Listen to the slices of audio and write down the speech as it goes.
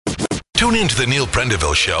Tune in to the Neil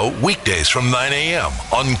Prendeville Show weekdays from 9 a.m.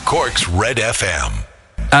 on Cork's RedFM.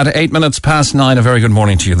 At 8 minutes past 9, a very good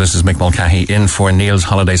morning to you. This is Mick Mulcahy in for Neil's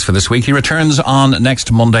holidays for this week. He returns on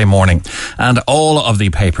next Monday morning, and all of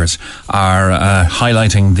the papers are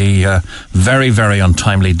highlighting the very, very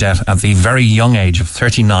untimely death at the very young age of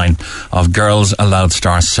 39 of Girls Aloud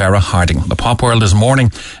star Sarah Harding. The pop world is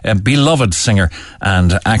mourning a beloved singer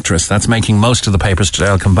and actress. That's making most of the papers today.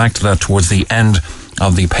 I'll come back to that towards the end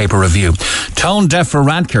of the paper review. Tone deaf for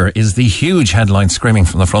Radker is the huge headline screaming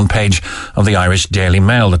from the front page of the Irish Daily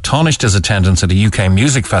Mail. The tarnished his attendance at a UK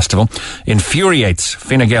music festival infuriates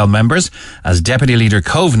Fine Gael members as Deputy Leader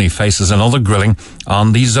Coveney faces another grilling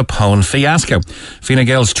on the Zappone fiasco. Fine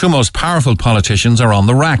Gael's two most powerful politicians are on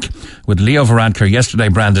the rack, with Leo Varadkar yesterday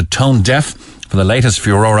branded tone deaf for the latest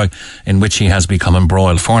furore in which he has become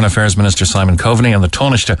embroiled. Foreign Affairs Minister Simon Coveney and the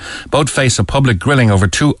Taoiseach both face a public grilling over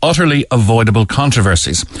two utterly avoidable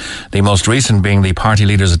controversies. The most recent being the party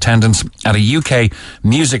leader's attendance at a UK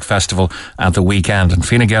music festival at the weekend. And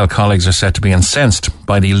Fine Gael colleagues are said to be incensed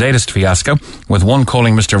by the latest fiasco, with one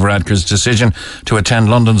calling Mr Varadkar's decision to attend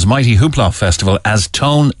London's Mighty Hoopla Festival as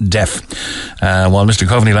tone deaf. While Mr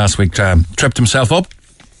Coveney last week tripped himself up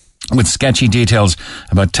with sketchy details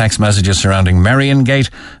about text messages surrounding Merrion Gate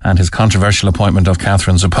and his controversial appointment of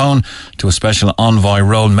Catherine Zappone to a special envoy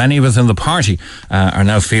role. Many within the party are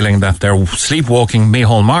now feeling that they're sleepwalking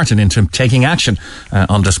Micheál Martin into taking action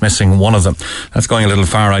on dismissing one of them. That's going a little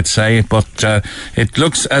far, I'd say, but it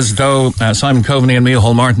looks as though Simon Coveney and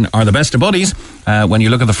Micheál Martin are the best of buddies when you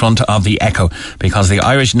look at the front of the Echo, because the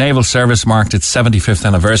Irish Naval Service marked its 75th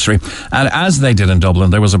anniversary, and as they did in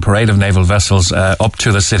Dublin, there was a parade of naval vessels up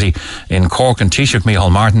to the city in Cork, and Taoiseach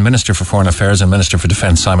Micheál Martin, Minister for Foreign Affairs and Minister for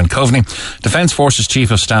Defence Simon Coveney, Defence Forces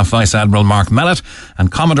Chief of Staff Vice Admiral Mark Mellett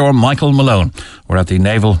and Commodore Michael Malone were at the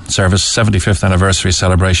Naval Service 75th anniversary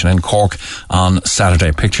celebration in Cork on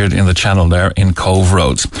Saturday, pictured in the channel there in Cove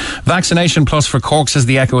Roads. Vaccination plus for Cork, says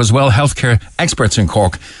the Echo as well. Healthcare experts in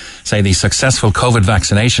Cork say the successful COVID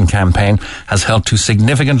vaccination campaign has helped to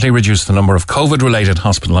significantly reduce the number of COVID-related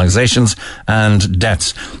hospitalisations and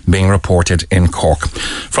deaths being reported in Cork.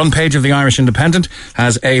 Front page of the Irish Independent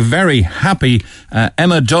has a very happy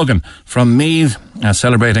Emma Duggan from Meath,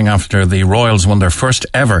 celebrating after the Royals won their first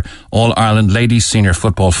ever All-Ireland Ladies Senior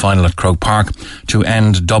Football final at Croke Park to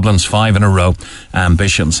end Dublin's 5-in-a-row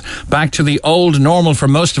ambitions. Back to the old normal for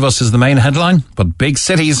most of us is the main headline, but big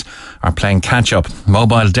cities are playing catch-up.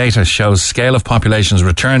 Mobile data shows scale of population's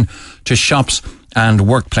return to shops and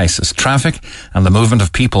workplaces. Traffic and the movement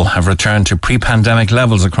of people have returned to pre-pandemic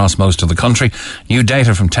levels across most of the country. New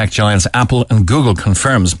data from tech giants Apple and Google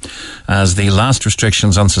confirms as the last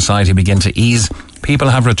restrictions on society begin to ease, people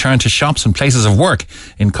have returned to shops and places of work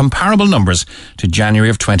in comparable numbers to January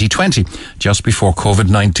of 2020, just before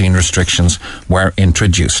COVID-19 restrictions were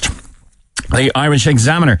introduced. The Irish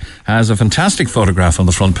Examiner has a fantastic photograph on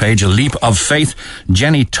the front page, a leap of faith.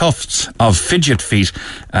 Jenny Tufts of Fidget Feet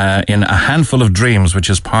in A Handful of Dreams, which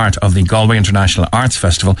is part of the Galway International Arts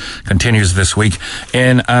Festival, continues this week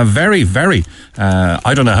in a very, very,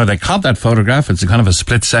 I don't know how they caught that photograph. It's a kind of a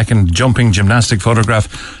split-second jumping gymnastic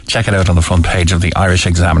photograph. Check it out on the front page of the Irish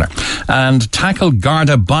Examiner. And Tackle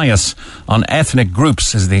Garda Bias on Ethnic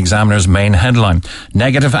Groups is the Examiner's main headline.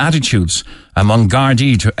 Negative attitudes among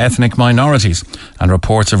Gardaí to ethnic minorities and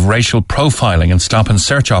reports of racial profiling and stop and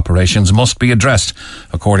search operations must be addressed,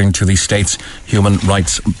 according to the state's human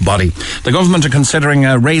rights body. The government are considering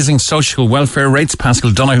raising social welfare rates.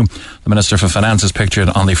 Paschal Donoghue, the Minister for Finance, is pictured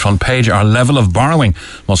on the front page. Our level of borrowing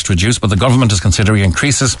must reduce, but the government is considering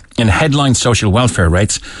increases in headline social welfare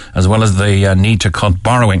rates, as well as the need to cut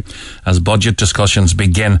borrowing as budget discussions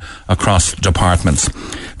begin across departments.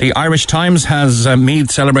 The Irish Times has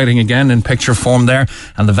Meath celebrating again in picture form there,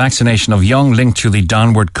 and the vaccination of young linked to the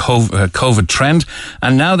downward COVID trend.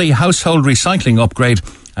 And now the household recycling upgrade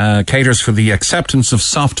caters for the acceptance of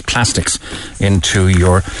soft plastics into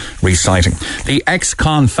your recycling. The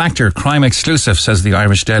ex-con factor, crime exclusive, says the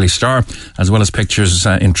Irish Daily Star, as well as pictures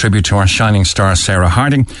in tribute to our shining star Sarah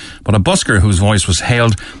Harding. But a busker whose voice was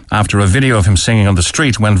hailed after a video of him singing on the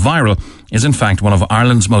street went viral is in fact one of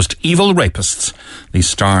Ireland's most evil rapists, the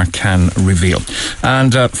Star can reveal.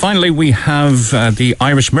 And finally we have the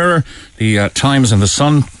Irish Mirror, the Times and the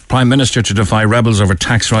Sun. Prime Minister to defy rebels over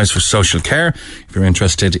tax rise for social care. If you're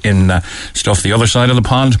interested in stuff the other side of the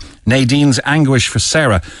pond, Nadine's anguish for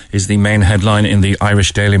Sarah is the main headline in the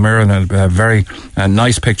Irish Daily Mirror, and a very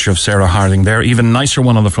nice picture of Sarah Harding there. Even nicer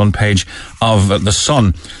one on the front page of the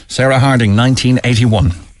Sun. Sarah Harding,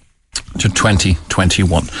 1981. to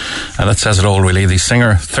 2021. And that says it all, really. The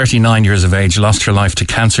singer, 39 years of age, lost her life to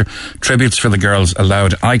cancer. Tributes for the Girls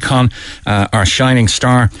Aloud icon. Our shining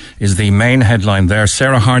star is the main headline there.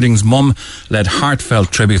 Sarah Harding's mum led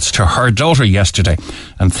heartfelt tributes to her daughter yesterday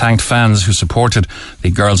and thanked fans who supported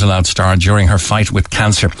the Girls Aloud star during her fight with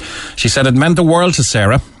cancer. She said it meant the world to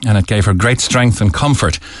Sarah and it gave her great strength and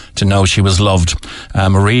comfort to know she was loved.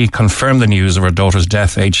 Marie confirmed the news of her daughter's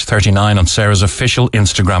death, aged 39, on Sarah's official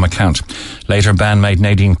Instagram account. Later, bandmate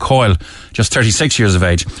Nadine Coyle, just 36 years of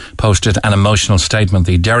age, posted an emotional statement.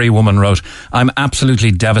 The Derry woman wrote, "I'm absolutely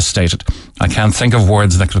devastated. I can't think of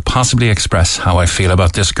words that could possibly express how I feel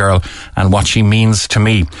about this girl and what she means to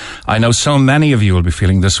me. I know so many of you will be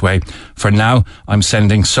feeling this way. For now, I'm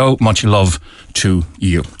sending so much love to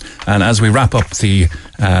you." And as we wrap up the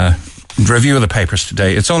review of the papers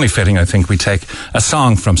today, it's only fitting, I think, we take a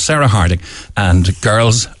song from Sarah Harding and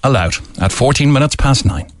Girls Aloud at 14 minutes past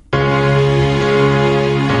 9.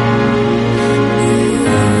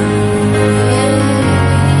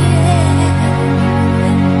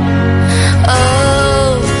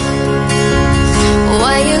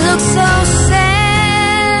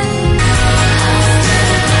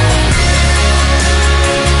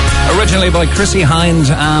 Originally by Chrissy Hind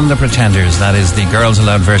and the Pretenders. That is the Girls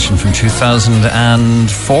Aloud version from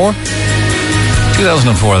 2004,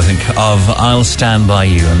 I think, of I'll Stand By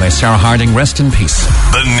You. And may Sarah Harding rest in peace.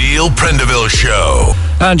 The Neil Prendeville Show.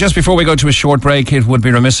 And just before we go to a short break, it would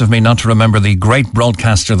be remiss of me not to remember the great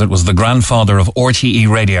broadcaster that was the grandfather of RTE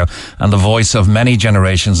Radio and the voice of many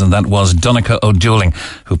generations, and that was Donncha O'Dooling,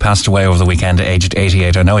 who passed away over the weekend aged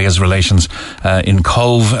 88. I know he has relations in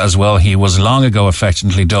Cove as well. He was long ago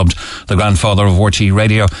affectionately dubbed the grandfather of RTE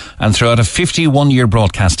Radio, and throughout a 51-year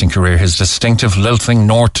broadcasting career, his distinctive lilting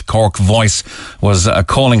North Cork voice was a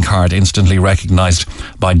calling card instantly recognised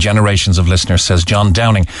by generations of listeners, says John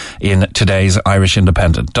Downing in today's Irish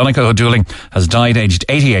Independent. Donncha O'Dooling has died aged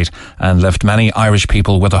 88 and left many Irish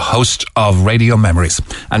people with a host of radio memories.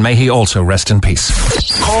 And may he also rest in peace.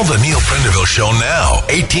 Call the Neil Prendeville Show now.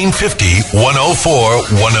 1850 104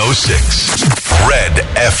 106. Red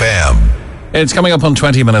FM. It's coming up on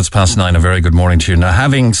 20 minutes past 9. A very good morning to you. Now,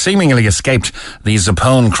 having seemingly escaped the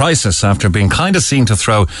Zappone crisis after being kind of seen to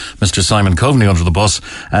throw Mr. Simon Coveney under the bus,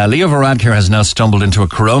 Leo Varadkar has now stumbled into a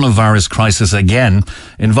coronavirus crisis again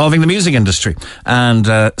involving the music industry and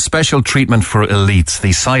special treatment for elites.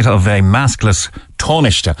 The sight of a maskless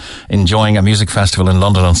Taoiseach enjoying a music festival in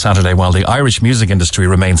London on Saturday while the Irish music industry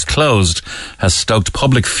remains closed has stoked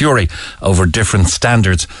public fury over different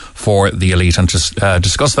standards for the elite. And to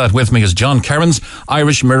discuss that with me is John Kerins,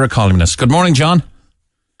 Irish Mirror columnist. Good morning, John.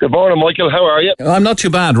 Good morning, Michael. How are you? I'm not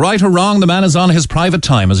too bad. Right or wrong, the man is on his private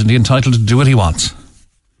time. Isn't he entitled to do what he wants?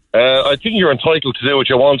 I think you're entitled to do what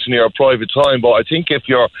you want in your private time, but I think if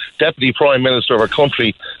you're Deputy Prime Minister of a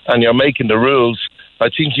country and you're making the rules, I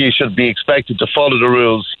think you should be expected to follow the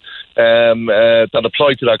rules that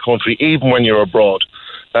apply to that country, even when you're abroad.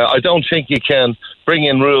 I don't think you can bring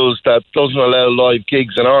in rules that doesn't allow live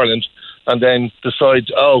gigs in Ireland and then decide,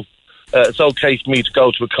 it's okay for me to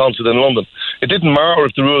go to a concert in London. It didn't matter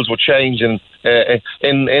if the rules were changing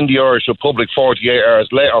in the Irish Republic 48 hours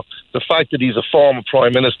later. The fact that he's a former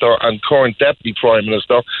Prime Minister and current Deputy Prime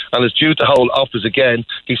Minister and is due to hold office again,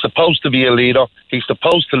 he's supposed to be a leader. He's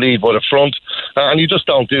supposed to lead by the front, and you just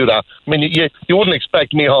don't do that. I mean, you wouldn't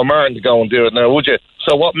expect Micheál Martin to go and do it now, would you?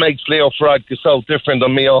 So what makes Leo Varadkar so different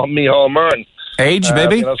than Micheál Martin? Age,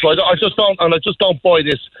 maybe? So I just don't buy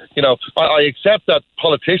this. I accept that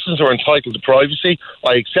politicians are entitled to privacy.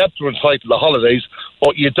 I accept they're entitled to holidays,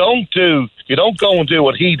 but you don't go and do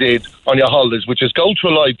what he did on your holidays, which is go to a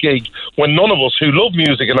live gig when none of us who love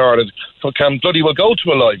music in Ireland can bloody well go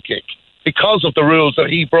to a live gig because of the rules that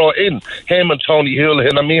he brought in, him and Tony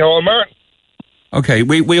Holohan and Micheál Martin. Okay,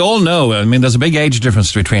 we all know, I mean, there's a big age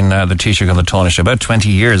difference between the Taoiseach and the Taoiseach, about 20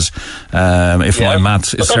 years, if my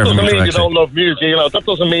maths is serving me correctly. That doesn't mean you don't love music, that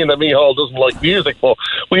doesn't mean that Micheál doesn't like music, but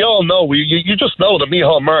we all know, you just know that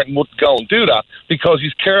Micheál Martin wouldn't go and do that because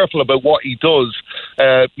he's careful about what he does,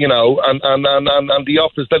 and the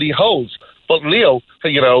office that he holds. But Leo,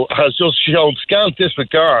 has just shown scant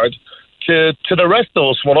disregard to the rest of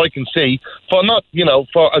us, from what I can see, for not,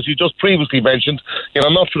 for, as you just previously mentioned,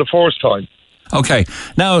 not for the first time. Okay.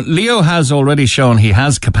 Now, Leo has already shown he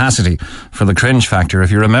has capacity for the cringe factor. If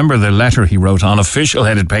you remember the letter he wrote on official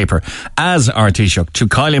headed paper as our Taoiseach to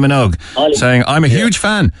Kylie Minogue, saying, I'm a huge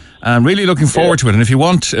fan. I'm really looking forward to it. And if you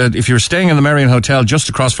want, if you're staying in the Marion Hotel just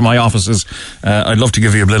across from my offices, I'd love to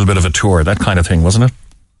give you a little bit of a tour. That kind of thing, wasn't it?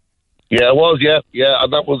 Yeah, it was, yeah.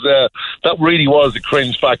 And that really was the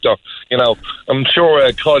cringe factor. You know, I'm sure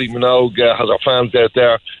Kylie Minogue has her fans out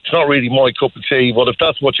there. It's not really my cup of tea, but if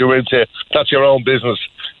that's what you're into, that's your own business,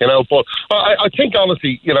 you know. But I think,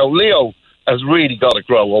 honestly, you know, Leo has really got to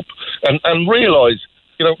grow up and realise,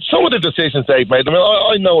 you know, some of the decisions they've made. I mean,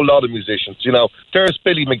 I know a lot of musicians, you know. There's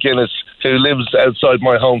Billy McGuinness, who lives outside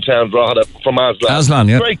my hometown, Drogheda, from Aslan. Aslan,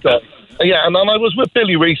 yeah. Great guy. Yeah, and I was with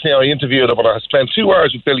Billy recently. I interviewed him, and I spent 2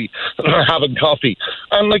 hours with Billy having coffee.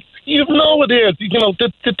 And, like, you've no idea, you know,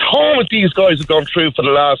 the torment these guys have gone through for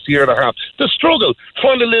the last year and a half. The struggle,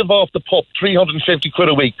 trying to live off the pup, 350 quid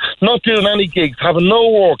a week, not doing any gigs, having no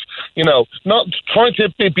work, you know, not trying to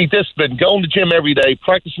be disciplined, going to the gym every day,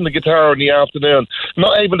 practicing the guitar in the afternoon,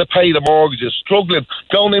 not able to pay the mortgages, struggling,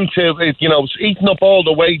 going into, you know, eating up all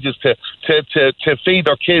the wages to feed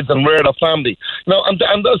their kids and rear their family. You know, and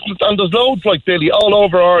there's loads like Billy all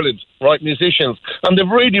over Ireland, right, musicians, and they've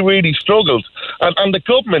really, really struggled. And the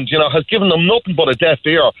government, you know, has given them nothing but a deaf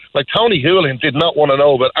ear. Like, Tony Houlihan did not want to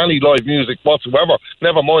know about any live music whatsoever,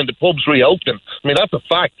 never mind the pubs reopening. I mean, that's a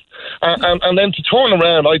fact. And then to turn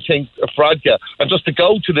around, I think, Fradka, and just to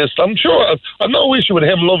go to this, I'm sure I've no issue with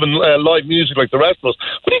him loving live music like the rest of us,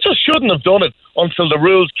 but he just shouldn't have done it until the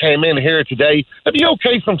rules came in here today. It'd be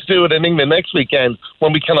okay for him to do it in England next weekend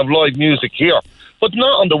when we can have live music here, but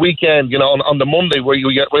not on the weekend, you know, on the Monday where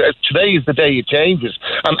you get. Today is the day it changes,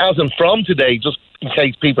 and as in from today, just in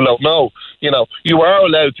case people don't know, you know, you are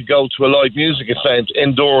allowed to go to a live music event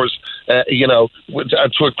indoors, you know,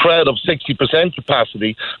 to a crowd of 60%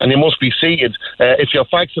 capacity, and you must be seated if you're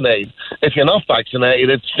vaccinated. If you're not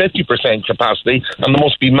vaccinated, it's 50% capacity, and there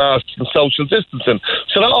must be masks and social distancing.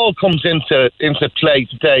 So that all comes into play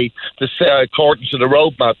today, according to the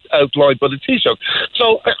roadmap outlined by the Taoiseach.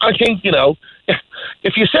 So I think, you know,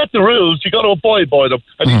 if you set the rules, you got to abide by them,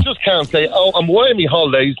 and you just can't say, "Oh, I'm away on my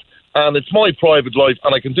holidays, and it's my private life,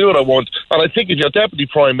 and I can do what I want." And I think if you're Deputy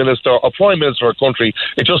Prime Minister or Prime Minister of a country,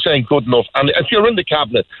 it just ain't good enough. And if you're in the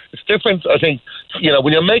Cabinet, it's different. I think, you know,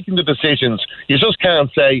 when you're making the decisions, you just can't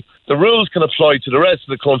say, the rules can apply to the rest of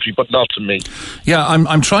the country, but not to me. Yeah,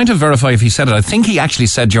 I'm trying to verify if he said it. I think he actually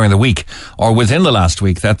said during the week, or within the last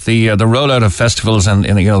week, that the rollout of festivals and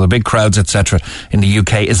you know, the big crowds, etc., in the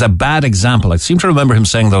UK is a bad example. I seem to remember him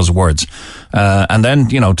saying those words. And then,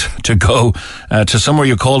 you know, to go to somewhere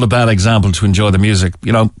you called a bad example to enjoy the music,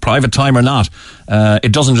 you know, private time or not,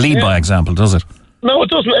 it doesn't lead by example, does it? No,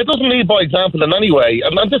 it doesn't. It doesn't lead by example in any way.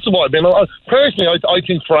 And this is what I mean. Personally, I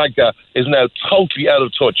think Fradka is now totally out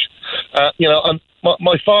of touch. You know, and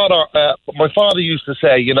my father used to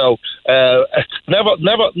say, you know, never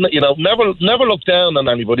look down on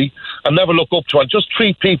anybody and never look up to them. Just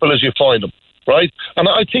treat people as you find them. Right? And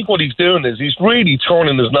I think what he's doing is he's really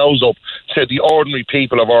turning his nose up to the ordinary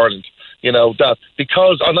people of Ireland. You know, that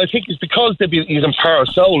because, and I think it's because he's in power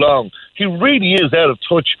so long, he really is out of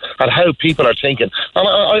touch at how people are thinking. And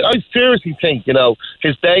I seriously think, you know,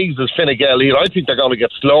 his days as Fine Gael leader, I think they're going to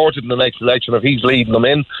get slaughtered in the next election if he's leading them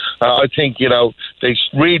in. I think, you know, the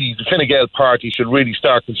Fine Gael party should really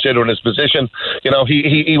start considering his position. You know,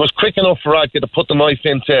 he was quick enough for Radke to put the knife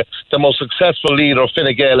into the most successful leader of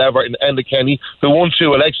Fine Gael ever in Enda Kenny, who won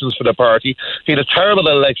 2 elections for the party. He had a terrible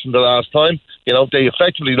election the last time. You know, they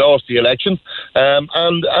effectively lost the election.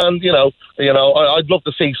 And you know, I'd love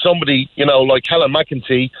to see somebody, you know, like Helen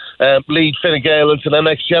McEntee lead Fine Gael into the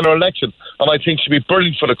next general election. And I think she'd be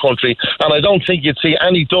brilliant for the country. And I don't think you'd see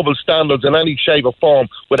any double standards in any shape or form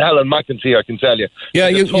with Helen McEntee, I can tell you. Yeah,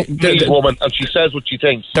 she's a tough woman, and she says what she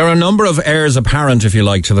thinks. There are a number of heirs apparent, if you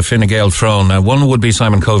like, to the Fine Gael throne. One would be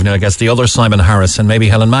Simon Coveney, I guess, the other Simon Harris, and maybe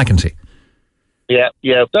Helen McEntee.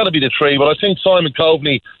 Yeah, that'll be the 3. But I think Simon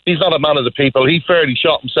Coveney, he's not a man of the people. He fairly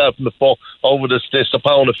shot himself in the foot over this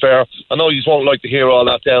Sapone affair. I know you won't like to hear all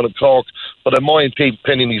that down in Cork, but in my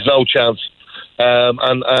opinion, he's no chance.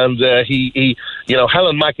 He, you know,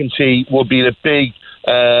 Helen McEntee would be the big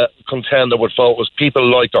contender with voters. People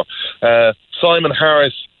like her. Simon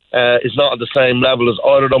Harris is not at the same level as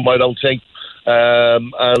either of them, I don't think.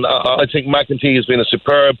 And I think McEntee has been a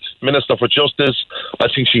superb Minister for Justice. I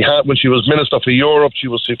think when she was Minister for Europe, she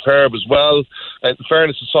was superb as well. In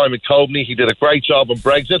fairness to Simon Coveney, he did a great job on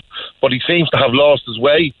Brexit, but he seems to have lost his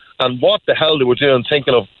way. And what the hell they were doing,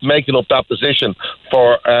 thinking of making up that position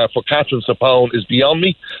for Catherine Sapone, is beyond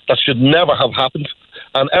me. That should never have happened.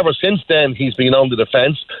 And ever since then, he's been on the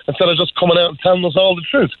defence instead of just coming out and telling us all the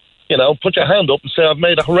truth. You know, put your hand up and say, I've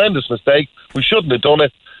made a horrendous mistake. We shouldn't have done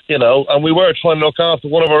it. You know, and we were trying to look after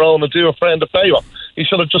one of our own and do a friend a favour. he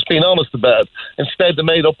should have just been honest about it. Instead, they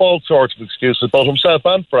made up all sorts of excuses, both himself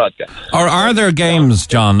and Faradka. Or are there games,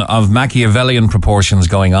 John, of Machiavellian proportions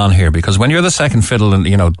going on here? Because when you're the second fiddle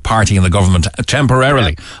in, party in the government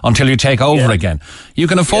temporarily until you take over again, you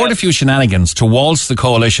can afford a few shenanigans to waltz the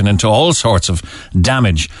coalition into all sorts of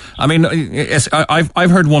damage. I mean,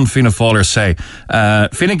 I've heard one Fianna Fáiler say,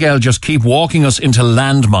 Fine Gael just keep walking us into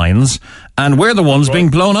landmines and we're the ones being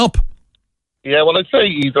blown up. Yeah, well, I'd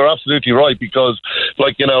say they're absolutely right because,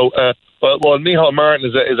 Micheál Martin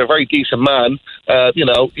is a very decent man.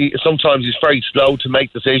 Sometimes he's very slow to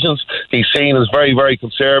make decisions. He's seen as very, very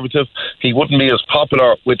conservative. He wouldn't be as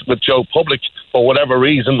popular with Joe Public for whatever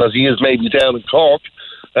reason as he is maybe down in Cork.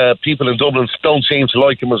 People in Dublin don't seem to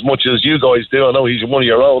like him as much as you guys do. I know he's one of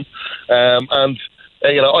your own.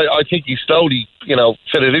 I think he's slowly,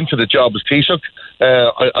 fitted into the job as Taoiseach.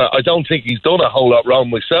 I don't think he's done a whole lot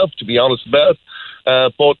wrong myself, to be honest about it.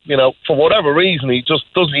 But for whatever reason, he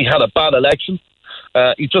had a bad election.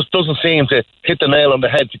 He just doesn't seem to hit the nail on the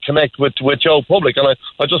head to connect with Joe Public. And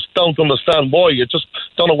I just don't understand why. I just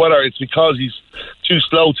don't know whether it's because he's too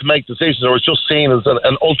slow to make decisions or it's just seen as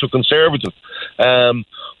an ultra-conservative.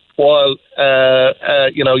 While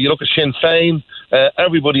you look at Sinn Féin,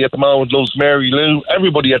 everybody at the moment loves Mary Lou.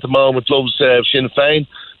 Everybody at the moment loves Sinn Féin.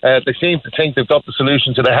 They seem to think they've got the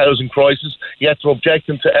solution to the housing crisis, yet they're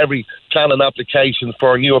objecting to every planning application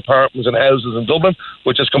for new apartments and houses in Dublin,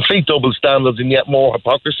 which is complete double standards and yet more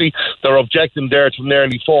hypocrisy. They're objecting there to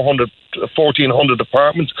nearly 1,400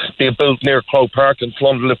 apartments being built near Croke Park and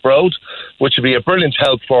Clonderliff Road, which would be a brilliant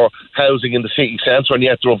help for housing in the city centre, and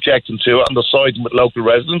yet they're objecting to it and they're siding with local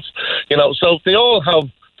residents. So they all have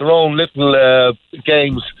their own little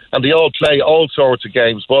games and they all play all sorts of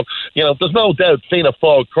games. But, there's no doubt Fianna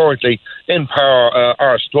Fáil currently in power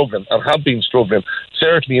are struggling and have been struggling,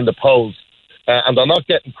 certainly in the polls. And they're not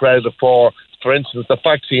getting credit for instance, the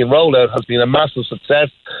vaccine rollout has been a massive success.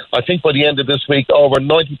 I think by the end of this week, over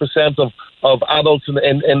 90% of adults in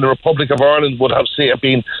the Republic of Ireland would have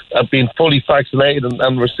been fully vaccinated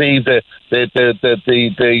and received the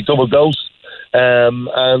double dose.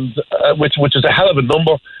 Which is a hell of a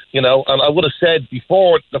number, and I would have said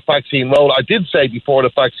before the vaccine rollout,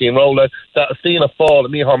 that Fianna Fáil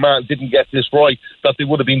and Micheál Martin didn't get this right, that they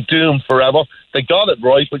would have been doomed forever. They got it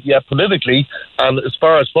right, but yet politically, and as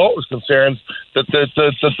far as vote was concerned, there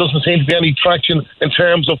doesn't seem to be any traction in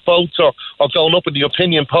terms of votes or going up in the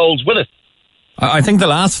opinion polls with it. I think the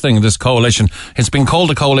last thing, this coalition, it's been called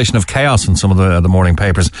a coalition of chaos in some of the morning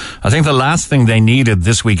papers. I think the last thing they needed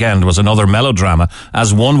this weekend was another melodrama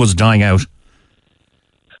as one was dying out.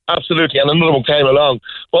 Absolutely, and another one came along.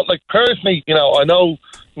 But personally, I know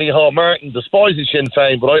Micheál Martin despises Sinn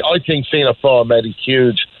Féin, but I think Fianna Fáil made a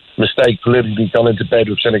huge mistake politically gone into bed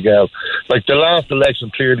with Fine Gael. The last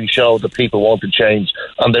election clearly showed that people wanted change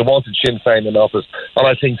and they wanted Sinn Féin in office. And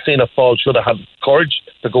I think Fianna Fáil should have had the courage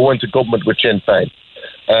to go into government with Sinn Féin.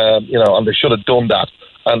 And they should have done that.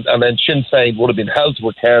 And then Sinn Féin would have been held to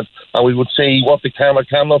account and we would see what they can or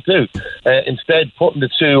cannot do. Instead, putting the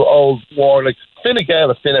two old war, Fine Gael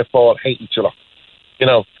and Fianna Fáil hate each other.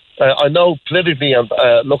 I know politically and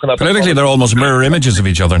looking at... Politically, they're almost mirror images of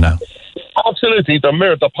each other now. Absolutely,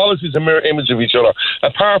 the policies are mirror image of each other.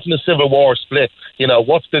 Apart from the Civil War split,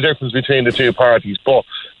 what's the difference between the two parties? But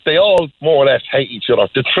they all more or less hate each other.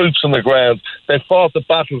 The troops on the ground, they fought the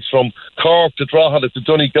battles from Cork to Drogheda to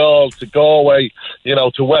Donegal to Galway,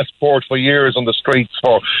 to Westport for years on the streets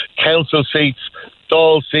for council seats,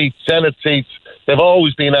 Dáil seats, Senate seats. They've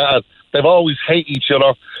always been at it. They've always hate each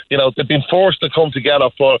other. They've been forced to come together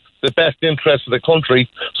for the best interests of the country.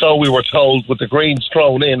 So we were told, with the Greens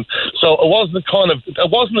thrown in. So it wasn't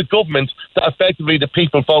a government that effectively the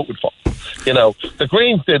people voted for. The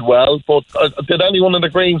Greens did well, but did anyone in the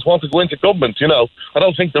Greens want to go into government? I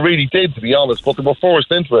don't think they really did, to be honest, but they were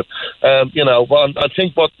forced into it. Well, I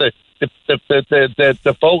think what the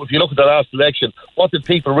vote, if you look at the last election, what did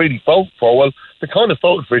people really vote for? Well, they kind of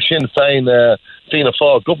voted for Sinn Féin, Fianna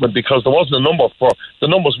Fáil government because there wasn't a number the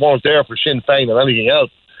numbers weren't there for Sinn Féin and anything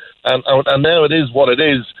else. And now it is what it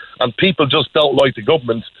is, and people just don't like the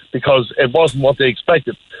government because it wasn't what they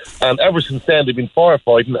expected. And ever since then, they've been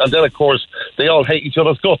firefighting, and then, of course, they all hate each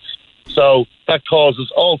other's guts. So that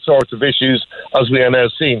causes all sorts of issues, as we are now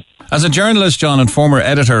seeing. As a journalist, John, and former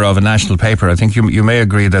editor of a national paper, I think you may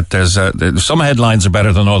agree that there's some headlines are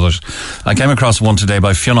better than others. I came across one today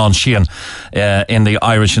by Fionn Sheehan in the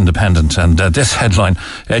Irish Independent, and this headline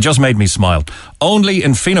just made me smile. Only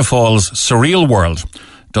in Fianna Fáil's surreal world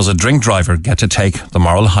does a drink driver get to take the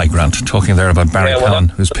moral high ground. Talking there about Barry Callan,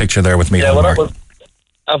 whose picture there with me.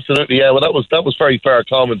 Absolutely, yeah. Well, that was very fair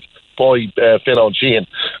comment by Fionn Sheahan.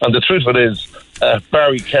 And the truth of it is,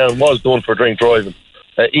 Barry Cowan was done for drink driving.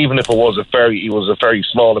 Even if it was a very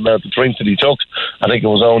small amount of drinks that he took. I think it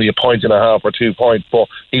was only 1.5 points or 2 points, but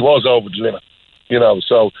he was over the limit.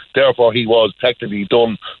 So therefore he was technically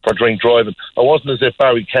done for drink driving. It wasn't as if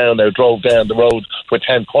Barry Cowan now drove down the road with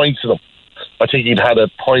 10 points in him. I think he'd had a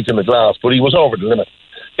point in the glass, but he was over the limit.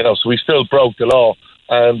 So he still broke the law.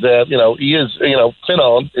 And, he is,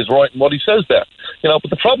 Fionn is right in what he says there. But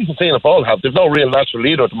the problem for Fianna Fáil they've no real natural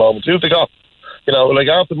leader at the moment. Who've they got? Like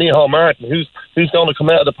after Micheál Martin, who's going to come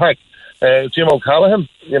out of the pack? Jim O'Callaghan,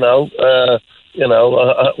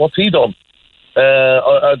 what's he done?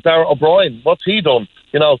 Darragh O'Brien, what's he done?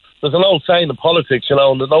 There's an old saying in politics, and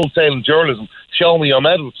an old saying in journalism, show me your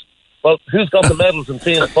medals. Well, who's got the medals in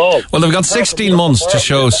Fianna Fáil? Well, they've got 16 months to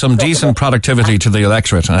show some decent productivity to the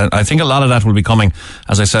electorate. I think a lot of that will be coming,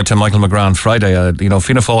 as I said to Michael McGrath on Friday.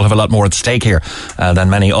 Fianna Fáil have a lot more at stake here than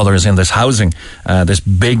many others in this housing, this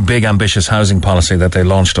big, ambitious housing policy that they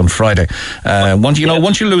launched on Friday. Once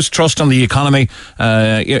you lose trust on the economy,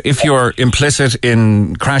 if you're implicit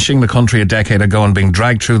in crashing the country a decade ago and being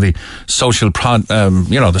dragged through the social progress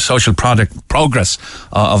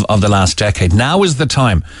of the last decade, now is the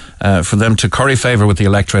time for them to curry favour with the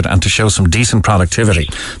electorate and to show some decent productivity.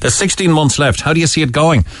 There's 16 months left. How do you see it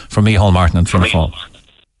going for Micheál Martin and Fianna Fáil?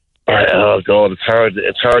 Oh God, it's hard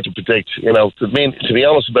to predict. To be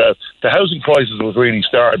honest about it, the housing crisis was really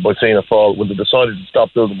started by Fianna Fáil when they decided to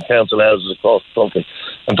stop building council houses across the country,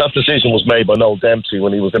 and that decision was made by Noel Dempsey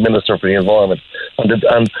when he was the Minister for the Environment, and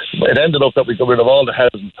it ended up that we got rid of all the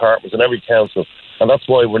housing departments in every council, and that's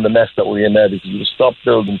why we're in the mess that we're in now, because we stopped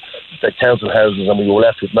building the council houses and we were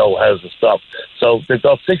left with no houses stopped. So they've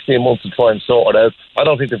got 16 months to try and sort it out. I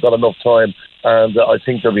don't think they've got enough time, and I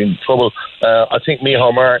think they'll be in trouble. I think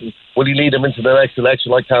Micheál Martin, will he lead them into the next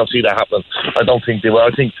election? I can't see that happening. I don't think they will.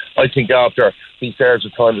 I think after he serves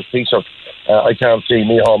the time as Taoiseach, I can't see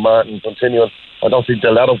Micheál Martin continuing. I don't think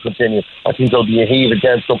they'll let him continue. I think there'll be a heave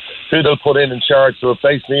against him. Who they'll put in charge to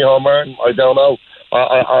replace Micheál Martin, I don't know.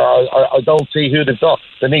 I don't see who they've got.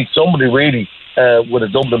 They need somebody really with a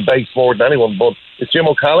Dublin base more than anyone. But is Jim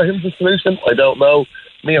O'Callaghan the solution? I don't know.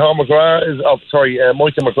 Micheál McGrath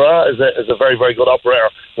Michael McGrath is a very, very good operator.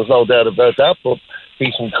 There's no doubt about that. But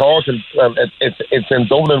he's from Cork, and it's in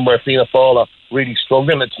Dublin where Fianna Fáil are really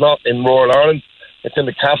struggling. It's not in rural Ireland. It's in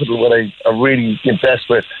the capital where they are really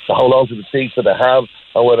desperate to hold on to the seats that they have,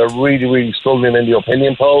 and where they're really, really struggling in the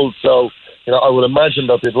opinion polls. So, I would imagine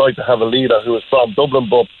that they'd like to have a leader who is from Dublin,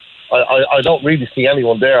 but I don't really see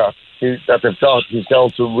anyone there that they've got who's going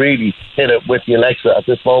to really hit it with the electorate at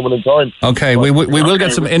this moment in time. Okay, we will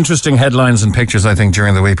get some interesting headlines and pictures, I think,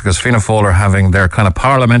 during the week, because Fianna Fáil are having their kind of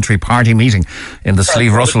parliamentary party meeting in the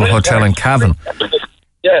Slieve Russell Hotel in Cavan.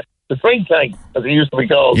 Yeah, the drink tank, as it used to be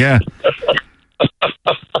called. Yeah.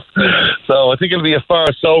 So I think it'll be a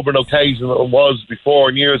far sobering occasion than it was before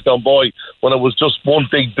in years gone by, when it was just one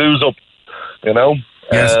big booze up,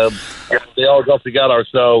 Yes. They all got together,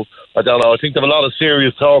 so I don't know. I think they have a lot of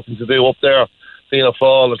serious talking to do up there. Fianna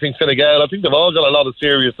Fáil, I think Fine Gael, I think they've all got a lot of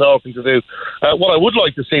serious talking to do. What I would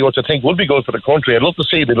like to see, which I think would be good for the country, I'd love to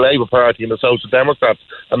see the Labour Party and the Social Democrats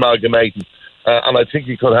amalgamating. And I think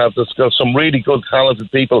you could have some really good,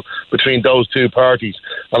 talented people between those two parties.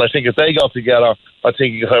 And I think if they got together, I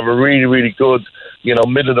think you could have a really, really good,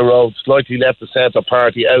 middle of the road, slightly left of centre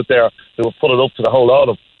party out there who will put it up to the whole lot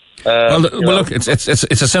of them. Look, it's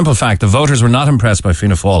a simple fact. The voters were not impressed by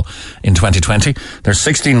Fianna Fáil in 2020. There's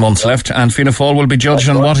 16 months left, and Fianna Fáil will be judged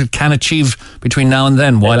on what it can achieve between now and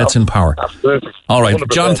then while it's in power. Absolutely. All right,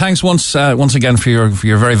 100%. John, thanks once again for your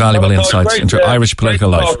very valuable insights into Irish political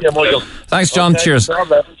life. Thanks, John. Okay, cheers.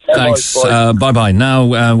 Thanks. Bye-bye.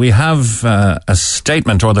 Now, we have a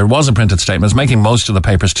statement, or there was a printed statement. It's making most of the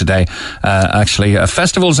papers today, actually.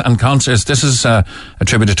 Festivals and concerts. This is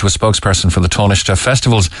attributed to a spokesperson for the Taoiseach.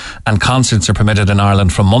 Festivals and concerts are permitted in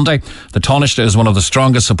Ireland from Monday. The Taoiseach is one of the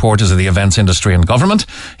strongest supporters of the events industry and government.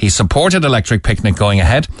 He supported Electric Picnic going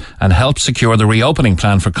ahead and helped secure the reopening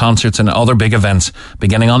plan for concerts and other big events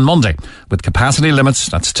beginning on Monday, with capacity limits,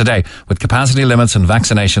 that's today, with capacity limits and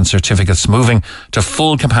vaccination certificates moving to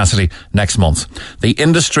full capacity next month. The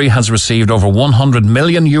industry has received over €100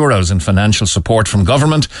 million in financial support from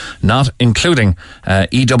government, not including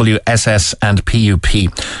EWSS and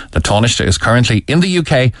PUP. The Taoiseach is currently in the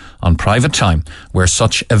UK on private time where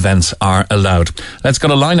such events are allowed. Let's go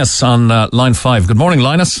to Linus on line 5. Good morning,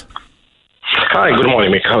 Linus. Hi, good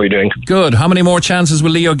morning, Mick. How are you doing? Good. How many more chances will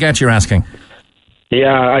Leo get, you're asking?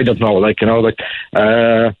 Yeah, I don't know.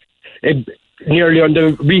 Nearly on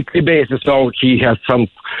the weekly basis now, he has some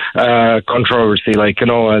controversy,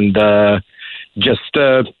 and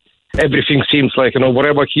everything seems like,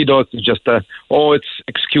 whatever he does is just, it's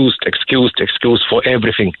excused for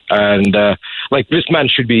everything. And, this man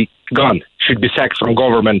should be gone, should be sacked from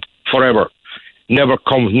government forever. Never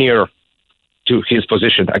come near to his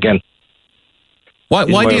position again. Why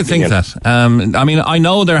do you think that? I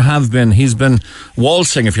know he's been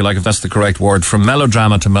waltzing, if you like, if that's the correct word, from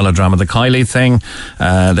melodrama to melodrama. The Kylie thing,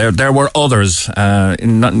 there were others,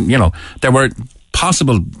 there were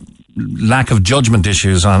possible lack of judgment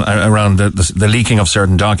issues around the leaking of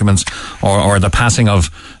certain documents or the passing of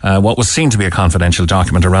what was seen to be a confidential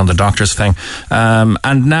document around the doctors thing.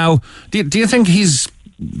 And now, do you think he's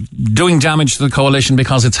doing damage to the coalition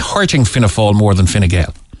because it's hurting Fianna Fáil more than Fine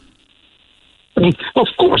Gael? Of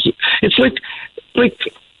course. It's like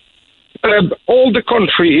all the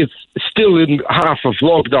country is still in half of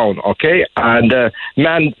lockdown, okay? And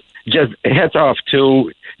man just heads off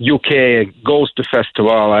to UK, goes to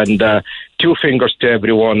festival, and 2 fingers to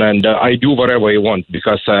everyone, and I do whatever I want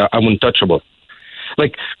because I'm untouchable.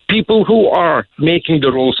 Like, people who are making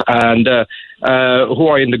the rules and who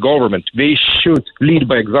are in the government, they should lead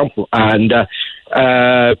by example. And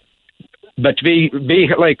but they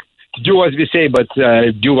do as we say, but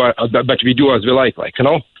we do as we like,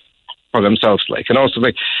 for themselves, So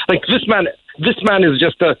this man is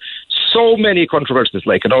just so many controversies,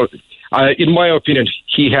 in my opinion,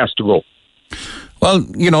 he has to go. Well,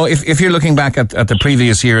 if you're looking back at the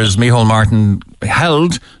previous years, Micheál Martin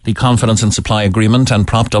held the confidence and supply agreement and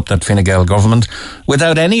propped up that Fine Gael government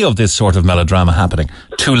without any of this sort of melodrama happening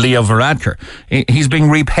to Leo Varadkar. He's being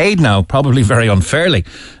repaid now, probably very unfairly,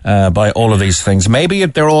 by all of these things. Maybe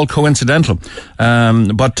they're all coincidental.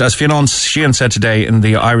 But as Fionn Sheehan said today in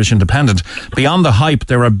the Irish Independent, beyond the hype,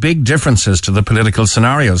 there are big differences to the political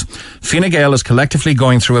scenarios. Fine Gael is collectively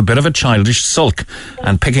going through a bit of a childish sulk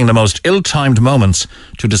and picking the most ill-timed moments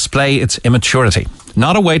to display its immaturity.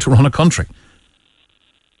 Not a way to run a country.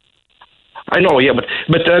 I know, yeah, but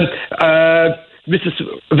this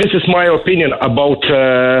is my opinion about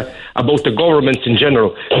the governments in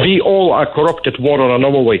general. We all are corrupted one or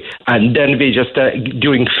another way, and then we just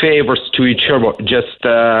doing favors to each other. Just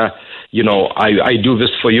I do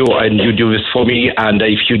this for you, and you do this for me. And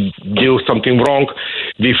if you do something wrong,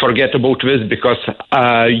 we forget about this because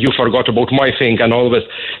you forgot about my thing and all this.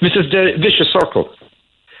 This is the vicious circle.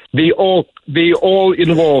 We all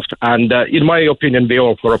involved, and in my opinion, we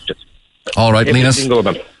all corrupted. All right, Every Linus. single of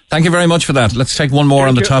them. Thank you very much for that. Let's take one more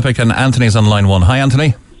on the topic, and Anthony's on line 1. Hi,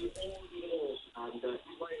 Anthony.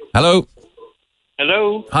 Hello.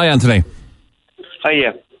 Hello. Hi, Anthony.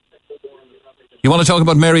 Hiya. You want to talk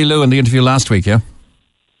about Mary Lou and the interview last week, yeah?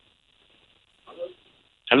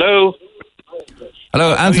 Hello.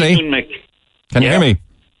 Hello, Anthony. How are you doing, Mick? Can you hear me?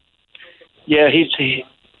 Yeah,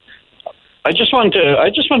 I just want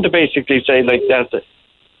to basically say like that.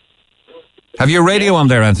 Have your radio on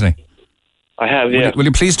there, Anthony? I have, yeah. Will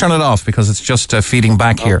you please turn it off, because it's just feeding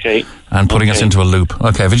back here and putting us into a loop.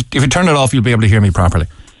 Okay, if you turn it off, you'll be able to hear me properly.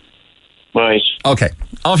 Right. Okay,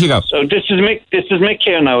 off you go. So this is Mick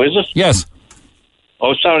here now, is it? Yes.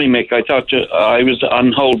 Oh, sorry, Mick. I thought I was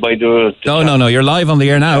on hold by the No. You're live on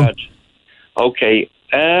the air now. Okay.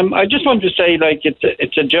 I just want to say, like,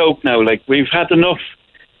 it's a joke now. Like, we've had enough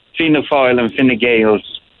Fianna Fáil and Fine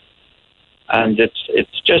Gaels, and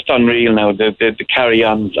it's just unreal now. The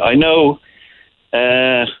carry-ons. I know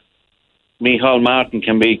Micheál Martin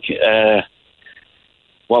can be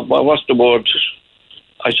what's the word?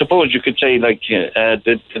 I suppose you could say like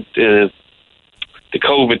the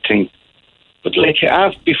COVID thing, but like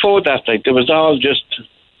before that, like there was all just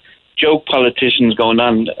joke politicians going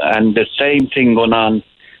on, and the same thing going on.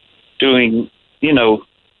 Doing,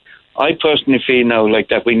 I personally feel now like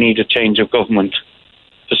that we need a change of government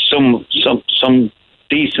for some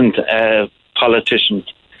decent politicians.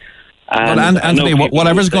 But Anthony,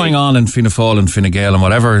 whatever's going on in Fianna Fáil and Fine Gael and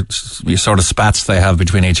whatever sort of spats they have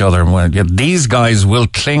between each other, these guys will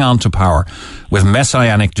cling on to power with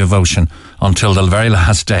messianic devotion until the very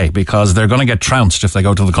last day, because they're going to get trounced if they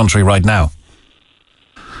go to the country right now.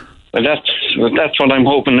 Well, that's what I'm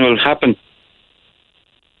hoping will happen.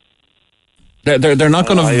 They're not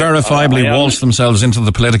going to verifiably waltz themselves into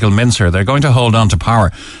the political mincer. They're going to hold on to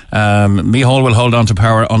power. Micheál will hold on to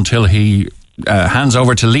power until he hands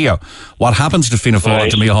over to Leo. What happens to Fianna Fáil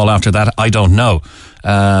and to Micheál after that, I don't know.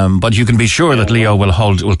 But you can be sure that Leo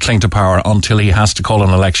will cling to power until he has to call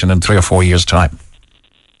an election in 3 or 4 years' time.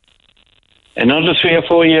 Another 3 or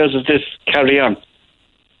 4 years of this carry on.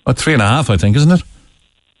 3.5, I think, isn't it?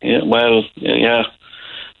 Yeah. Well, yeah.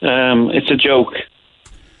 It's a joke.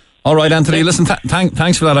 All right, Anthony. Listen,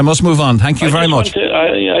 thanks for that. I must move on. Thank you very much.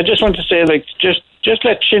 I just want to say, like, just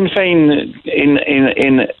let Sinn Féin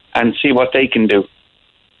and see what they can do.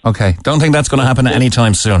 Okay, don't think that's going to happen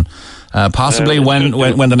anytime soon. Possibly when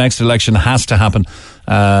the next election has to happen.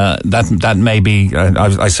 That may be.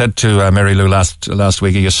 I said to Mary Lou last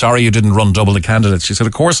week, "Are you sorry you didn't run double the candidates?" She said,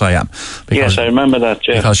 "Of course I am." Yes, I remember that.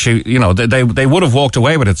 Yeah. Because they would have walked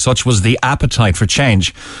away with it. Such was the appetite for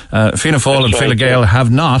change. Fianna Fáil and Fine Gael have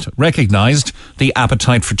not recognised the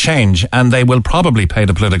appetite for change, and they will probably pay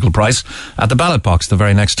the political price at the ballot box the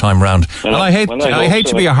very next time round. And I hate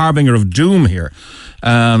to be a harbinger of doom here.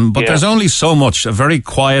 But there's only so much a very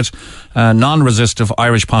quiet, non-resistive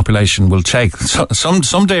Irish population will take.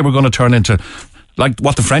 Someday we're going to turn into like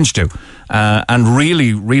what the French do, and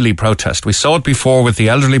really, really protest. We saw it before with the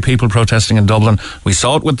elderly people protesting in Dublin. We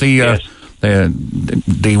saw it with the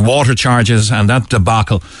water charges and that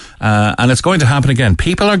debacle, and it's going to happen again.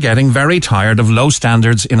 People are getting very tired of low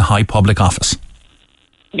standards in high public office.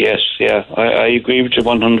 Yes, yeah, I agree with you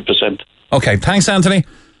 100%. Okay, thanks, Anthony.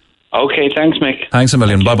 Okay, thanks, Mick. Thanks a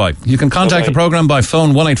million. Bye-bye. You can contact the programme by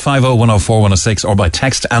phone 1850 104 106 or by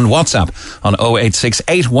text and WhatsApp on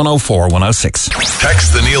 0868 104 106.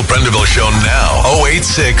 Text the Neil Prendeville Show now.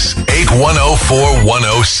 086 8104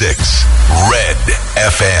 106. Red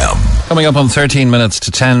FM. Coming up on 13 minutes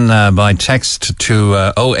to 10 by text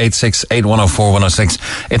to 086 8104 106.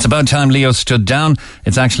 It's about time Leo stood down.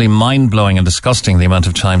 It's actually mind-blowing and disgusting the amount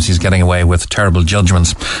of times he's getting away with terrible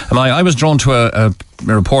judgments. I was drawn to a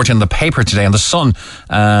report in the paper today in the Sun,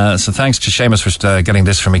 so thanks to Seamus for getting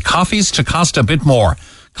this for me. Coffees to cost a bit more.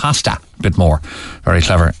 Very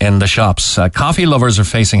clever. In the shops, coffee lovers are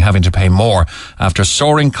facing having to pay more after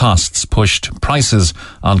soaring costs pushed prices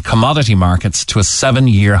on commodity markets to a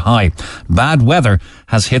 7-year high. Bad weather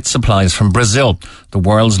has hit supplies from Brazil, the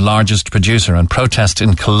world's largest producer, and protest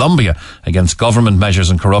in Colombia against government measures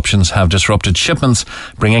and corruptions have disrupted shipments,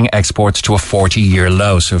 bringing exports to a 40-year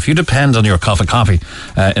low. So if you depend on your cup of coffee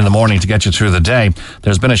in the morning to get you through the day,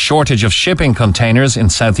 there's been a shortage of shipping containers in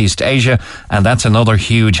Southeast Asia, and that's another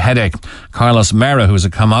huge headache. Carlos Mera, who's a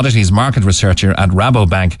commodities market researcher at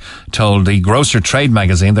Rabobank, told the Grocer Trade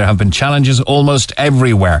magazine there have been challenges almost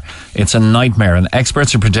everywhere. It's a nightmare, and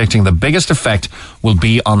experts are predicting the biggest effect will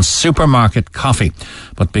be on supermarket coffee.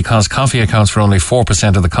 But because coffee accounts for only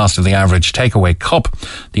 4% of the cost of the average takeaway cup,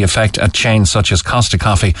 the effect at chains such as Costa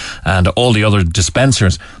Coffee and all the other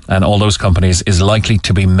dispensers and all those companies is likely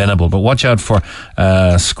to be minimal. But watch out for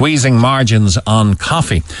squeezing margins on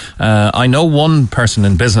coffee. I know one person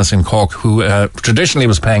in business in Cork who traditionally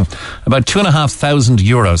was paying about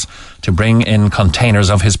 €2,500 to bring in containers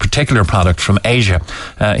of his particular product from Asia.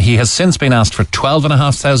 He has since been asked for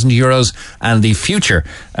 €12,500, and the future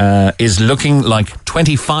is looking like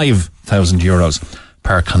 €25,000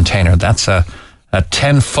 per container. That's a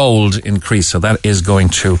tenfold increase. So that is going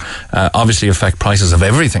to obviously affect prices of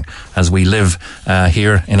everything as we live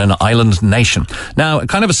here in an island nation. Now,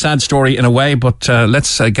 kind of a sad story in a way, but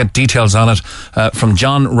let's get details on it from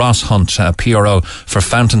John Ross Hunt, PRO for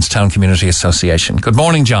Fountainstown Community Association. Good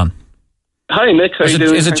morning, John. Hi, Mick. How are you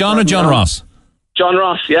doing? Is it John or John Ross? John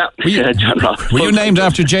Ross, yeah. John Ross. Were you named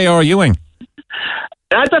after J.R. Ewing?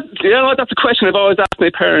 That's a question I've always asked my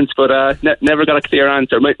parents, but never got a clear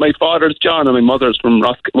answer. My father's John and my mother's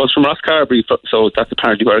was from Rosscarbery, so that's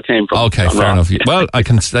apparently where it came from. Okay, John fair Ross. Enough. Well, I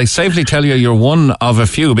can safely tell you're one of a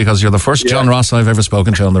few because you're the first John Ross I've ever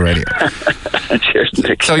spoken to on the radio. Cheers,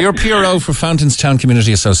 Nick. So you're PRO for Fountainstown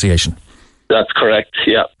Community Association? That's correct,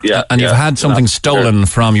 yeah. And you've had something stolen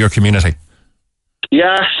from your community?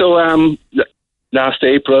 Yeah, so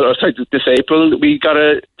this April, we got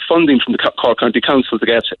a funding from the Cork County Council to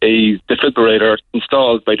get a defibrillator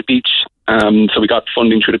installed by the beach. So we got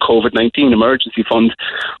funding through the COVID-19 emergency fund.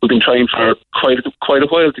 We've been trying for quite a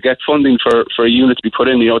while to get funding for a unit to be put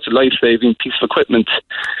in. It's a life-saving piece of equipment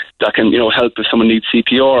that can, help if someone needs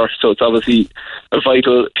CPR. So it's obviously a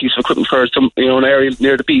vital piece of equipment for some, an area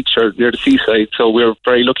near the beach or near the seaside. So we're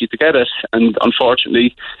very lucky to get it. And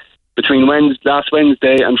unfortunately, between last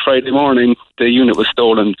Wednesday and Friday morning, the unit was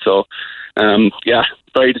stolen. So,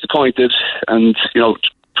 very disappointed, and trying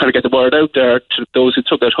to get the word out there to those who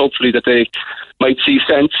took it. Hopefully, that they might see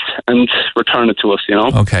sense and return it to us.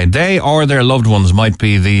 Okay, they or their loved ones might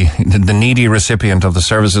be the needy recipient of the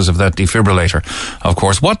services of that defibrillator. Of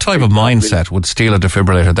course, what type of mindset would steal a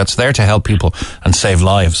defibrillator that's there to help people and save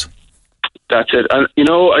lives? That's it, and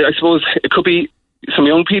I suppose it could be some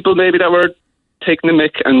young people maybe that were taking the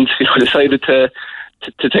mick and decided to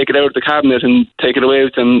take it out of the cabinet and take it away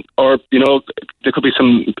with them, or there could be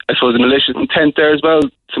some, I suppose, a malicious intent there as well.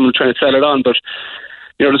 Someone trying to sell it on, but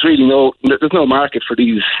there's really there's no market for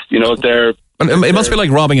these. It must be like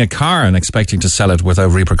robbing a car and expecting to sell it without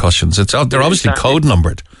repercussions. They're obviously code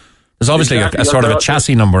numbered. There's obviously a sort of a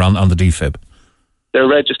chassis number on the defib. They're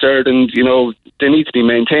registered, and they need to be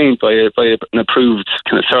maintained by an approved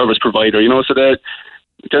kind of service provider. So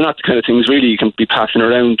they're not the kind of things really you can be passing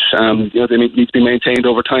around. They need to be maintained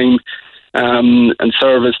over time and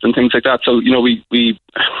serviced and things like that. So we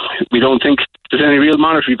don't think there's any real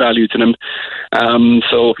monetary value to them.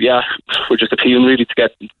 So yeah, we're just appealing really to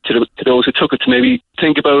get to those who took it to maybe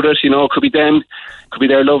think about it. It could be them, could be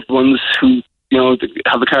their loved ones who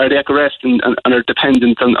have a cardiac arrest and are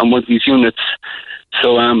dependent on one of these units.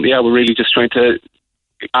 So we're really just trying to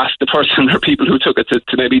ask the person or people who took it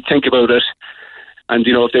to maybe think about it. And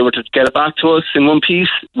if they were to get it back to us in one piece,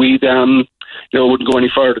 we'd wouldn't go any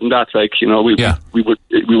further than that. We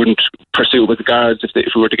wouldn't pursue it with the guards if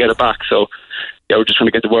we were to get it back. So we're just trying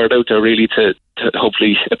to get the word out there really to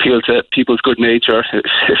hopefully appeal to people's good nature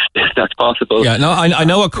if that's possible. Yeah, no, I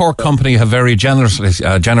know a Cork company have very generously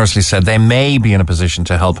said they may be in a position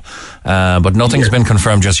to help, but nothing's been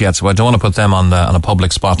confirmed just yet. So I don't want to put them on a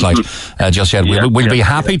public spotlight just yet. We'll be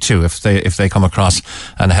happy to if they come across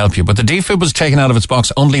and help you. But the defib was taken out of its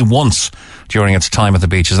box only once during its time at the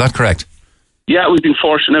beach. Is that correct? Yeah, we've been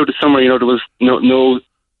fortunate out this summer. There was no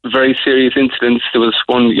very serious incidents. There was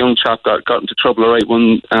one young chap got into trouble,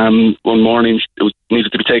 one morning. It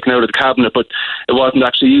needed to be taken out of the cabinet, but it wasn't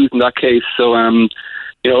actually used in that case. So,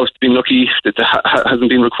 it's been lucky that it hasn't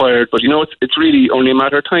been required. But, it's really only a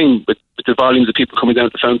matter of time with the volumes of people coming down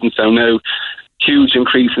to Fountainstown now. Huge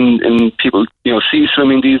increase in people, sea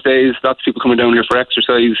swimming these days. Lots of people coming down here for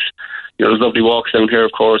exercise. There's lovely walks down here,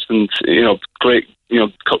 of course, and, great,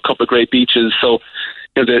 couple of great beaches. So,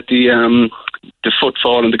 the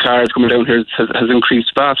footfall and the cars coming down here has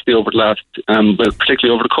increased vastly over the last,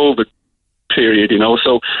 particularly over the COVID period,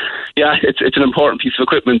 So, yeah, it's an important piece of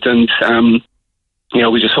equipment, and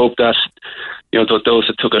we just hope that those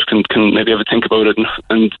that took it can maybe have a think about it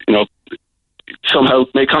and somehow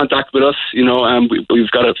make contact with us.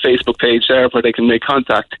 We've got a Facebook page there where they can make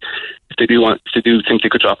contact if they do think they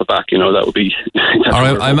could drop it back. That would be.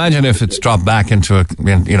 I imagine if it's dropped back into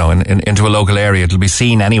a local area, it'll be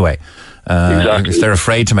seen anyway. Exactly. If they're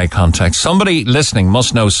afraid to make contact, somebody listening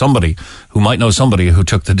must know somebody who might know somebody who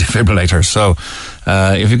took the defibrillator. So,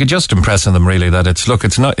 if you could just impress on them really that it's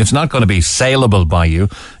not going to be saleable by you.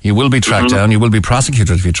 You will be tracked down. You will be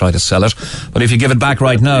prosecuted if you try to sell it. But if you give it back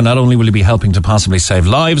right now, not only will you be helping to possibly save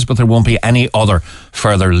lives, but there won't be any other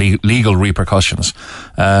further legal repercussions.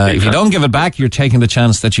 Exactly. If you don't give it back, you're taking the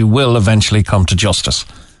chance that you will eventually come to justice.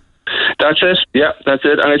 That's it. Yeah, that's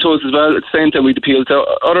it. And I suppose as well, at the same time, we'd appeal to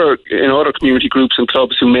other community groups and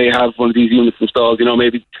clubs who may have one of these units installed.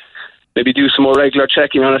 Maybe do some more regular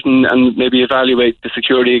checking on it and maybe evaluate the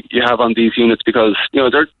security you have on these units, because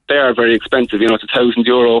they are very expensive. It's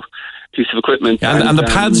 €1,000 piece of equipment. Yeah, and the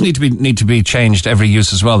pads need to be changed every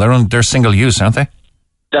use as well. They're single use, aren't they?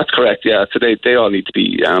 That's correct. Yeah, so they all need to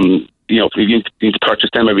be. You need to purchase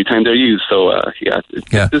them every time they're used. So,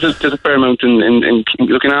 there's a fair amount in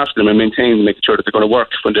looking after them and maintaining them, making sure that they're going to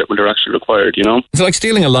work when they're actually required, It's like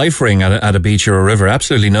stealing a life ring at a beach or a river.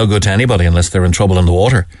 Absolutely no good to anybody unless they're in trouble in the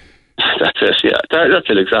water. That's it, yeah. That's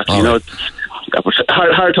it, exactly. It's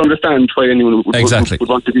hard to understand why anyone would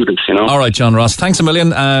want to do this, All right, John Ross, thanks a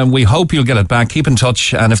million. We hope you'll get it back. Keep in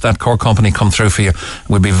touch, and if that Cork company come through for you,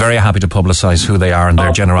 we'd be very happy to publicise who they are and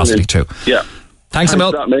their generosity too. Yeah. Thanks a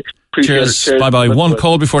million. Cheers. Bye-bye. One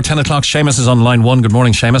call before 10 o'clock. Seamus is on line 1. Good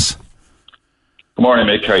morning, Seamus. Good morning,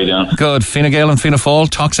 Mick. How are you doing? Good. Fine Gael and Fianna Fáil,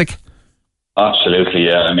 toxic? Absolutely,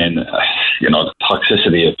 yeah. I mean, the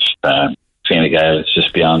toxicity of Fine Gael is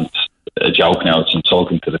just beyond a joke now. It's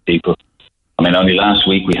insulting to the people. I mean, only last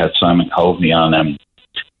week we had Simon Coveney on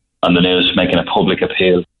the news making a public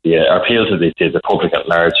appeal. Appeal to the public at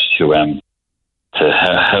large to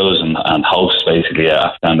house and host basically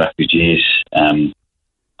Afghan refugees.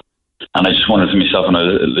 And I just wondered to myself when I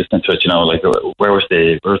was listening to it, where was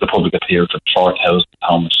the public appeal to 4,000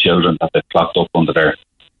 homeless children that they've clocked up under their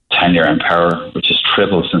tenure in power, which has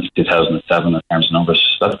tripled since 2007 in terms of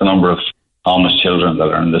numbers. That's the number of homeless children that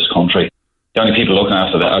are in this country. The only people looking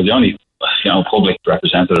after that, the only public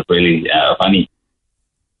representative really of any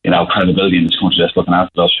credibility in this country that's looking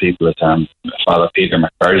after those people is Father Peter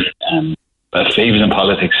McVerry. If he was in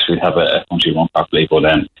politics, we'd have a country run properly, but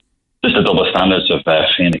just the double standards of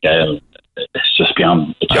Fine Gael, it's just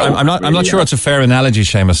beyond a joke. I'm not sure it's a fair analogy,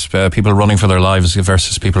 Seamus. People running for their lives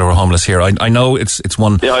versus people who are homeless here. I know it's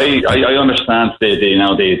one. Yeah, I understand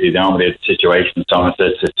the situation. So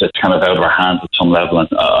it's kind of out of our hands at some level, and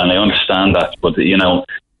I understand that. But the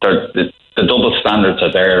double standards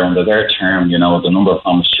are there under their term. The number of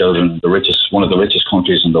homeless children, one of the richest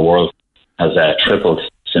countries in the world, has tripled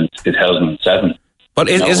since 2007. But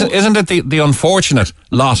isn't it the unfortunate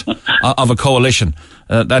lot of a coalition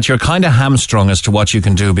that you're kind of hamstrung as to what you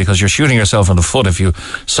can do, because you're shooting yourself in the foot if you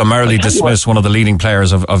summarily dismiss one of the leading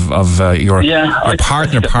players of your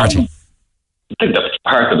partner party? I think that's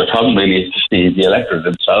part of the problem, really, is just the electorate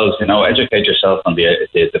themselves. Educate yourself on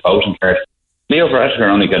the voting card. Neil Prendeville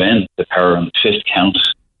only got in the power on the fifth count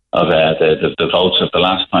of the votes of the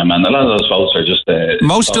last time, and a lot of those votes are just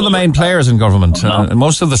most of the main players in government,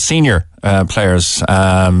 most of the senior players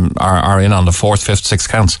are in on the fourth, fifth, sixth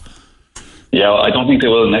counts. Yeah, I don't think they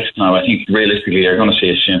will next time. I think realistically you're going to see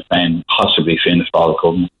a Sinn Féin, possibly Fianna Fáil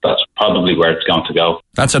government. That's probably where it's going to go.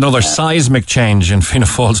 That's another seismic change in Fianna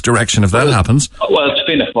Fáil's direction if that happens. Well,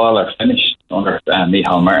 Fianna Fáil are finished under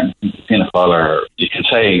Micheál Martin. Fianna Fáil are, you can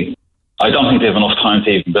say, I don't think they have enough time to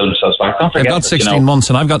even build themselves back. Don't forget, they've got 16 months,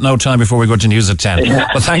 and I've got no time before we go to news at 10.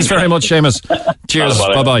 But thanks very much, Seamus. Cheers.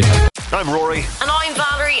 Bye-bye. I'm Rory. And I'm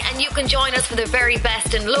Valerie, and you can join us for the very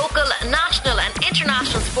best in local, national and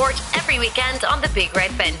international sport every weekend on the Big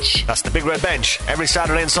Red Bench. That's the Big Red Bench, every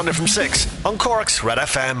Saturday and Sunday from 6 on Cork's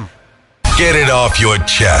RedFM. Get it off your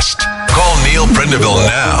chest. Call Neil Prendeville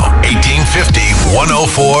now. 1850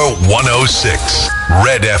 104 106.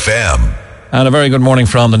 Red FM. And a very good morning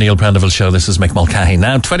from the Neil Prendeville Show. This is Mick Mulcahy.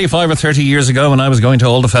 Now, 25 or 30 years ago, when I was going to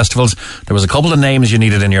all the festivals, there was a couple of names you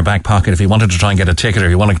needed in your back pocket if you wanted to try and get a ticket, or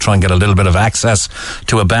you wanted to try and get a little bit of access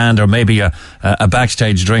to a band, or maybe a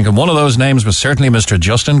backstage drink. And one of those names was certainly Mr.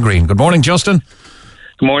 Justin Green. Good morning, Justin.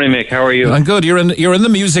 Good morning, Mick. How are you? I'm good. You're in the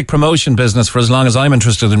music promotion business for as long as I'm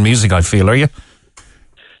interested in music, I feel, are you?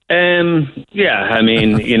 Yeah, I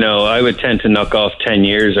mean, I would tend to knock off 10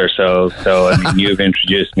 years or so. So, I mean, you've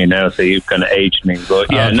introduced me now, so you've kind of aged me.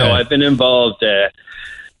 But yeah, okay. No, I've been involved,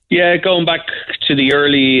 going back to the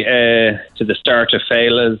early, to the start of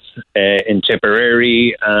Féile's in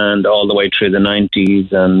Tipperary, and all the way through the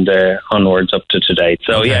 90s and onwards up to today.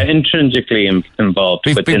 So, okay. Yeah, intrinsically involved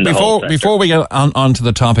within the whole sector. Before we get on to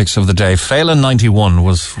the topics of the day, Féile 91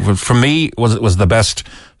 was, for me, was the best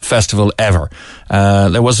festival ever.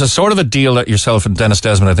 There was a sort of a deal that yourself and Dennis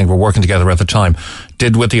Desmond, I think, were working together at the time,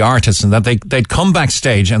 did with the artists, and that they'd come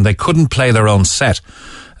backstage and they couldn't play their own set.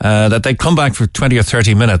 That they'd come back for 20 or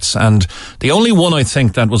 30 minutes, and the only one I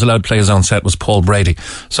think that was allowed to play his own set was Paul Brady.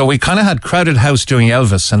 So we kind of had Crowded House doing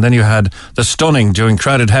Elvis, and then you had The Stunning doing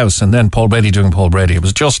Crowded House, and then Paul Brady doing Paul Brady. It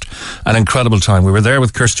was just an incredible time. We were there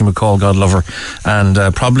with Kirsty MacColl, God love her,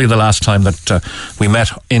 and probably the last time that we met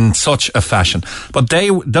in such a fashion. But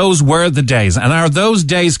those were the days, and are those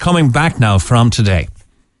days coming back now from today?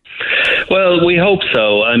 Well, we hope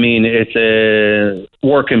so. I mean, it's a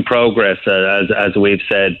work in progress, as we've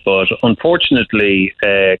said, but unfortunately,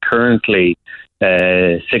 currently,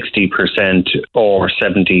 60% or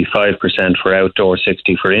 75% for outdoor,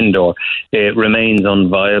 60% for indoor, it remains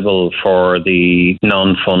unviable for the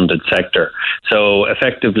non-funded sector. So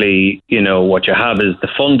effectively, what you have is the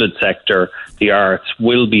funded sector, the arts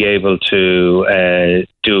will be able to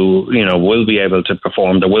will be able to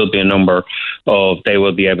perform. There will be a number they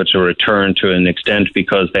will be able to return to an extent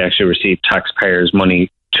because they actually receive taxpayers' money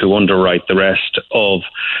to underwrite the rest of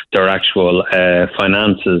their actual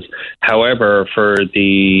finances. However, for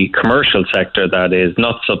the commercial sector that is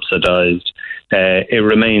not subsidised, it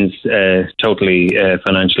remains totally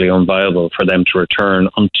financially unviable for them to return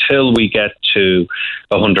until we get to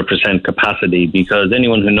 100% capacity, because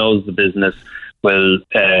anyone who knows the business will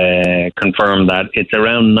confirm that it's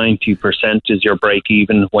around 90% is your break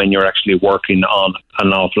even when you're actually working on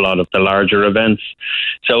an awful lot of the larger events.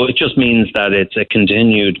 So it just means that it's a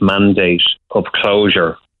continued mandate of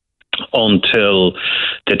closure until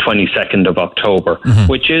the 22nd of October,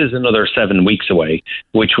 which is another 7 weeks away,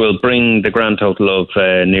 which will bring the grand total of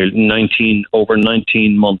over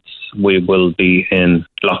 19 months we will be in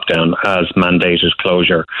lockdown as mandated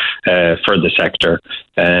closure for the sector,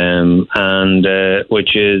 and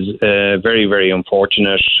which is very, very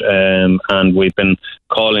unfortunate, and we've been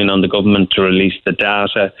calling on the government to release the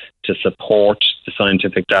data to support the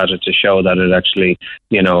scientific data to show that it actually,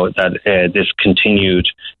 that this continued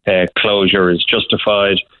closure is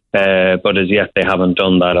justified, but as yet they haven't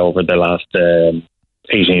done that over the last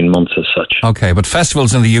 18 months as such. Okay, but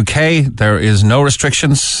festivals in the UK, there is no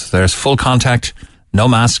restrictions, there's full contact, no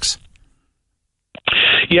masks.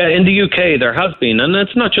 Yeah, in the UK there has been, and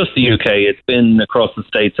it's not just the UK, it's been across the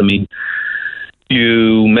States. I mean,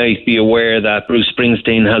 You may be aware that Bruce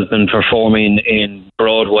Springsteen has been performing in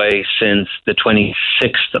Broadway since the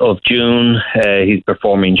 26th of June. He's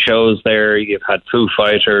performing shows there. You've had Foo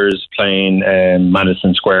Fighters playing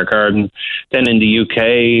Madison Square Garden. Then in the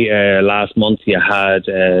UK, last month, you had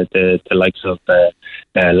the likes of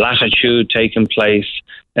Latitude taking place.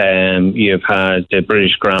 You've had the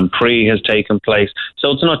British Grand Prix has taken place.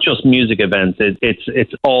 So it's not just music events,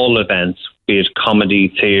 it's all events, be it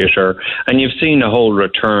comedy, theatre, and you've seen a whole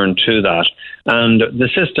return to that. And the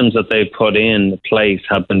systems that they put in place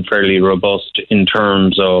have been fairly robust in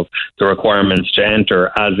terms of the requirements to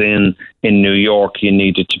enter, as in New York, you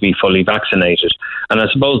needed to be fully vaccinated. And I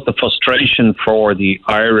suppose the frustration for the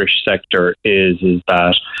Irish sector is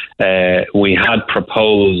that we had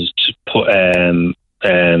proposed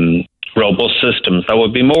robust systems that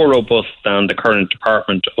would be more robust than the current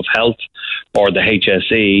Department of Health or the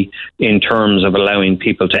HSE in terms of allowing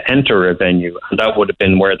people to enter a venue, and that would have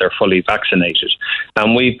been where they're fully vaccinated.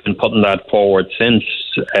 And we've been putting that forward since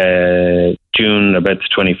June, about the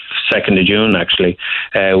 22nd of June actually.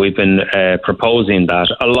 We've been proposing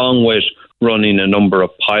that, along with running a number of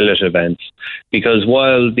pilot events, because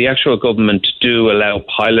while the actual government do allow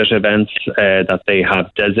pilot events, that they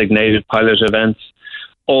have designated pilot events,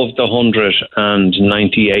 of the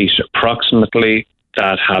 198 approximately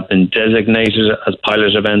that have been designated as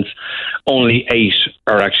pilot events, only 8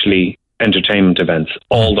 are actually entertainment events.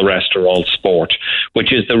 All the rest are all sport,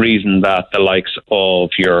 which is the reason that the likes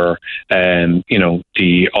of your,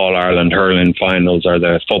 the All-Ireland hurling finals or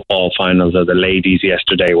the football finals or the ladies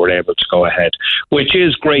yesterday were able to go ahead, which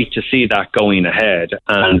is great to see that going ahead,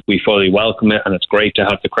 and we fully welcome it, and it's great to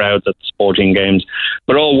have the crowds at the sporting games.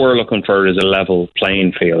 But all we're looking for is a level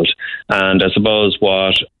playing field. And I suppose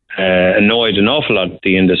what annoyed an awful lot of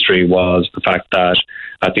the industry was the fact that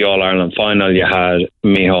at the All-Ireland final you had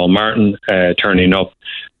Micheál Martin turning up.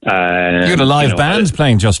 You had a live band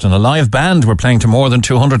playing, Justin. A live band were playing to more than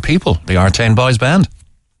 200 people, the Artane Boys Band.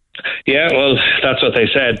 Yeah, well, that's what they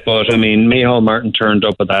said. But, I mean, Micheál Martin turned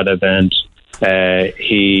up at that event.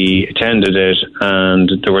 He attended it,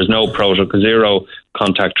 and there was no protocol, zero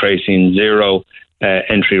contact tracing, zero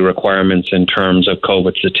entry requirements in terms of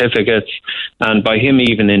COVID certificates. And by him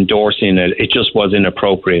even endorsing it, it just was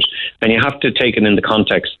inappropriate. And you have to take it in the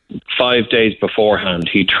context. 5 days beforehand,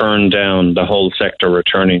 he turned down the whole sector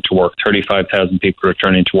returning to work, 35,000 people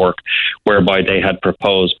returning to work, whereby they had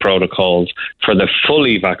proposed protocols for the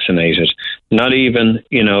fully vaccinated. Not even,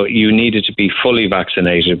 you needed to be fully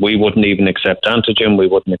vaccinated. We wouldn't even accept antigen. We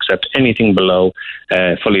wouldn't accept anything below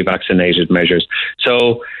fully vaccinated measures.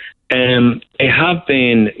 So, they have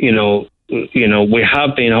been, we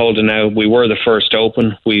have been holding out. We were the first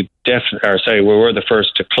open. We were the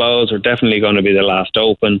first to close. We're definitely going to be the last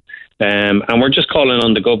open. And we're just calling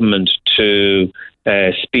on the government to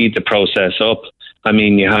speed the process up. I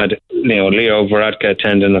mean, you had, Leo Varadkar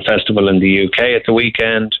attending a festival in the UK at the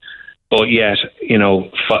weekend, but yet,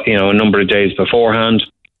 a number of days beforehand,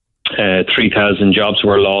 3,000 jobs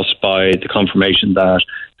were lost by the confirmation that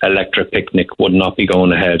Electric Picnic would not be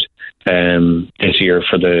going ahead this year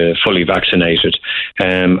for the fully vaccinated,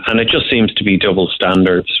 and it just seems to be double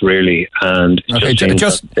standards, really. And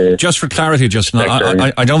just for clarity, Justin,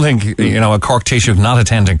 I don't think a Cork Taoiseach not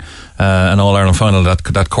attending an All Ireland final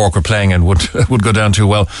that Cork were playing in would go down too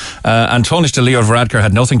well. And Tánaiste Leo Varadkar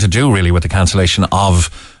had nothing to do really with the cancellation of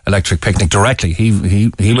Electric Picnic directly.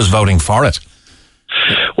 He was voting for it.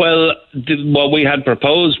 Well, what we had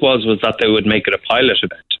proposed was that they would make it a pilot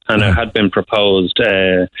event, and it had been proposed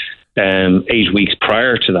 8 weeks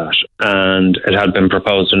prior to that, and it had been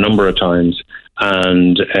proposed a number of times,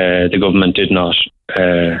 and the government did not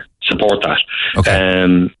support that.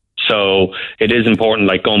 Okay. So it is important,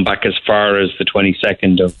 like going back as far as the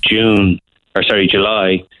 22nd of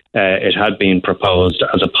July, it had been proposed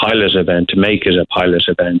as a pilot event, to make it a pilot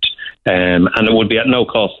event, and it would be at no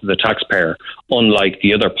cost to the taxpayer, unlike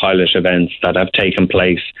the other pilot events that have taken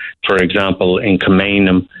place, for example, in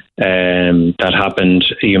Kilmainham, that happened,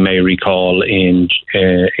 you may recall, in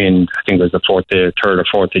I think it was the 3rd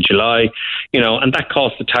or 4th of July, and that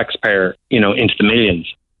cost the taxpayer, into the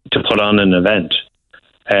millions to put on an event,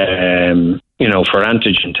 for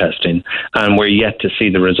antigen testing, and we're yet to see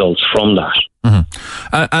the results from that. Mm-hmm.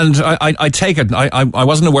 And I take it, I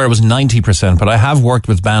wasn't aware it was 90%, but I have worked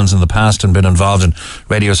with bands in the past and been involved in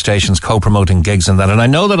radio stations co-promoting gigs and that, and I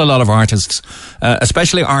know that a lot of artists,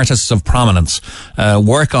 especially artists of prominence,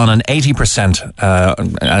 work on an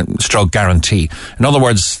 80% stroke guarantee. In other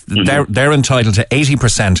words, they're entitled to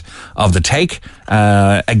 80% of the take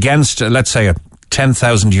against, let's say, a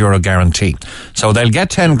 €10,000 guarantee. So they'll get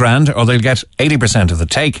 10 grand, or they'll get 80% of the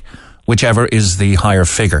take, whichever is the higher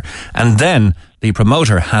figure. And then the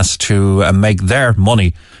promoter has to make their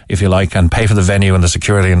money, if you like, and pay for the venue and the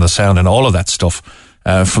security and the sound and all of that stuff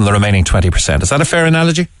from the remaining 20%. Is that a fair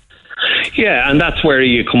analogy? Yeah, and that's where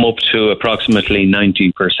you come up to approximately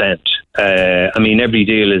 90%. I mean, every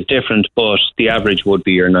deal is different, but the average would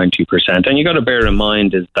be your 90%. And you got to bear in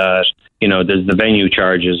mind is that, you know, there's the venue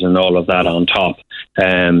charges and all of that on top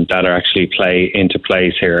that are actually play into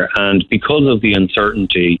place here. And because of the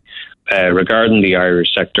uncertainty regarding the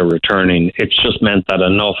Irish sector returning, it's just meant that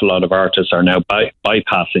an awful lot of artists are now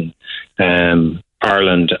bypassing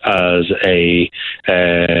Ireland as a,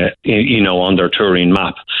 on their touring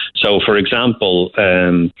map. So, for example,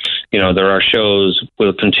 there are shows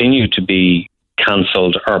will continue to be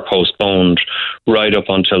cancelled or postponed right up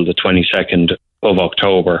until the 22nd of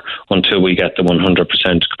October until we get the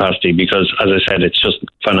 100% capacity because, as I said, it's just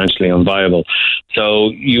financially unviable. So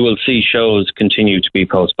you will see shows continue to be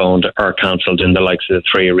postponed or cancelled in the likes of the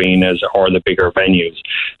three arenas or the bigger venues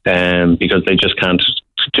because they just can't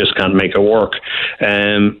make it work.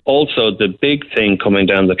 Also, the big thing coming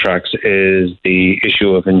down the tracks is the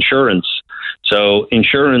issue of insurance. So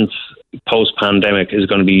insurance post-pandemic is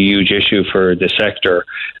going to be a huge issue for the sector.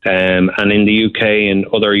 And in the UK and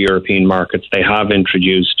other European markets, they have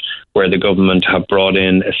introduced where the government have brought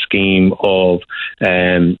in a scheme of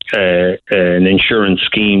an insurance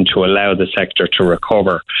scheme to allow the sector to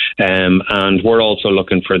recover. And we're also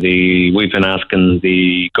looking for we've been asking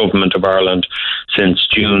the government of Ireland since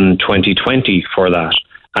June 2020 for that.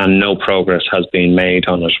 And no progress has been made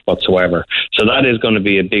on it whatsoever. So that is going to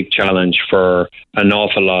be a big challenge for an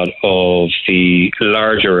awful lot of the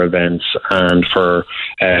larger events and for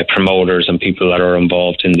promoters and people that are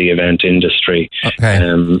involved in the event industry. Okay.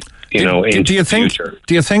 Do you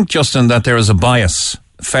think, Justin, that there is a bias,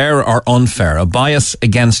 fair or unfair, a bias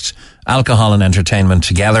against alcohol and entertainment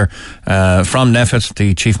together from NPHET,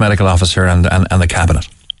 the Chief Medical Officer, and the Cabinet?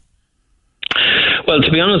 Well,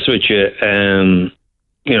 to be honest with you,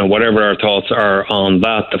 whatever our thoughts are on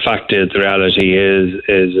that, the fact is, the reality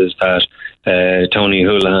is that Tony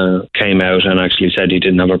Holohan came out and actually said he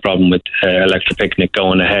didn't have a problem with Electric Picnic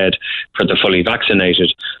going ahead for the fully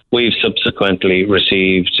vaccinated. We've subsequently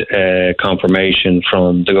received confirmation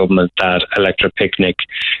from the government that Electric Picnic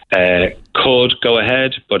could go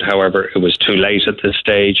ahead, but however, it was too late at this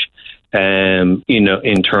stage,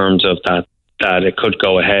 in terms of that it could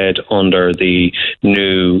go ahead under the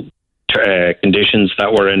new conditions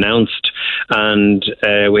that were announced. And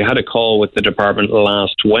we had a call with the department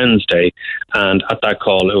last Wednesday, and at that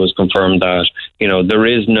call it was confirmed that there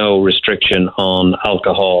is no restriction on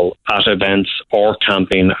alcohol at events or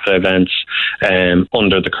camping at events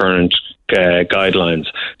under the current guidelines.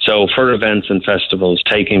 So for events and festivals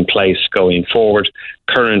taking place going forward,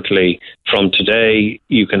 currently from today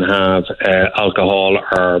you can have alcohol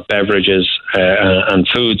or beverages and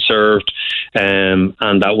food served, and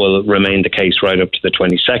that will remain the case right up to the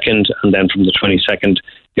 22nd, and then from the 22nd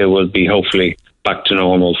it will be hopefully back to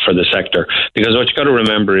normal for the sector. Because what you got to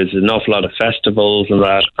remember is an awful lot of festivals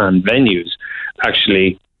and venues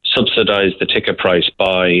actually subsidise the ticket price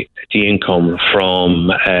by the income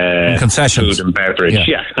from concessions, food and beverage,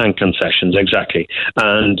 and concessions, exactly.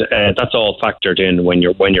 And that's all factored in when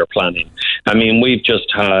you're planning. I mean, we've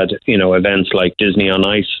just had events like Disney on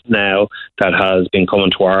Ice now that has been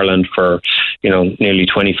coming to Ireland for nearly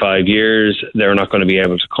 25 years. They're not going to be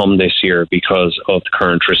able to come this year because of the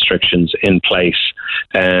current restrictions in place,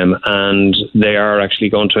 and they are actually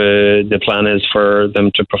the plan is for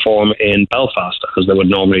them to perform in Belfast as they would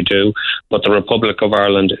normally do, but the Republic of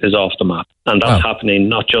Ireland is off the map, and that's happening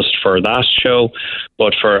not just for that show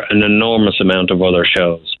but for an enormous amount of other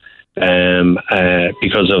shows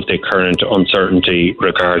because of the current uncertainty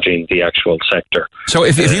regarding the actual sector. So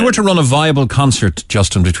if you were to run a viable concert,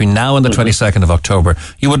 Justin, between now and the 22nd of October,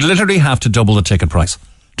 you would literally have to double the ticket price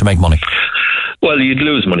to make money. Well, you'd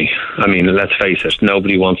lose money. I mean, let's face it,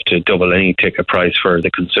 nobody wants to double any ticket price for the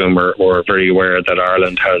consumer. We're very aware that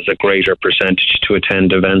Ireland has a greater percentage to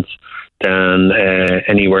attend events than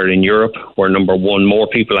anywhere in Europe. We're number one. More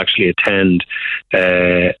people actually attend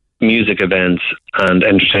music events and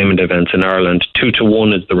entertainment events in Ireland.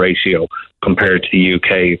 2-to-1 is the ratio compared to the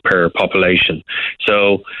UK per population.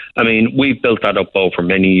 So, I mean, we've built that up over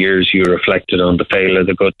many years. You reflected on the fail of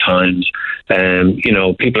the good times.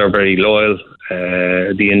 People are very loyal.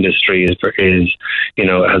 The industry is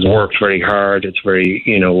has worked very hard. It's very,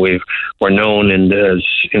 we're known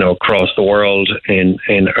across the world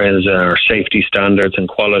as our safety standards and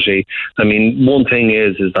quality. I mean, one thing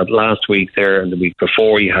is that last week there and the week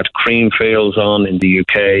before you had Creamfields on on in the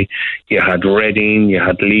UK, you had Reading, you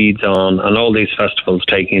had Leeds on, and all these festivals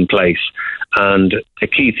taking place. And the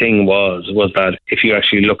key thing was that if you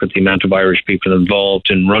actually look at the amount of Irish people involved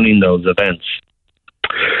in running those events,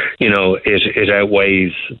 it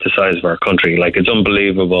outweighs the size of our country. Like, it's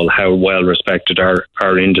unbelievable how well respected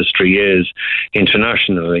our industry is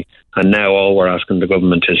internationally. And now all we're asking the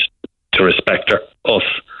government is to respect us,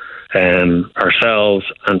 ourselves,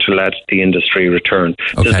 and to let the industry return.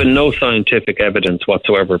 Okay. There's been no scientific evidence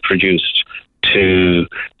whatsoever produced to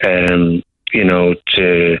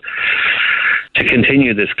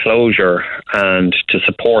continue this closure and to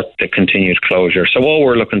support the continued closure. So all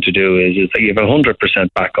we're looking to do is that you have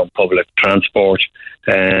 100% back on public transport.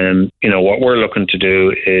 What we're looking to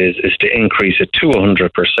do is to increase it to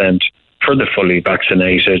 100% for the fully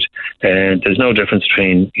vaccinated. And there's no difference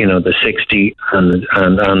between, the 60 and the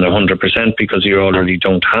 100%, because you already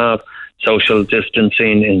don't have social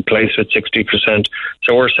distancing in place with 60%.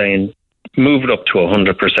 So we're saying move it up to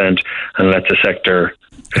 100% and let the sector...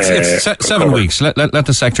 It's 7 weeks. Let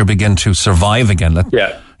the sector begin to survive again.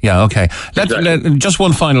 Yeah, okay. Just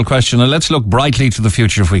one final question, and let's look brightly to the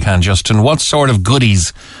future if we can, Justin. What sort of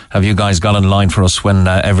goodies have you guys got in line for us when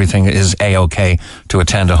everything is A-OK to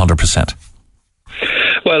attend 100%?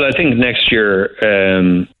 Well, I think next year,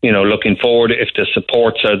 looking forward, if the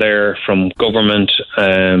supports are there from government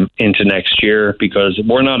into next year, because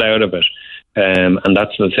we're not out of it. And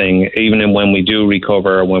that's the thing, even when we do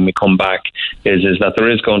recover, when we come back, is that there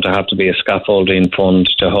is going to have to be a scaffolding fund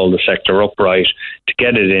to hold the sector upright, to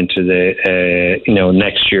get it into the,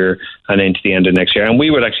 next year and into the end of next year. And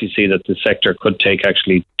we would actually see that the sector could take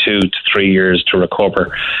actually 2 to 3 years to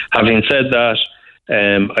recover. Having said that,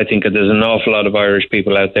 I think that there's an awful lot of Irish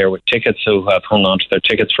people out there with tickets who have hung on to their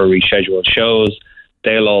tickets for rescheduled shows.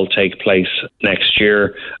 They'll all take place next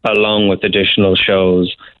year, along with additional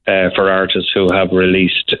shows for artists who have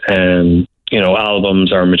released,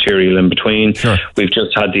 albums or material in between. Sure. We've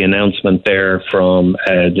just had the announcement there from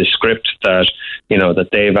the Script that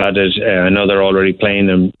they've added. I know they're already playing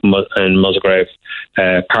in Musgrave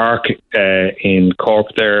Park in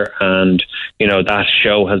Cork there, and that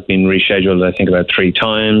show has been rescheduled, I think, about 3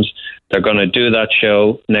 times. They're going to do that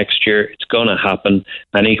show next year. It's going to happen.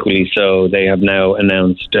 And equally so, they have now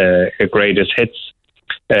announced a Greatest Hits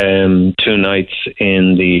 2 nights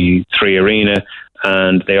in the 3 Arena.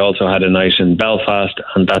 And they also had a night in Belfast,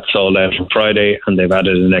 and that sold out on Friday, and they've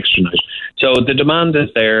added an extra night. So the demand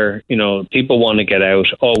is there. People want to get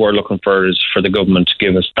out. All we're looking for is for the government to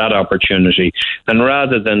give us that opportunity. And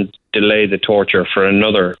rather than delay the torture for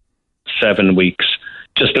another 7 weeks,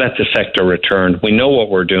 just let the sector return. We know what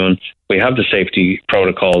we're doing. We have the safety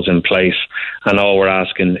protocols in place, and all we're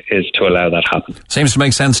asking is to allow that happen. Seems to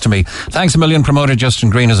make sense to me. Thanks a million, promoter Justin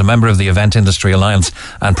Green, as a member of the Event Industry Alliance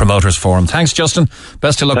and Promoters Forum. Thanks, Justin.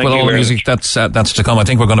 Best of luck with all the music that's to come. I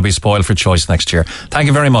think we're going to be spoiled for choice next year. Thank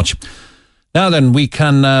you very much. Now then, we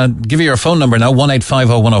can give you your phone number now,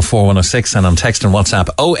 1-850-104-106, and on text and WhatsApp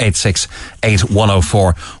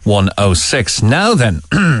 086-8104-106. Now then...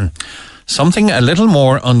 something a little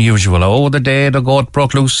more unusual. Oh, the day the goat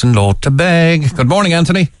broke loose in Lotebeg. Good morning,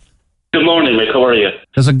 Anthony. Good morning, Mick. How are you?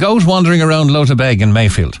 There's a goat wandering around Lotebeg in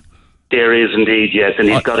Mayfield. There is indeed, yes, and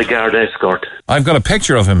he's got a guard escort. I've got a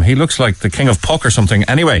picture of him. He looks like the King of Puck or something.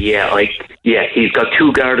 Anyway. Yeah, he's got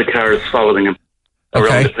 2 guarded cars following him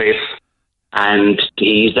around the place, and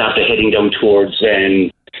he's after heading down towards the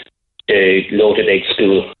Lotebeg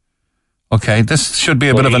school. Okay, this should be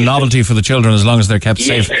a bit of a novelty for the children, as long as they're kept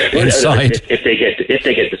safe inside. If they get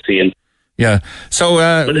to see him. Yeah. So,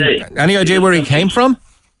 any idea where he came from?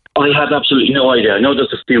 I have absolutely no idea. I know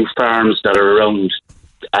there's a few farms that are around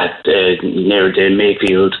at near the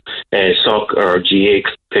Mayfield soccer or GA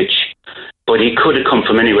pitch, but he could have come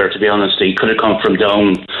from anywhere. To be honest, he could have come from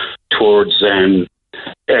down towards the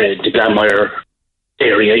Glanmire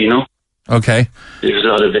area. Okay. There's a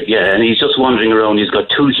lot of it, yeah, and he's just wandering around. He's got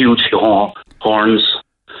 2 huge horns,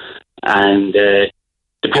 and the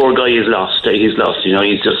poor guy is lost. He's lost,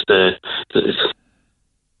 he's just,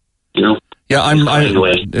 Yeah,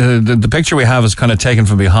 the picture we have is kind of taken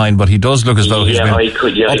from behind, but he does look as though he's been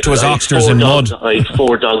up to his oxters in mud. I had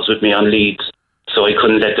 4 dogs with me on leads, so I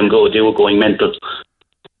couldn't let them go. They were going mental.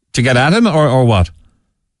 To get at him, or what?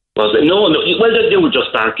 Well, no. Well, they were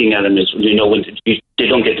just barking at him. When they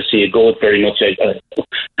don't get to see a goat very much.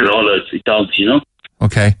 They're all dogs,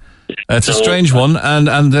 Okay, it's a strange one,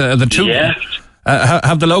 and the 2. Yeah.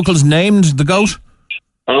 Have the locals named the goat?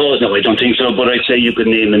 Oh no, I don't think so. But I'd say you could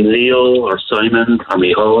name him Leo or Simon or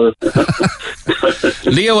Michal.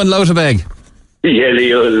 Leo and Lotebeg. Yeah,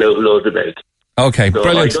 Leo and Lotebeg. Okay, so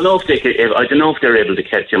brilliant. I don't know if they're able to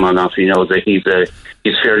catch him or not. You know, that he's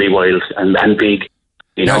fairly wild and big.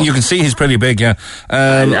 You know, you can see he's pretty big, yeah.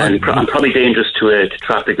 And probably dangerous to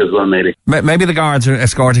traffic as well, maybe. Maybe the guards are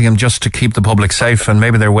escorting him just to keep the public safe, and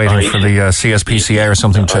maybe they're waiting for the CSPCA or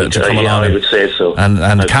something to come along. I would say so.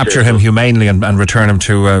 And capture him humanely and return him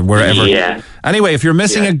to wherever. Yeah. Anyway, if you're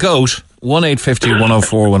missing a goat,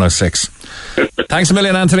 1-850-104-106. Thanks a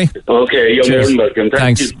million, Anthony. Okay, you're more than welcome.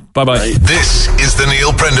 Thanks. Bye-bye. This is the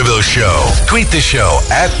Neil Prendeville Show. Tweet the show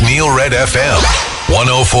at NeilRedFM.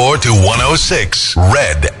 104 to 106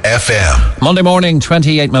 Red FM. Monday morning,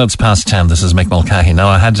 28 minutes past 10. This is Mick Mulcahy. Now,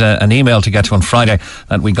 I had an email to get to on Friday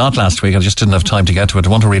that we got last week. I just didn't have time to get to it. I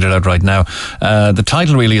want to read it out right now. The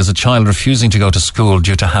title really is A Child Refusing to Go to School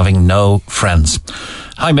Due to Having No Friends.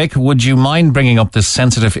 Hi Mick, would you mind bringing up this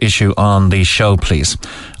sensitive issue on the show, please?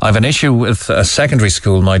 I have an issue with a secondary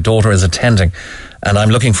school my daughter is attending, and I'm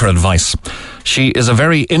looking for advice. She is a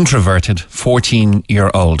very introverted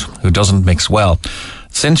 14-year-old who doesn't mix well.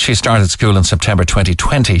 Since she started school in September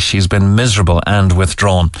 2020, she's been miserable and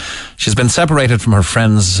withdrawn. She's been separated from her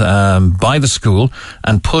friends by the school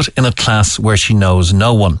and put in a class where she knows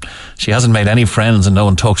no one. She hasn't made any friends and no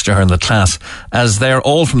one talks to her in the class, as they're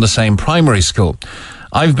all from the same primary school.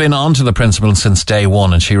 I've been on to the principal since day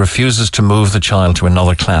one, and she refuses to move the child to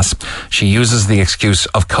another class. She uses the excuse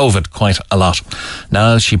of COVID quite a lot.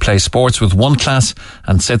 Now she plays sports with one class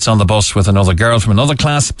and sits on the bus with another girl from another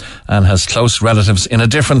class and has close relatives in a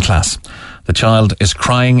different class. The child is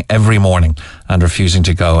crying every morning and refusing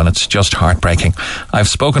to go, and it's just heartbreaking. I've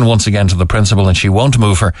spoken once again to the principal and she won't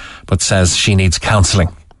move her, but says she needs counselling.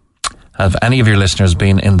 Have any of your listeners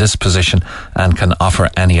been in this position and can offer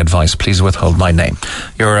any advice? Please withhold my name.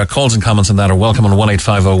 Your calls and comments on that are welcome on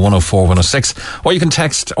 1-850-104-106, or you can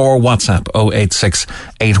text or WhatsApp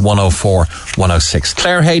 086-8104-106.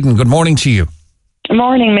 Claire Hayden, good morning to you. Good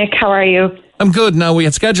morning, Mick. How are you? I'm good. Now, we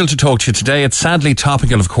had scheduled to talk to you today. It's sadly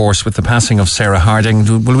topical, of course, with the passing of Sarah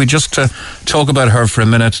Harding. Will we just talk about her for a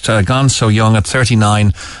minute? Gone so young at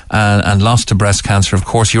 39 and lost to breast cancer. Of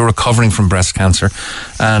course, you're recovering from breast cancer.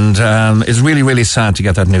 And it's really, really sad to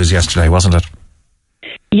get that news yesterday, wasn't it?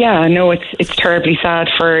 Yeah, no, it's terribly sad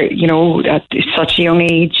for, at such a young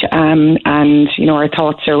age. And, our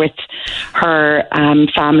thoughts are with her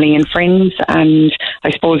family and friends. And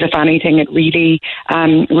I suppose, if anything, it really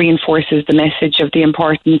reinforces the message of the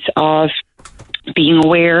importance of being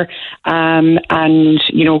aware and,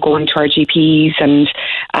 going to our GPs and,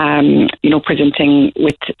 presenting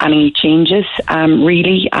with any changes.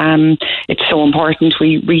 Really, it's so important.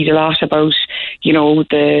 We read a lot about,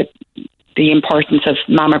 the importance of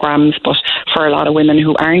mammograms, but for a lot of women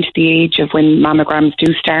who aren't the age of when mammograms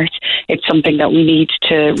do start, it's something that we need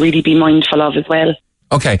to really be mindful of as well.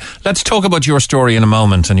 Okay, let's talk about your story in a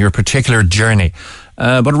moment and your particular journey.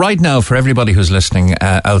 But right now, for everybody who's listening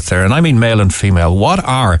out there, and I mean male and female, what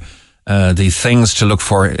are the things to look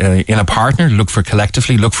for in a partner, look for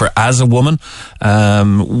collectively, look for as a woman?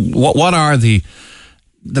 What are the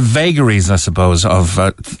vagaries, I suppose, of,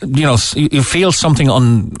 you feel something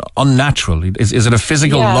unnatural. Is it a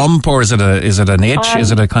physical lump, or is it an itch?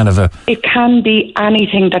 Is it a kind of a... It can be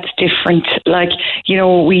anything that's different. Like,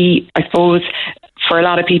 I suppose, for a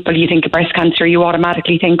lot of people, you think of breast cancer, you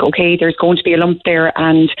automatically think, okay, there's going to be a lump there,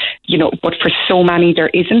 and, but for so many, there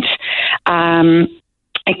isn't.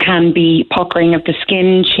 It can be puckering of the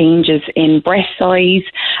skin, changes in breast size.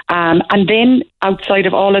 And then outside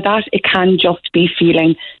of all of that, it can just be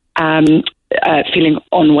feeling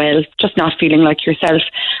unwell, just not feeling like yourself.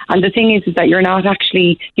 And the thing is that you're not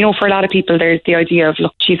actually, for a lot of people, there's the idea of,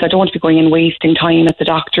 look, geez, I don't want to be going and wasting time at the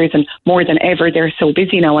doctors, and more than ever, they're so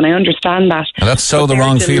busy now, and I understand that. And that's so the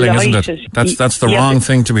wrong feeling, isn't it? That's the wrong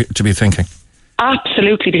thing to be thinking.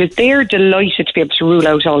 Absolutely, because they're delighted to be able to rule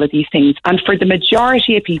out all of these things. And for the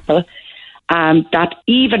majority of people that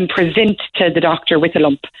even present to the doctor with a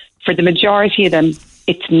lump, for the majority of them,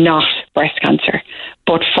 it's not breast cancer.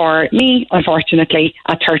 But for me, unfortunately,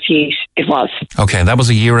 at 38, it was. Okay, that was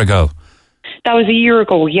a year ago. That was a year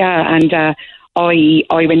ago, yeah. And I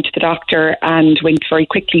went to the doctor and went very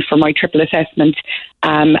quickly for my triple assessment.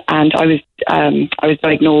 And I was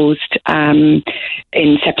diagnosed in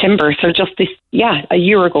September, so just a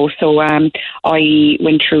year ago. So I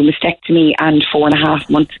went through mastectomy and 4.5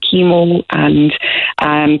 months chemo, and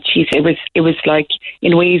it was like,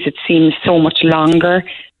 in ways it seems so much longer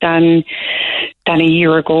than a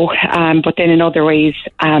year ago, but then in other ways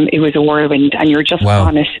it was a whirlwind, and you're just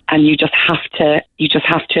on it, and you just have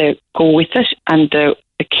to go with it, and the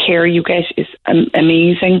care you get is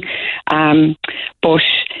amazing, but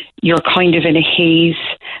you're kind of in a haze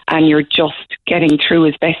and you're just getting through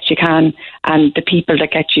as best you can. And the people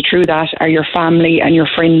that get you through that are your family and your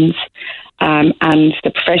friends. And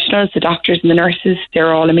the professionals, the doctors and the nurses,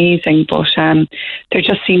 they're all amazing. But there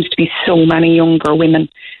just seems to be so many younger women.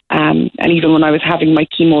 And even when I was having my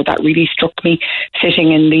chemo, that really struck me,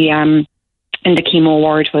 sitting in the chemo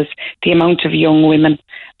ward, was the amount of young women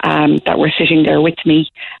that were sitting there with me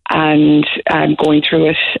and going through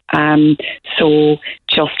it. So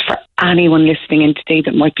just for anyone listening in today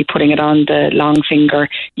that might be putting it on the long finger,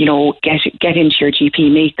 get into your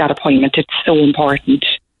GP, make that appointment. It's so important.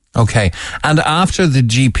 Okay. And after the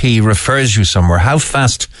GP refers you somewhere, how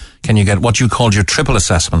fast can you get what you called your triple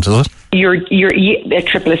assessment, is it? Your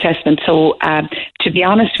triple assessment. So, to be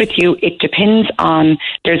honest with you, it depends on,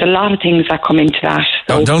 there's a lot of things that come into that.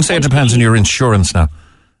 So don't say it depends on your insurance now.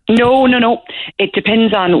 No. It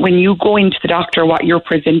depends on when you go into the doctor what you're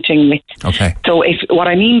presenting with. Okay. So what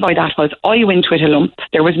I mean by that was I went with a lump.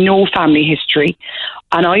 There was no family history,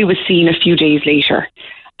 and I was seen a few days later.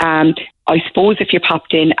 I suppose if you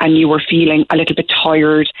popped in and you were feeling a little bit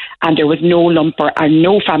tired and there was no lump or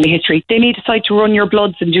no family history, they may decide to run your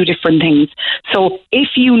bloods and do different things. So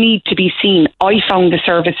if you need to be seen, I found the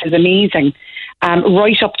services amazing.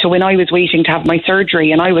 Right up to when I was waiting to have my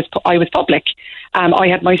surgery, and I was public. I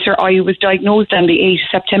was diagnosed on the 8th of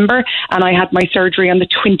September, and I had my surgery on the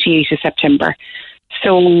 28th of September.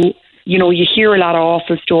 So, you hear a lot of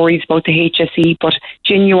awful stories about the HSE, but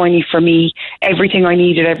genuinely for me, everything I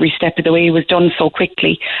needed every step of the way was done so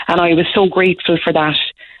quickly, and I was so grateful for that.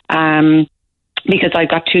 Because I've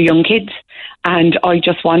got 2 young kids, and I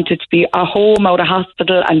just wanted to be at home, out of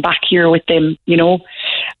hospital, and back here with them,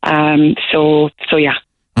 So yeah.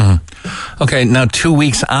 Mm-hmm. Okay, now 2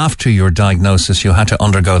 weeks after your diagnosis, you had to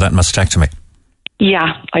undergo that mastectomy.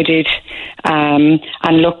 Yeah, I did. And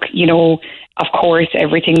look, of course,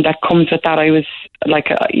 everything that comes with that, I was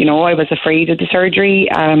I was afraid of the surgery.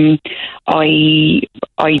 I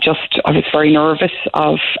was very nervous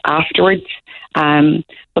of afterwards.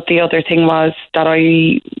 But the other thing was that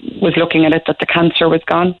I was looking at it, that the cancer was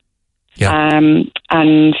gone. Yeah.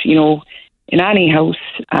 And, in any house,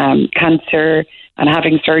 cancer and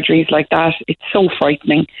having surgeries like that, it's so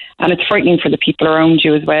frightening. And it's frightening for the people around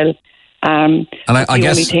you as well. And I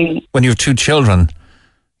guess when you have 2 children,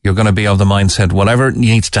 you're going to be of the mindset, whatever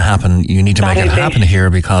needs to happen, you need to make it happen here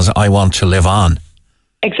because I want to live on.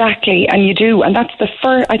 Exactly. And you do. And that's the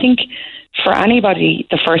first, I think, for anybody,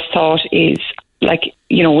 the first thought is,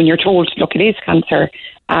 when you're told, look, it is cancer,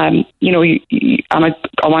 I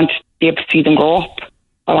want to be able to see them grow up.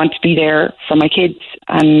 I want to be there for my kids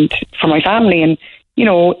and for my family. And,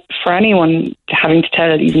 for anyone having to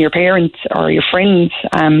tell even your parents or your friends,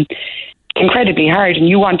 it's incredibly hard, and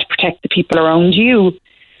you want to protect the people around you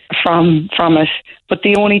from it. But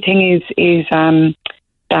the only thing is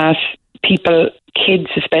that people, kids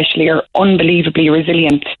especially, are unbelievably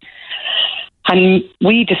resilient. And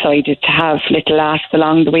we decided to have little laughs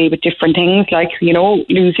along the way with different things, like,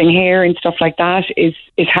 losing hair and stuff like that is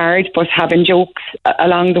hard, but having jokes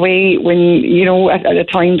along the way when, at a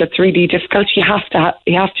time that's really difficult, you have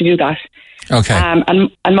to do that. Okay.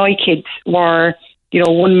 And my kids were,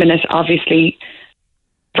 1 minute obviously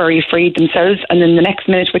very afraid themselves, and then the next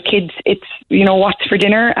minute with kids, it's what's for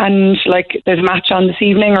dinner, and there's a match on this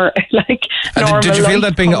evening, or And did you feel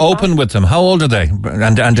that being open with them? How old are they?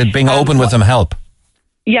 And did being open with them help?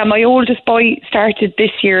 Yeah, my oldest boy started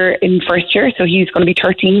this year in first year, so he's going to be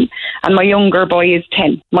 13, and my younger boy is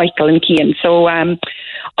 10, Michael and Cian. So I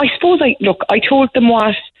suppose I told them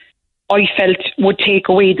what I felt would take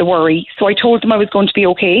away the worry. So I told them I was going to be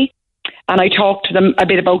okay, and I talked to them a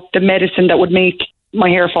bit about the medicine that would make my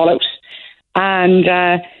hair fall out, and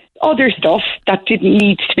other stuff that didn't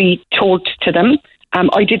need to be told to them.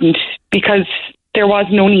 I didn't, because there was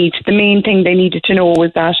no need. The main thing they needed to know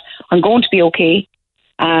was that I'm going to be okay,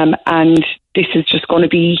 and this is just going to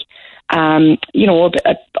be,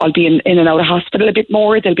 I'll be in and out of hospital a bit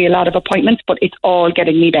more. There'll be a lot of appointments, but it's all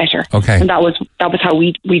getting me better. Okay. And that was how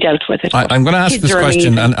we dealt with it. I'm going to ask this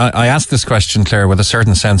question, and I ask this question, Claire, with a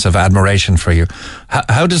certain sense of admiration for you.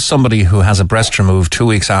 How does somebody who has a breast removed 2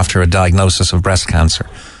 weeks after a diagnosis of breast cancer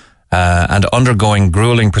and undergoing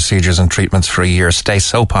grueling procedures and treatments for a year stay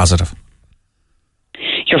so positive?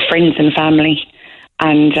 Your friends and family,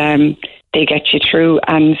 and they get you through.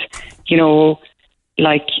 And,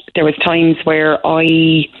 there was times where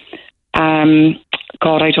I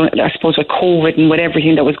suppose with COVID and with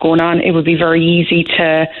everything that was going on, it would be very easy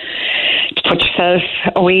to put yourself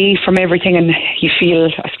away from everything, and you feel,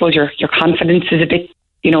 I suppose, your confidence is a bit,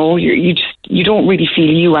 you don't really feel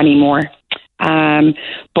you anymore.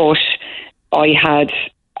 But I had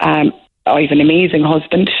I have an amazing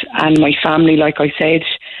husband and my family, like I said,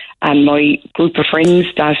 and my group of friends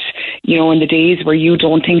that, you know, in the days where you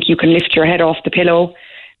don't think you can lift your head off the pillow,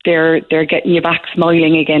 they're getting you back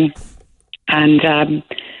smiling again. And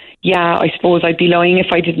I suppose I'd be lying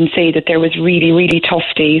if I didn't say that there was really, really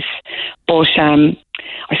tough days. But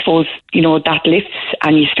I suppose, you know, that lifts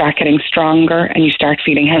and you start getting stronger and you start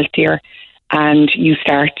feeling healthier and you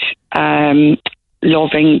start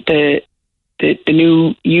loving the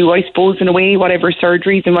new you, I suppose, in a way, whatever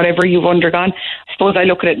surgeries and whatever you've undergone. I suppose I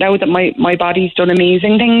look at it now that my body's done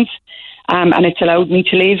amazing things, and it's allowed me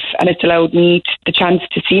to live, and it's allowed me the chance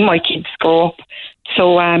to see my kids grow up.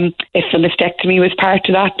 So if the mastectomy was part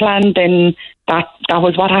of that plan, then that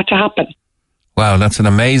was what had to happen. Wow, that's an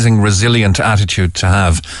amazing, resilient attitude to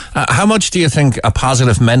have. How much do you think a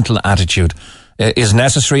positive mental attitude is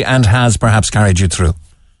necessary and has perhaps carried you through?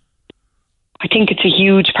 I think it's a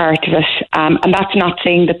huge part of it. And that's not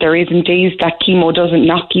saying that there isn't days that chemo doesn't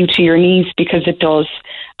knock you to your knees, because it does.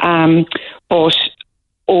 But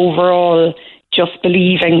overall, just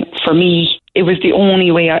believing, for me, it was the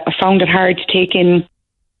only way. I found it hard to take in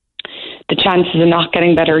the chances of not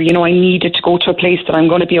getting better. You know, I needed to go to a place that I'm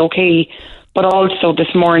going to be okay. But also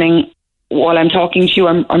this morning, while I'm talking to you,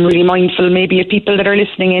 I'm really mindful maybe of people that are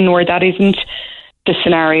listening in where that isn't the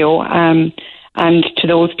scenario. And to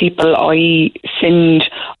those people, I send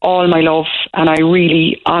all my love, and I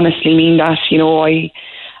really honestly mean that. You know, I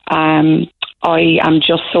am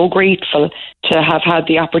just so grateful to have had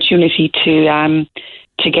the opportunity to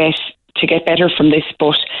get better from this.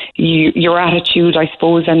 But your attitude, I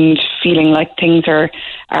suppose, and feeling like things are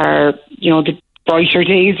you know, the brighter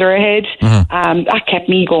days are ahead, that kept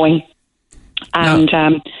me going. And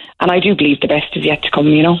I do believe the best is yet to come,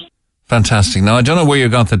 you know. Fantastic. Now, I don't know where you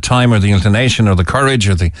got the time or the inclination or the courage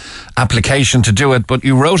or the application to do it, but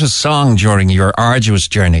you wrote a song during your arduous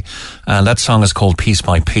journey, and that song is called Piece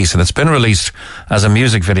by Piece, and it's been released as a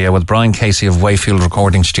music video with Brian Casey of Wayfield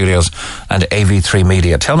Recording Studios and AV3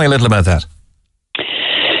 Media. Tell me a little about that.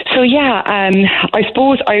 So I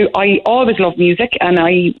suppose I always love music, and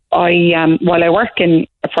I while I work in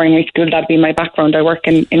a primary school, that'd be my background. I work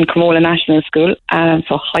in Camola National School,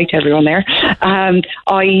 so hi to everyone there.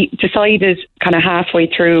 I decided kind of halfway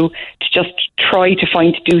through to just try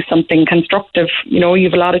to do something constructive. You know, you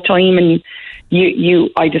have a lot of time, and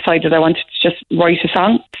I decided I wanted to just write a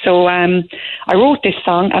song. So I wrote this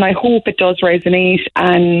song, and I hope it does resonate,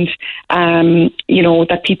 and you know,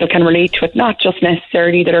 that people can relate to it, not just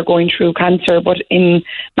necessarily that are going through cancer, but in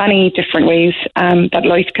many different ways, that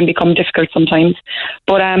life can become difficult sometimes.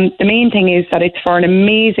 But the main thing is that it's for an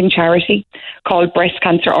amazing charity called Breast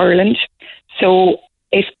Cancer Ireland. So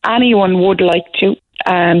if anyone would like to,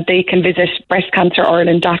 they can visit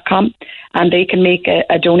breastcancerireland.com and they can make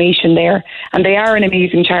a donation there. And they are an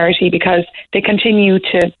amazing charity because they continue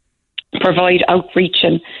to provide outreach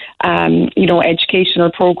and, you know,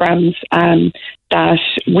 educational programs that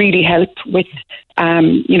really help with,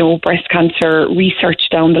 you know, breast cancer research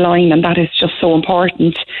down the line. And that is just so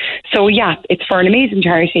important. So, yeah, it's for an amazing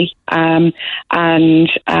charity. And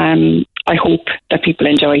I hope that people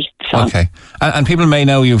enjoy the song. Okay. And people may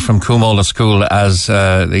know you from Coomalla School as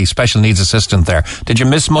the special needs assistant there. Did you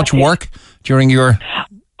miss much work during your...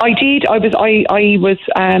 I did. I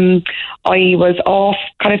was off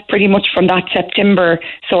kind of pretty much from that September,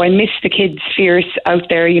 so I missed the kids fierce out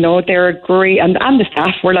there. You know, they're great, and the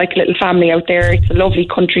staff were like a little family out there. It's a lovely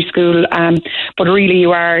country school, but really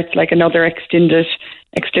it's like another extended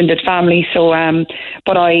family. So,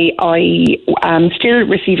 but I am still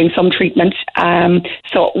receiving some treatment.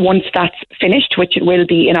 So once that's finished, which it will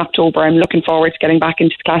be in October, I'm looking forward to getting back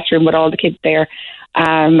into the classroom with all the kids there.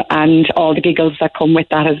 And all the giggles that come with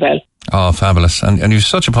that as well. Oh, fabulous. And you've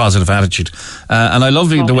such a positive attitude. And I love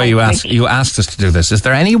the way you asked us to do this. Is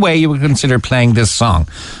there any way you would consider playing this song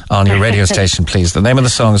on your radio station, please? The name of the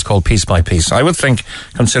song is called Piece by Piece. I would think,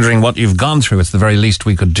 considering what you've gone through, it's the very least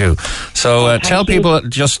we could do. So tell people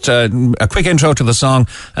just a quick intro to the song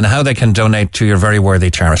and how they can donate to your very worthy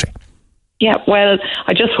charity. Yeah, well,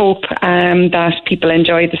 I just hope that people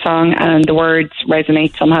enjoy the song and the words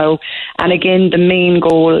resonate somehow. And again, the main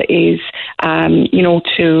goal is, you know,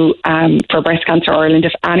 for Breast Cancer Ireland,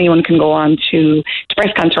 if anyone can go on to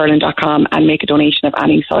breastcancerireland.com and make a donation of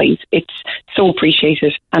any size, it's so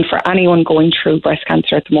appreciated. And for anyone going through breast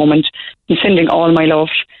cancer at the moment, I'm sending all my love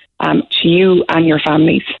to you and your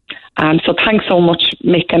families. So thanks so much,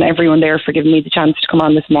 Mick, and everyone there for giving me the chance to come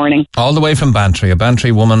on this morning. All the way from Bantry, a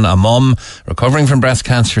Bantry woman, a mum, recovering from breast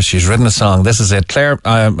cancer. She's written a song. This is it. Claire,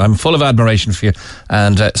 I'm full of admiration for you.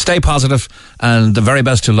 And stay positive, and the very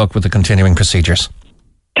best of luck with the continuing procedures.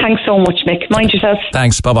 Thanks so much, Mick. Mind yourself.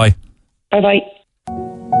 Thanks. Bye-bye. Bye-bye.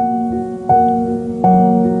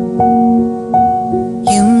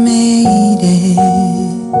 You made it.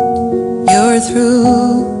 You're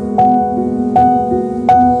through.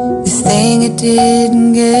 This thing, it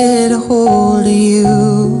didn't get a hold of you.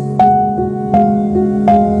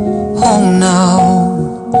 Oh,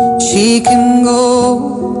 now she can go.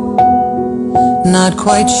 Not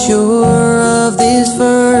quite sure of this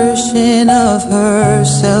version of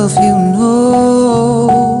herself, you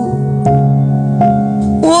know.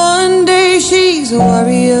 One day she's a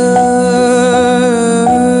warrior,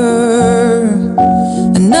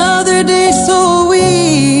 another day so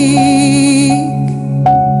weak.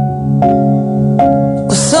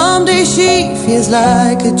 Well, someday she feels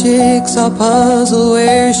like a jigsaw puzzle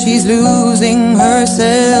where she's losing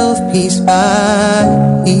herself piece by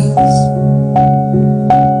piece.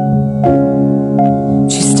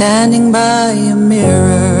 Standing by a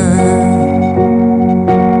mirror,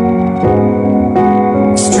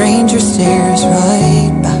 a stranger stares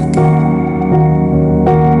right back.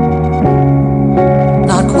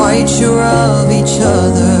 Not quite sure of each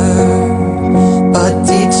other, but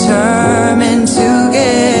determined to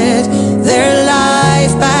get their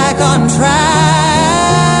life back on track.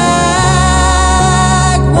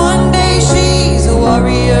 One day she's a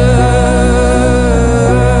warrior,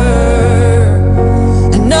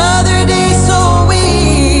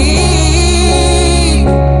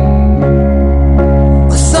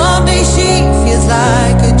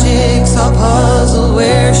 puzzle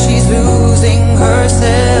where she's losing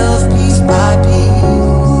herself piece by piece.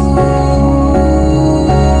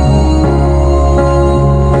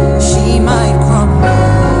 She might crumble,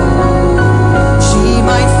 she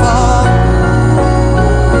might fall,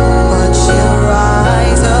 but she'll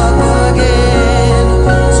rise up again,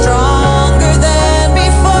 stronger than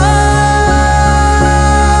before.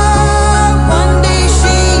 One day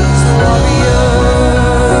she's a warrior,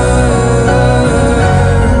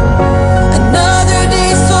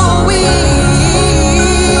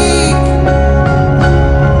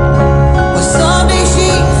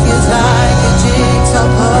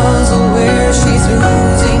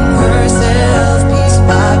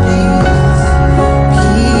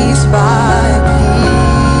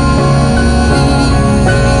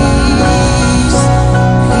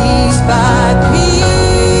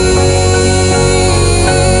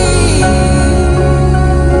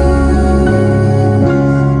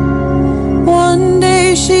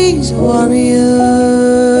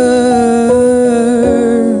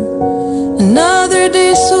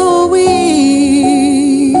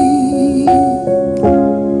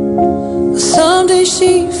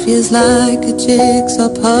 like a jigsaw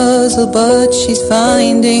puzzle, but she's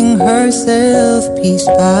finding herself piece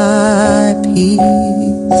by piece.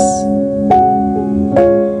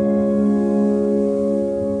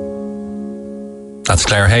 That's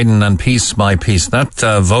Claire Hayden and Piece by Piece. That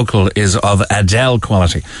vocal is of Adele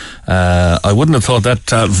quality. I wouldn't have thought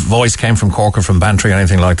that voice came from Cork or from Bantry or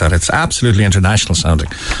anything like that. It's absolutely international sounding.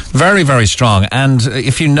 Very, very strong. And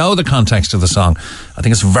if you know the context of the song, I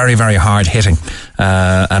think it's very, very hard hitting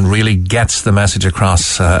and really gets the message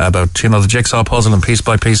across about, the jigsaw puzzle and piece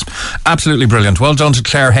by piece. Absolutely brilliant. Well done to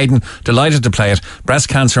Claire Hayden. Delighted to play it.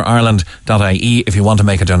 breastcancerireland.ie if you want to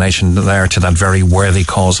make a donation there to that very worthy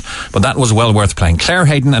cause. But that was well worth playing. Claire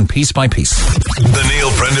Hayden and Piece by Piece. The Neil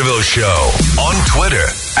Prendeville Show on Twitter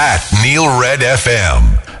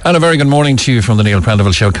 @NeilRedFM. And a very good morning to you from the Neil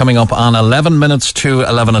Prendeville Show. Coming up on 11 minutes to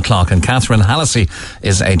 11 o'clock. And Catherine Hallisey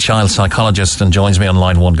is a child psychologist and joins me on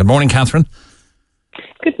line 1. Good morning, Catherine.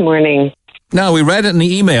 Good morning. Now, we read in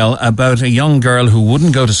the email about a young girl who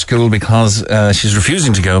wouldn't go to school because she's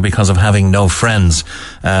refusing to go because of having no friends.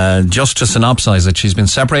 Just to synopsize it, she's been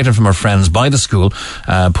separated from her friends by the school,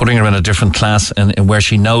 putting her in a different class in where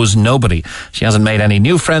she knows nobody. She hasn't made any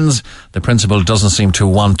new friends. The principal doesn't seem to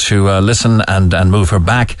want to listen and move her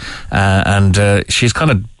back. And she's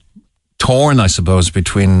kind of torn, I suppose,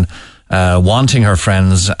 between wanting her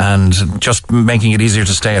friends and just making it easier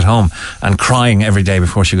to stay at home and crying every day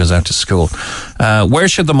before she goes out to school. Where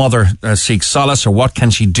should the mother seek solace, or what can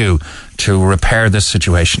she do to repair this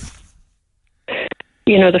situation?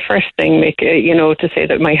 The first thing, Mick, to say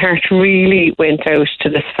that my heart really went out to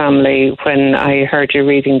this family when I heard you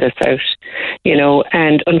reading this out,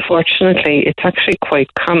 and unfortunately it's actually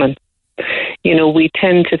quite common. We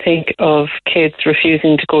tend to think of kids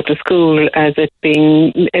refusing to go to school as it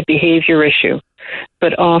being a behaviour issue,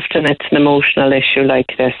 but often it's an emotional issue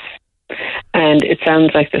like this. And it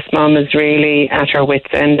sounds like this mom is really at her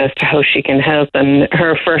wit's end as to how she can help. And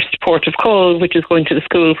her first port of call, which is going to the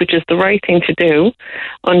school, which is the right thing to do,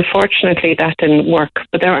 unfortunately that didn't work.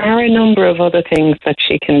 But there are a number of other things that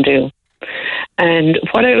she can do. And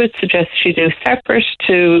what I would suggest she do, separate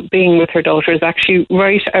to being with her daughter, is actually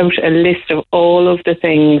write out a list of all of the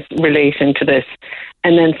things relating to this,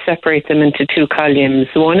 and then separate them into 2 columns.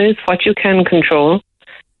 One is what you can control,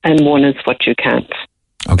 and one is what you can't.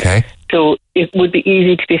 Okay. So it would be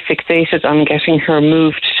easy to be fixated on getting her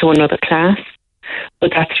moved to another class,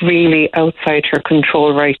 but that's really outside her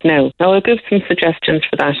control right now. Now, I'll give some suggestions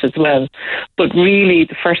for that as well. But really,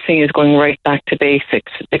 the first thing is going right back to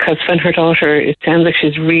basics, because when her daughter, it sounds like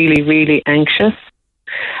she's really, really anxious.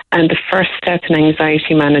 And the first step in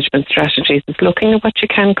anxiety management strategies is looking at what you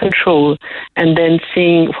can control and then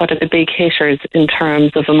seeing what are the big hitters in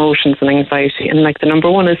terms of emotions and anxiety. And like the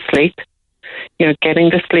number one is sleep. You know, getting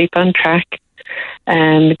the sleep on track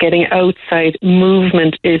and getting outside.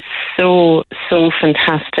 Movement is so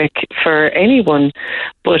fantastic for anyone,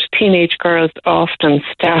 but teenage girls often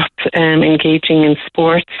stop engaging in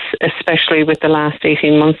sports, especially with the last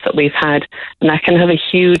 18 months that we've had, and that can have a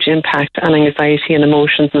huge impact on anxiety and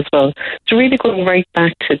emotions as well. So really going right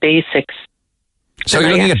back to basics. So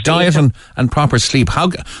you're looking at diet and proper sleep. How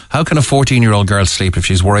can a 14-year-old girl sleep if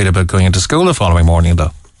she's worried about going into school the following morning,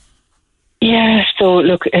 though? Yeah, so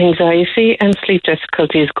look, anxiety and sleep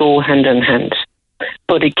difficulties go hand in hand.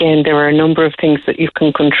 But again, there are a number of things that you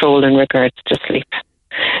can control in regards to sleep.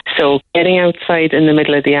 So getting outside in the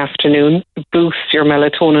middle of the afternoon boosts your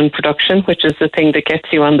melatonin production, which is the thing that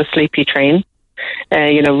gets you on the sleepy train.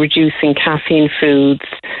 Reducing caffeine foods,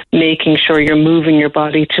 making sure you're moving your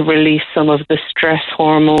body to release some of the stress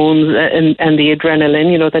hormones and the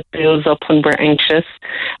adrenaline, that builds up when we're anxious.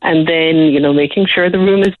 And then, making sure the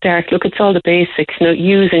room is dark. Look, it's all the basics,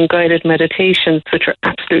 using guided meditations, which are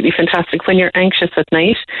absolutely fantastic. When you're anxious at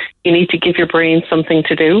night, you need to give your brain something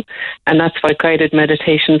to do. And that's why guided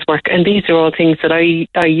meditations work. And these are all things that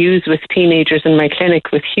I use with teenagers in my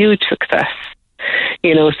clinic with huge success.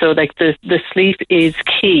 So like the sleep is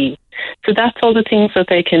key. So that's all the things that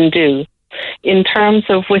they can do. In terms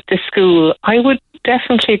of with the school, I would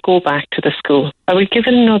definitely go back to the school. I would give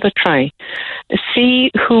it another try. See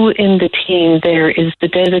who in the team there is the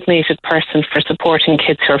designated person for supporting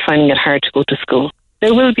kids who are finding it hard to go to school.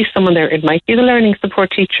 There will be someone there. It might be the learning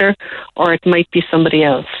support teacher, or it might be somebody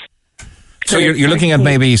else. So you're looking at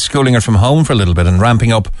maybe schooling her from home for a little bit and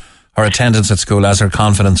ramping up her attendance at school as her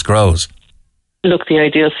confidence grows. Look, the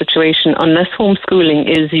ideal situation, unless homeschooling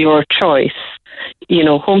is your choice,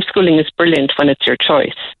 homeschooling is brilliant when it's your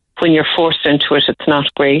choice. When you're forced into it, it's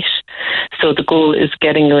not great. So the goal is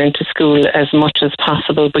getting her into school as much as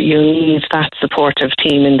possible, but you need that supportive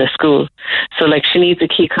team in the school. So like she needs a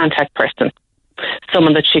key contact person,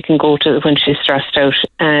 someone that she can go to when she's stressed out.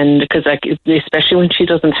 And because especially when she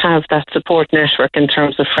doesn't have that support network in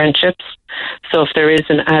terms of friendships. So if there is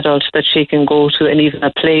an adult that she can go to and even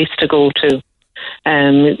a place to go to,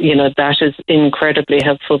 that is incredibly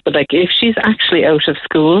helpful. But if she's actually out of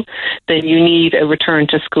school, then you need a return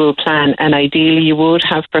to school plan, and ideally you would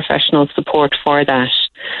have professional support for that,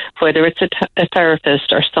 whether it's a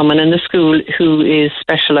therapist or someone in the school who is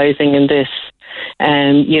specialising in this.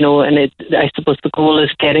 I suppose the goal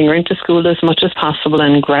is getting her into school as much as possible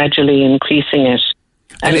and gradually increasing it.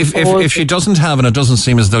 And if she doesn't have, and it doesn't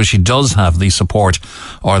seem as though she does have the support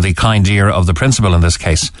or the kind ear of the principal in this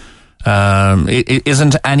case,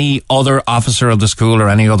 isn't any other officer of the school or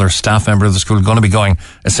any other staff member of the school going to be going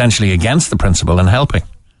essentially against the principal and helping?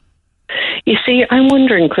 You see, I'm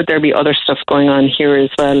wondering, could there be other stuff going on here as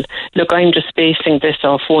well? Look, I'm just basing this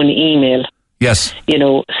off one email. Yes.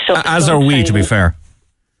 So as are we, to be fair.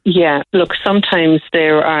 Yeah, look, sometimes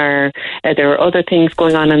there are other things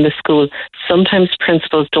going on in the school. Sometimes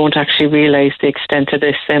principals don't actually realise the extent of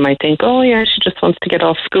this. They might think, oh yeah, she just wants to get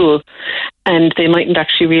off school. And they mightn't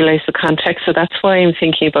actually realise the context. So that's why I'm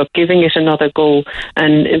thinking about giving it another go.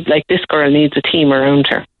 And this girl needs a team around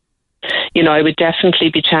her. I would definitely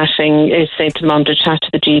be saying to the mum to chat to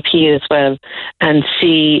the GP as well and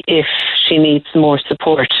see if she needs more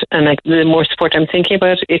support. And the more support I'm thinking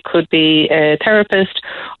about, it could be a therapist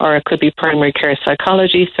or it could be primary care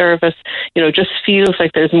psychology service. Just feels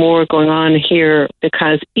like there's more going on here,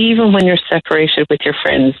 because even when you're separated with your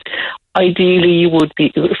friends, ideally you'd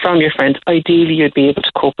be able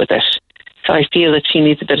to cope with it. So I feel that she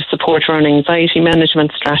needs a bit of support around anxiety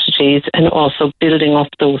management strategies and also building up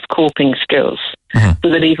those coping skills, so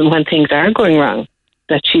that even when things are going wrong,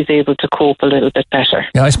 that she's able to cope a little bit better.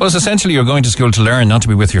 Yeah, I suppose essentially you're going to school to learn, not to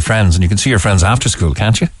be with your friends, and you can see your friends after school,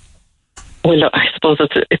 can't you? Well, look, I suppose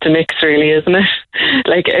it's a mix, really, isn't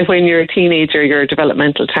it? When you're a teenager, your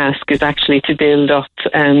developmental task is actually to build up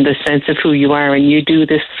the sense of who you are, and you do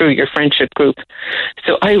this through your friendship group.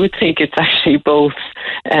 So I would think it's actually both.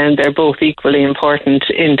 and they're both equally important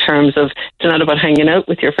in terms of, it's not about hanging out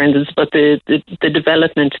with your friends, it's about the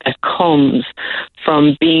development that comes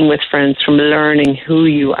from being with friends, from learning who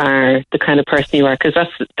you are, the kind of person you are, because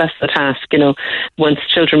that's the task, you know. Once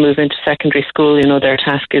children move into secondary school, you know, their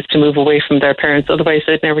task is to move away from their parents, otherwise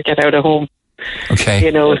they'd never get out of home. Okay.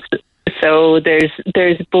 You know, so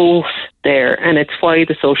there's both there, and it's why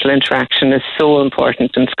the social interaction is so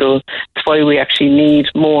important in school. It's why we actually need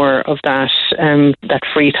more of that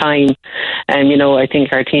free time. And you know, I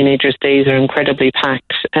think our teenagers' days are incredibly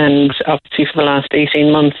packed, and obviously for the last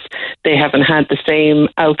 18 months they haven't had the same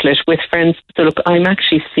outlet with friends. So look, I'm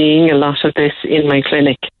actually seeing a lot of this in my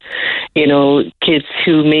clinic. You know, kids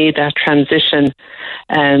who made that transition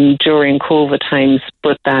during COVID times,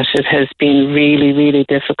 but that it has been really, really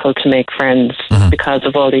difficult to make friends because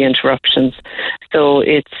of all the interruptions. So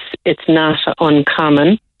it's not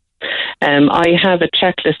uncommon. I have a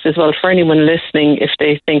checklist as well for anyone listening if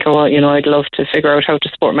they think, oh, you know, I'd love to figure out how to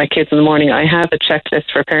support my kids in the morning. I have a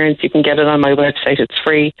checklist for parents. You can get it on my website. It's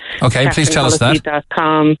free. Okay, please tell us that.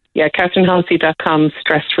 Yeah, CatherineHalsey.com,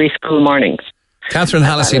 stress-free school mornings.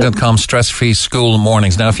 CatherineHalsey.com, stress-free school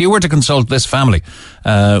mornings. Now, if you were to consult this family,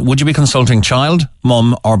 would you be consulting child,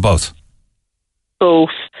 mum, or both? Both.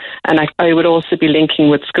 And I would also be linking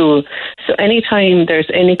with school. So anytime there's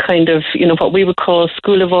any kind of, you know, what we would call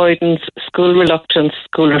school avoidance, school reluctance,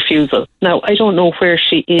 school refusal. Now, I don't know where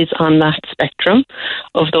she is on that spectrum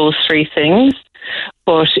of those three things,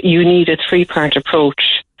 but you need a three-part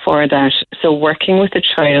approach for that. So working with the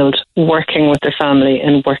child, working with the family,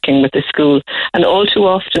 and working with the school. And all too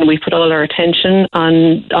often we put all our attention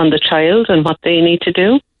on the child and what they need to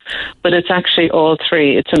do. But it's actually all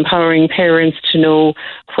three. It's empowering parents to know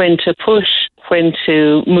when to push, when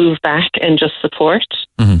to move back and just support.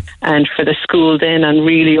 And for the school then, and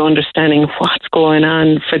really understanding what's going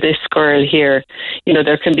on for this girl here. You know,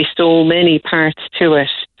 there can be so many parts to it,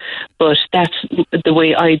 but that's the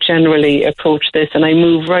way I generally approach this. And I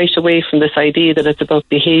move right away from this idea that it's about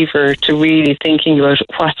behaviour to really thinking about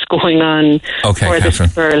what's going on for this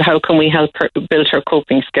girl. How can we help her build her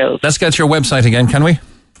coping skills? Let's get your website again, can we?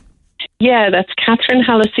 Yeah, that's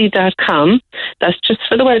CatherineHalsey.com. That's just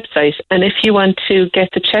for the website. And if you want to get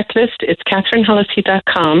the checklist, it's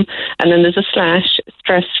CatherineHalsey.com, and then there's a /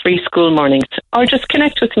 stress-free school mornings. Or just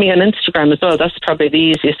connect with me on Instagram as well. That's probably the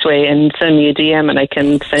easiest way, and send me a DM and I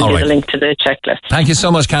can send you the link to the checklist. Thank you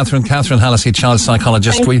so much, Catherine. Catherine Halsey, child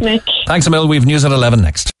psychologist. Thanks, Nick. Thanks, Emil. We've news at 11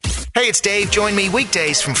 next. Hey, it's Dave. Join me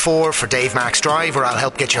weekdays from 4 for Dave Max Drive, where I'll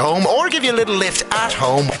help get you home or give you a little lift at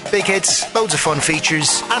home. Big hits, loads of fun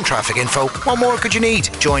features, and traffic info. What more could you need?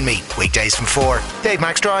 Join me weekdays from 4. Dave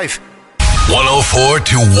Max Drive. 104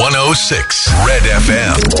 to 106 Red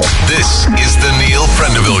FM. This is the Neil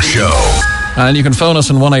Prendeville Show. And you can phone us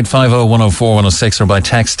on 1850 104 106 or by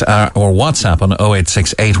text or WhatsApp on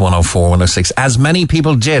 0868 104 106, as many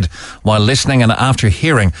people did while listening and after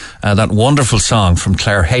hearing that wonderful song from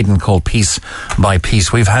Claire Hayden called Piece by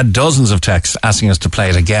Piece. We've had dozens of texts asking us to play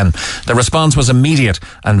it again. The response was immediate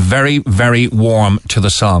and very, very warm to the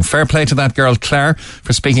song. Fair play to that girl Claire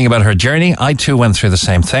for speaking about her journey. I too went through the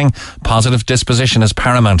same thing. Positive disposition is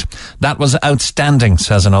paramount. That was outstanding,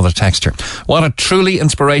 says another texter. What a truly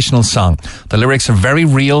inspirational song. The lyrics are very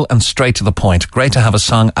real and straight to the point. Great to have a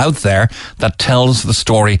song out there that tells the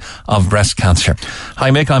story of breast cancer. Hi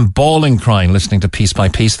Mick, I'm bawling crying listening to Piece by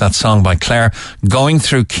Piece, that song by Claire, going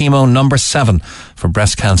through chemo number 7 for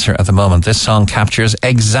breast cancer at the moment. This song captures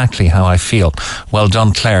exactly how I feel. Well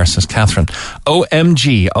done, Claire, says Catherine.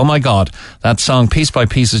 OMG, oh my God, that song Piece by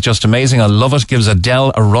Piece is just amazing. I love it. Gives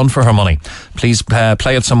Adele a run for her money. Please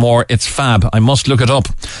play it some more. It's fab. I must look it up.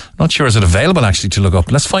 Not sure is it available actually to look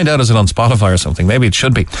up. Let's find out, is it on Spotify or something? Maybe it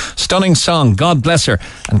should be. Stunning song. God bless her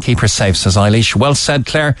and keep her safe, says Eilish. Well said,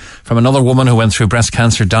 Claire, from another woman who went through breast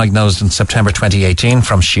cancer, diagnosed in September 2018,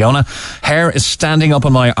 from Shiona. Hair is standing up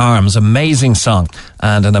on my arms. Amazing song.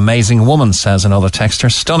 And an amazing woman, says another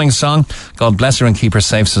texter. Stunning song. God bless her and keep her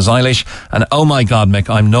safe, says Eilish. And oh my God, Mick,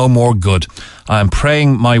 I'm no more good. I'm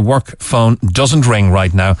praying my work phone doesn't ring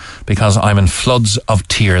right now because I'm in floods of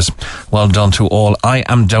tears. Well done to all. I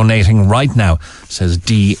am donating right now, says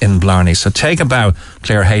Dee in Blarney. So take a bow,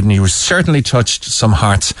 Claire Hayden. You certainly touched some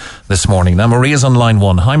hearts this morning. Now Marie is on line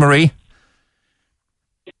 1. Hi, Marie.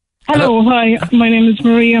 Hello, hi. My name is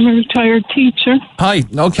Marie. I'm a retired teacher. Hi.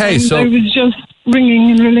 Okay, and so I was just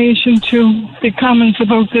ringing in relation to the comments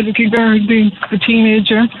about the little girl, the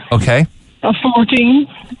teenager. Okay. Of 14.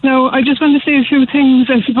 Now, I just want to say a few things,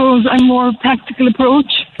 I suppose, a more practical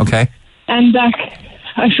approach. Okay. And back,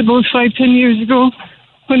 I suppose, 5-10 years ago,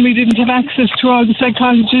 when we didn't have access to all the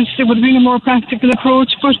psychologists, it would have been a more practical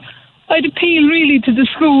approach. But I'd appeal really to the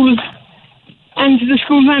school and to the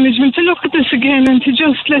school management to look at this again and to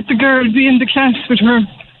just let the girl be in the class with her.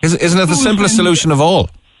 Isn't it the simplest solution of all?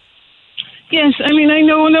 Yes, I mean, I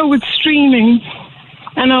know now with streaming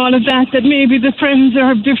and all of that maybe the friends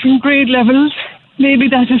are of different grade levels. Maybe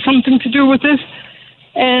that has something to do with it.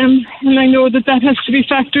 And I know that has to be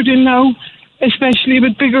factored in now, especially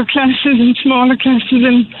with bigger classes and smaller classes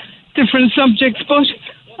and different subjects. But,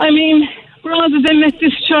 I mean, rather than let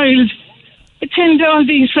this child attend all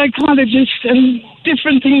these psychologists and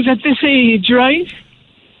different things at this age, right?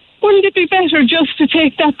 Wouldn't it be better just to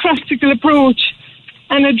take that practical approach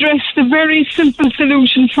and address the very simple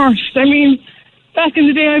solution first? I mean, back in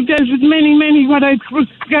the day I've dealt with many what I'd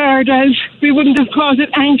regard as, we wouldn't have called it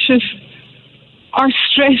anxious or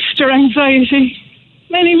stressed or anxiety.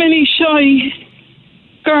 Many shy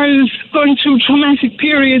girls going through traumatic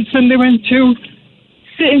periods when they went to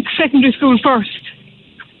secondary school first.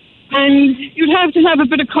 And you'd have to have a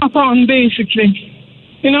bit of cop on, basically,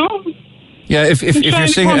 you know? Yeah, if you're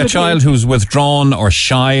seeing a child who's withdrawn or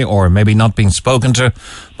shy or maybe not being spoken to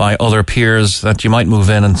by other peers, that you might move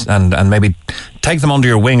in and maybe take them under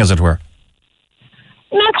your wing, as it were.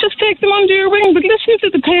 Not just take them under your wing, but listen to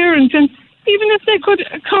the parents, and even if they could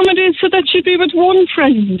accommodate so that she'd be with one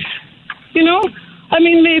friend, you know? I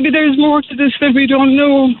mean, maybe there's more to this that we don't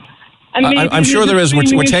know. And I'm sure there is.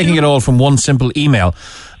 We're taking it all from one simple email.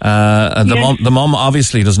 The mum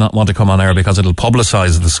obviously does not want to come on air because it'll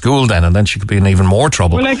publicise the school then, and then she could be in even more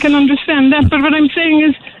trouble. Well, I can understand that, but what I'm saying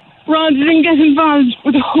is, rather than get involved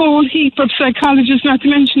with a whole heap of psychologists, not to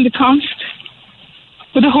mention the cost,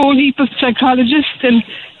 with a whole heap of psychologists and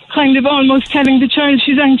kind of almost telling the child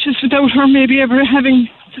she's anxious without her maybe ever having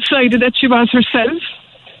decided that she was herself,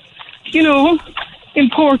 you know,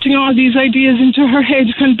 importing all these ideas into her head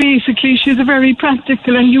when basically she's a very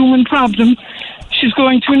practical and human problem. She's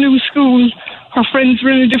going to a new school, her friends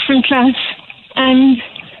were in a different class, and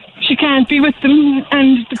she can't be with them,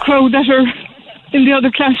 and the crowd that are in the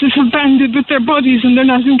other classes have banded with their buddies and they're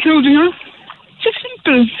not including her. It's a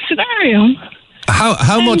simple scenario.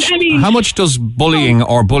 How much does bullying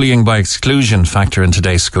or bullying by exclusion factor in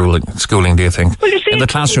today's schooling, do you think? Well, you see, in the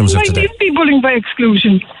classrooms of today? It might be bullying by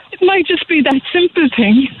exclusion. It might just be that simple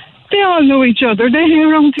thing. They all know each other. They hang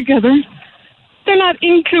around together. They're not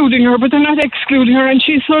including her, but they're not excluding her, and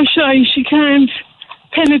she's so shy she can't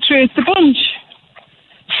penetrate the bunch.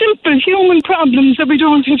 Simple human problems that we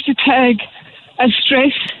don't have to tag as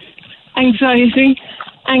stress, anxiety,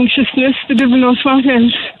 anxiousness, the devil knows what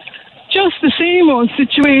else. Just the same old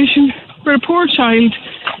situation where a poor child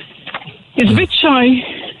is a bit shy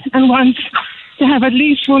and wants to have at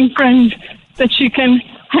least one friend that she can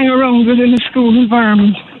hang around with in a school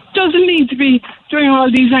environment. Doesn't need to be doing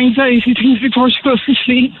all these anxiety things before she goes to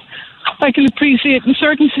sleep. I can appreciate in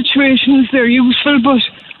certain situations they're useful, but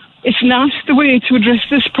it's not the way to address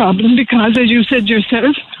this problem because, as you said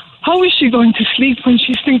yourself, how is she going to sleep when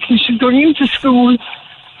she's thinking she's going into school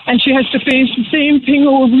and she has to face the same thing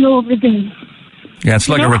over and over again? Yeah, it's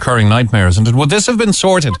like a recurring nightmare, isn't it? Would this have been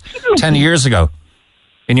sorted 10 years ago?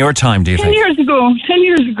 In your time, do you think? 10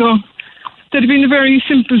 years ago, there'd have been a very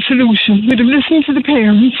simple solution. We'd have listened to the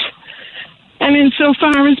parents and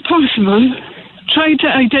insofar as possible, tried to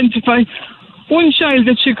identify one child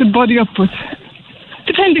that she could buddy up with,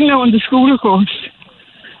 depending now on the school, of course.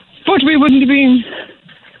 But we wouldn't have been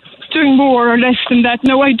doing more or less than that.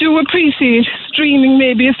 Now, I do appreciate streaming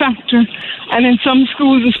may be a factor, and in some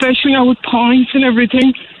schools, especially now with points and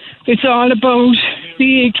everything, it's all about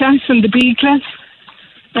the A class and the B class,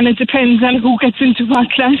 and it depends on who gets into what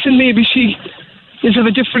class, and maybe she is of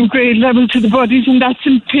a different grade level to the buddies, and that's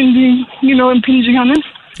impinging on it.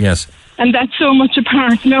 Yes. And that's so much a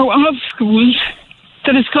part now of schools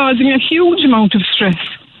that is causing a huge amount of stress.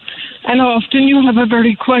 And often you have a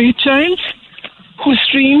very quiet child who's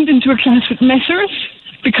streamed into a class with messers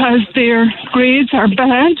because their grades are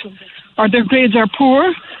bad or their grades are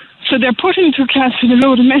poor. So they're put into a class with a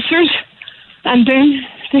load of messers, and then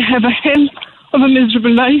they have a hell of a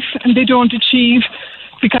miserable life and they don't achieve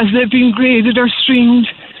because they've been graded or streamed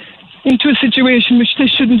into a situation which they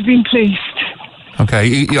shouldn't have been placed.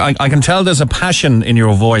 Okay, I can tell there's a passion in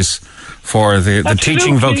your voice for the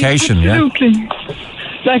teaching vocation. Absolutely. Yeah?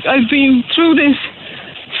 Like, I've been through this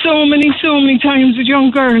so many times with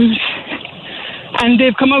young girls, and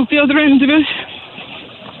they've come out the other end of it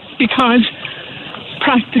because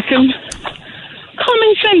practical,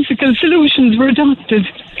 commonsensical solutions were adopted,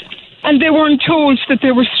 and they weren't told that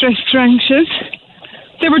they were stressed or anxious.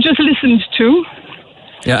 They were just listened to,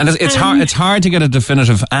 Yeah, and it's hard to get a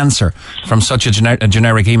definitive answer from such a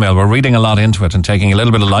generic email. We're reading a lot into it and taking a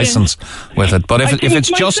little bit of license with it. But if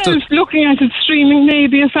it's just looking at it, streaming may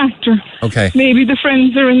be a factor. Okay. Maybe the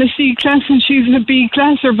friends are in the C class and she's in a B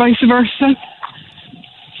class, or vice versa.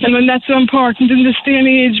 And when that's so important in this day and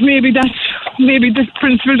age, maybe the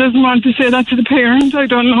principal doesn't want to say that to the parent. I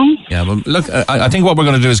don't know. Yeah, well, look, I think what we're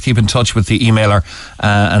going to do is keep in touch with the emailer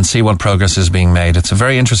and see what progress is being made. It's a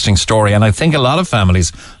very interesting story, and I think a lot of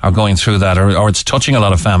families are going through that, or it's touching a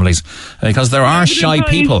lot of families, because there are shy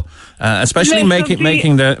people, especially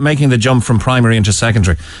making the jump from primary into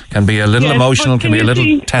secondary can be a little emotional, can be a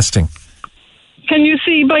little testing. Can you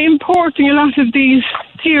see, by importing a lot of these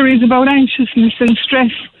theories about anxiousness and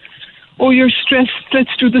stress, or you're stressed,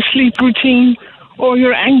 let's do the sleep routine, or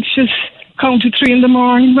you're anxious, count to 3 in the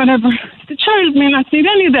morning, whatever. The child may not need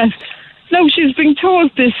any of that. Now she's being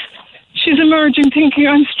told this. She's emerging thinking,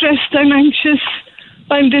 I'm stressed, I'm anxious,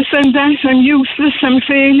 I'm this, I'm that, I'm useless, I'm a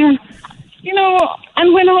failure. You know,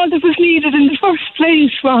 and when all that was needed in the first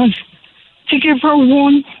place was to give her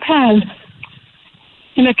one pal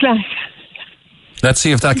in a class. Let's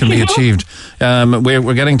see if that can be achieved.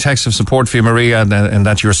 We're getting texts of support for you, Maria, and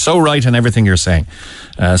that you're so right in everything you're saying.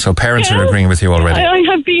 So parents are agreeing with you already. I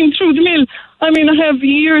have been through the mill. I mean, I have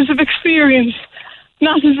years of experience,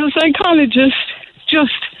 not as a psychologist,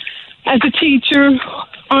 just as a teacher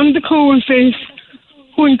on the coalface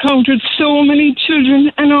who encountered so many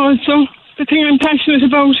children. And also, the thing I'm passionate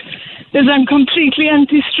about is I'm completely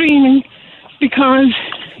anti-streaming, because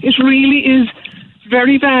it really is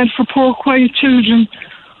very bad for poor, quiet children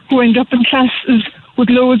who end up in classes with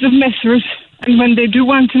loads of messers, and when they do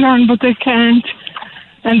want to learn but they can't,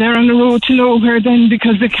 and they're on the road to nowhere then,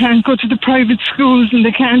 because they can't go to the private schools and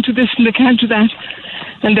they can't do this and they can't do that,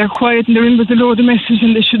 and they're quiet and they're in with a load of messers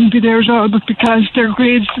and they shouldn't be there at all, but because their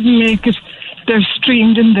grades didn't make it, they're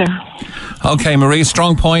streamed in there. Okay, Marie,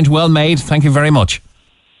 strong point, well made. Thank you very much.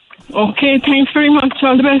 Okay, thanks very much.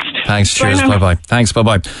 All the best. Thanks. Cheers. Bye-bye. Thanks.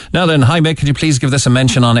 Bye-bye. Now then, hi Mick, could you please give this a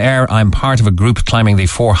mention on air? I'm part of a group climbing the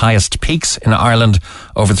 4 highest peaks in Ireland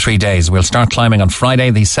over 3 days. We'll start climbing on Friday,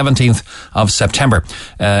 the 17th of September.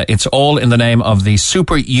 It's all in the name of the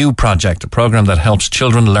Super U project, a program that helps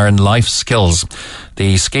children learn life skills.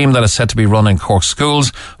 The scheme that is set to be run in Cork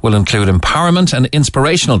schools will include empowerment and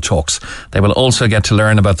inspirational talks. They will also get to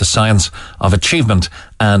learn about the science of achievement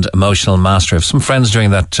and emotional mastery. I have some friends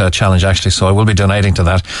doing that challenge actually, so I will be donating to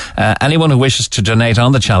that. Anyone who wishes to donate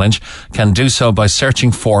on the challenge can do so by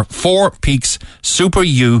searching for 4 Peaks Super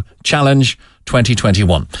U Challenge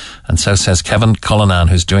 2021. And so says Kevin Cullinan,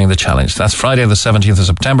 who's doing the challenge. That's Friday the 17th of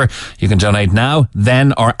September. You can donate now,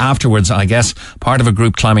 then, or afterwards, I guess. Part of a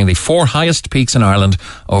group climbing the 4 highest peaks in Ireland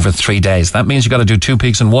over 3 days. That means you've got to do 2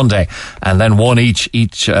 peaks in one day, and then one each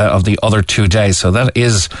of the other 2 days. So that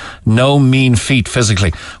is no mean feat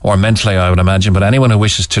physically or mentally, I would imagine. But anyone who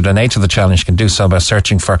wishes to donate to the challenge can do so by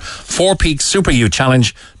searching for 4 Peaks Super U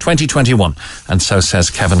Challenge 2021. And so says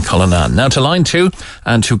Kevin Cullinan. Now to line 2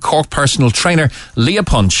 and to Cork personal trainer Leah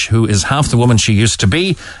Punch, who is half the woman she used to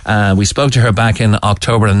be. We spoke to her back in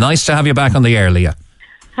October, and nice to have you back on the air, Leah.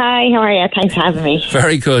 Hi, how are you? Thanks for having me.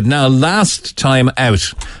 Very good. Now, last time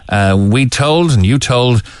out, we told, and you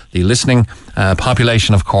told the listening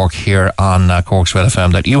population of Cork here on Cork's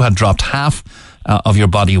RedFM that you had dropped half of your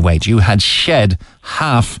body weight. You had shed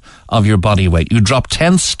half of your body weight. You dropped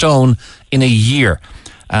 10 stone in a year.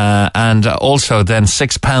 And also then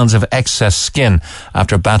 6 pounds of excess skin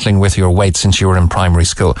after battling with your weight since you were in primary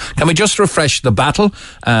school. Can we just refresh the battle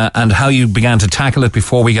and how you began to tackle it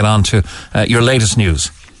before we get on to your latest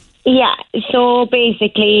news? Yeah, so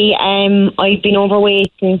basically I've been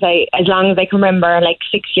overweight since as long as I can remember, like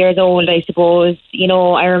 6 years old, I suppose. You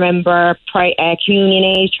know, I remember communion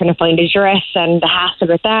age, trying to find a dress and the hassle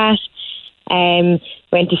with that.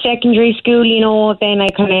 Went to secondary school, you know, then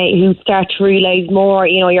you start to realise more,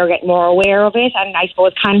 you know, you're getting more aware of it and I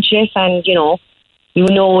suppose conscious, and, you know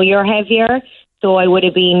you're heavier. So I would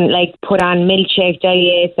have been like put on milkshake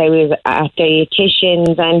diets, I was at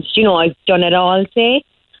dietitians, and, you know, I've done it all, say.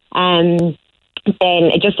 Then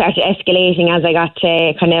it just started escalating as I got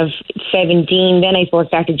to kind of 17. Then I suppose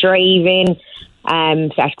started driving,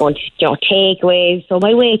 started going to, takeaways. So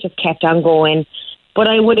my weight just kept on going. But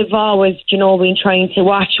I would have always, been trying to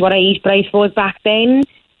watch what I eat. But I suppose back then,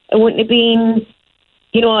 it wouldn't have been,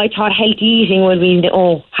 I thought healthy eating would be,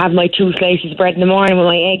 have my 2 slices of bread in the morning with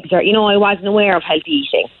my eggs. Or, I wasn't aware of healthy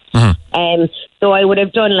eating. Mm-hmm. So I would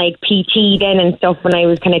have done like PT then and stuff when I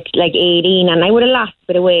was kind of like 18. And I would have lost a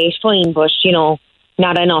bit of weight, fine, but,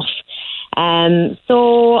 not enough.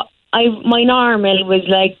 So my normal was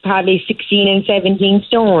like probably 16 and 17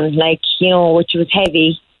 stone, like, you know, which was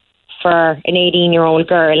heavy for an 18-year-old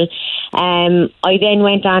girl. I then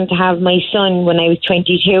went on to have my son when I was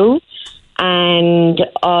 22, and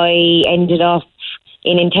I ended up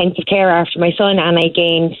in intensive care after my son, and I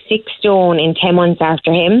gained 6 stone in 10 months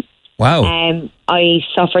after him. Wow. I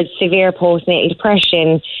suffered severe postnatal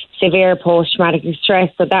depression, severe post-traumatic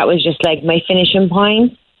stress, so that was just like my finishing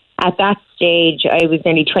point. At that stage, I was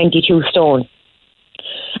nearly 22 stone.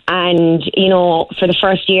 And, you know, for the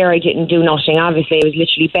first year, I didn't do nothing. Obviously, I was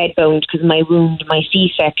literally bedbound because my wound, my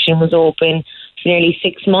C-section was open for nearly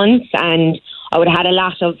 6 months. And I would have had a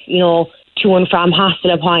lot of, you know, to and from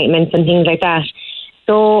hospital appointments and things like that.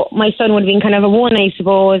 So my son would have been kind of a one, I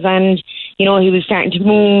suppose. And, you know, he was starting to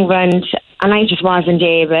move and I just wasn't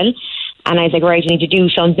able. And I was like, right, I need to do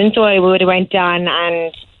something. So I would have went on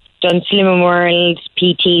and done Slimming World,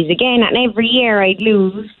 PTs again, and every year I'd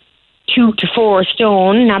lose 2 to 4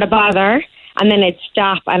 stone, not a bother, and then I'd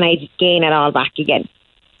stop and I'd gain it all back again.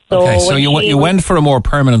 So you went for a more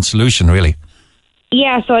permanent solution, really?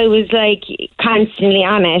 Yeah, so I was like constantly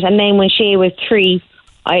on it, and then when she was 3,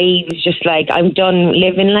 I was just like, I'm done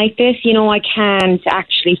living like this. You know, I can't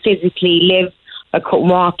actually physically live. I couldn't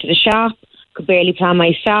walk to the shop, could barely put on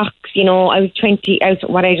my socks. You know, I was 25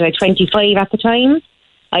 at the time.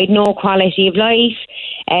 I had no quality of life.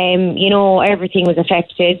 You know, everything was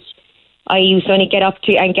affected. I used to only get up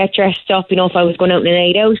to and get dressed up, you know, if I was going out on a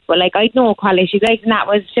night out. But, like, I had no quality of life, and that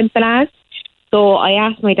was simple as. So I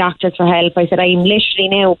asked my doctors for help. I said, I'm literally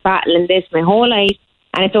now battling this my whole life,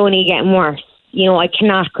 and it's only getting worse. You know, I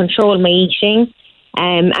cannot control my eating.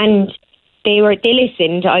 And they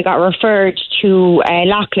listened. I got referred to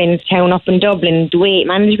Loughlinstown up in Dublin, the weight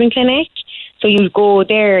management clinic. So you'd go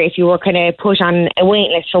there if you were kind of put on a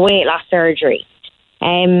wait list for weight loss surgery.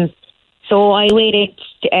 So I waited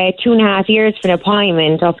 2.5 years for an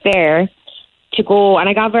appointment up there to go, and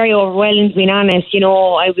I got very overwhelmed, being honest. You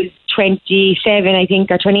know, I was 27, I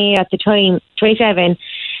think, or 28 at the time, 27,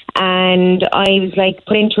 and I was like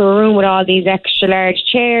put into a room with all these extra large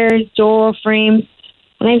chairs, door frames,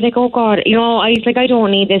 and I was like, oh God, you know, I was like, I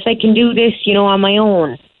don't need this. I can do this, you know, on my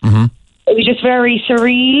own. Mm-hmm. It was just very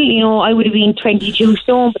surreal. You know, I would have been 22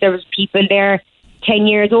 stone, but there was people there 10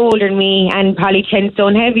 years older than me and probably 10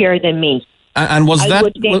 stone heavier than me. And was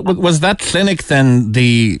that clinic then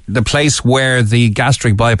the place where the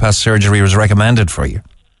gastric bypass surgery was recommended for you?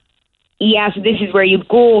 Yeah, so this is where you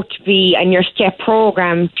go to be in your step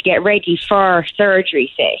program to get ready for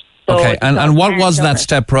surgery, say. So okay, and what was that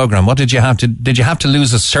step program? What did you have to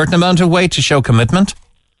lose a certain amount of weight to show commitment?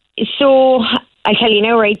 So I tell you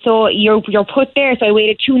now, right? So you're put there. So I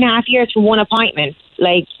waited 2.5 years for one appointment.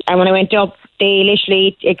 Like, and when I went up, they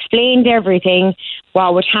literally explained everything,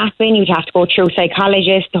 what would happen. You'd have to go through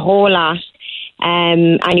psychologist, the whole lot,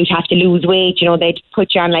 and you'd have to lose weight. You know, they'd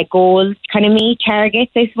put you on like goals, kind of meet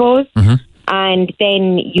targets, I suppose, and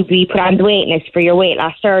then you'd be put on the wait list for your weight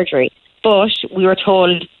loss surgery. But we were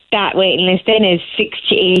told that waiting list then is 6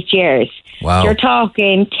 to 8 years. Wow. You're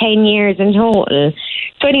talking 10 years in total.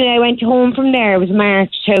 So anyway, I went home from there. It was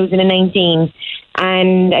March 2019.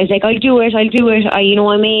 And I was like, I'll do it.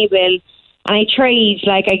 I'm able. And I tried,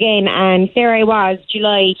 like, again, and there I was,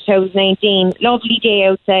 July 2019. Lovely day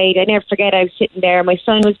outside. I never forget, I was sitting there. My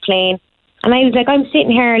son was playing. And I was like, I'm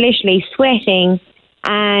sitting here literally sweating.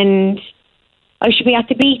 And I should be at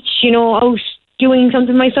the beach, you know, out doing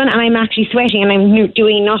something with my son. And I'm actually sweating and I'm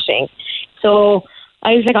doing nothing. So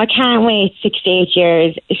I was like, I can't wait 6 to 8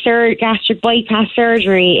 years. Gastric bypass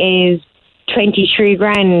surgery is 23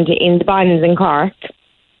 grand in the bonds in Cork.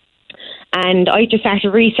 And I just started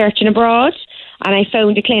researching abroad, and I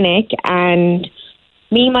found a clinic, and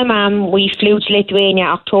me and my mum, we flew to Lithuania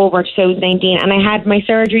October 2019, and I had my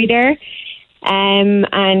surgery there. And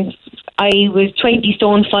I was 20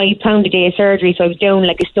 stone, 5 pound a day of surgery, so I was down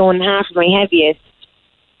like 1.5 stone of my heaviest.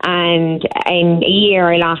 And in a year,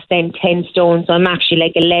 I lost then 10 stone, so I'm actually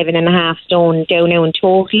like 11.5 stone down now in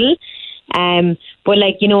total. But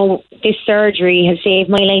like, you know, this surgery has saved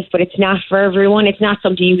my life, but it's not for everyone. It's not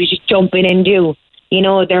something you could just jump in and do. You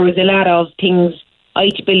know, there was a lot of things I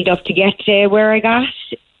had to build up to get to where I got,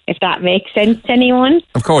 if that makes sense to anyone.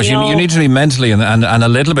 Of course, you need to be mentally and a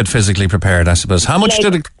little bit physically prepared, I suppose. How much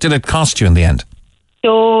did it cost you in the end?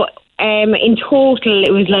 So, in total,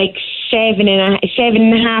 it was like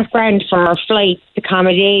 7.5 grand for flights,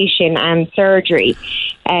 accommodation and surgery.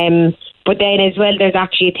 But then as well, there's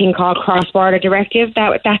actually a thing called cross-border directive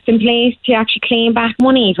that's in place to actually claim back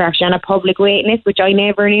money for actually on a public waiting list, which I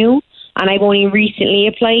never knew. And I've only recently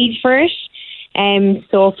applied for it.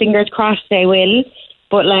 So fingers crossed I will.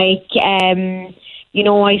 But like,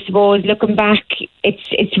 I suppose looking back,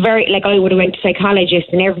 it's very, like, I would have went to psychologist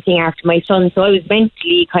and everything after my son, so I was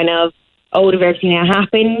mentally kind of out of everything that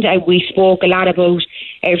happened. We spoke a lot about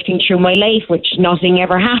everything through my life, which nothing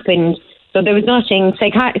ever happened. So there was nothing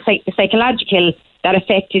psychological that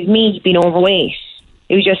affected me being overweight.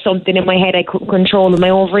 It was just something in my head I couldn't control with my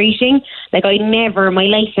overeating. Like, I never in my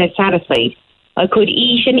life felt satisfied. I could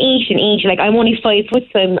eat and eat and eat. Like, I'm only 5 foot,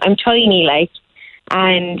 so I'm tiny, like.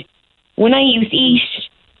 And when I used to eat,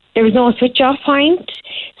 there was no switch off point.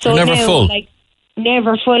 So you're never now, full? Like,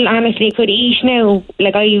 never full, honestly. I could eat now.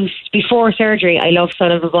 Like, I used, before surgery, I love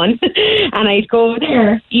Son of a Bun. And I'd go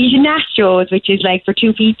there, eat nachos, which is like for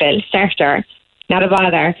 2 people, starter, not a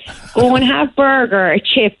bother. Go and have burger,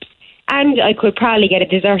 chips, and I could probably get a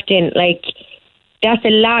dessert in. Like, that's a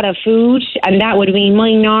lot of food, and that would have been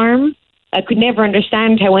my norm. I could never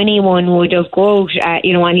understand how anyone would have go out,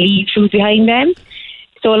 and leave food behind them.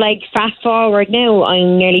 So, like, fast forward now,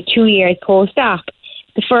 I'm nearly 2 years post-op.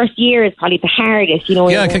 The first year is probably the hardest,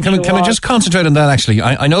 Yeah, can we just concentrate on that, actually?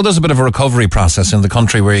 I know there's a bit of a recovery process in the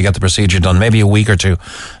country where you get the procedure done, maybe a week or two.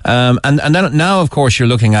 And then now, of course, you're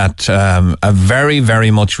looking at a very,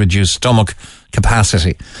 very much reduced stomach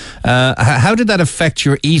capacity. How did that affect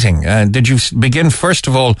your eating? Did you begin, first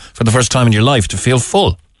of all, for the first time in your life, to feel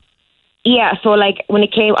full? Yeah, so, like, when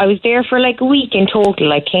it came, I was there for, like, a week in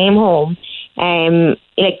total. I came home.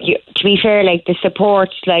 To be fair, like, the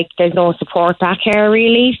support, like, there's no support back here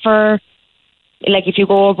really for, like, if you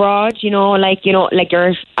go abroad, your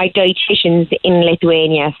dietitians in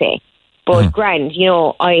Lithuania, say. But grand,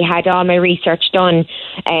 I had all my research done.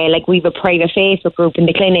 Like, we've a private Facebook group in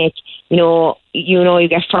the clinic. You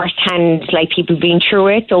get first hand, like, people being through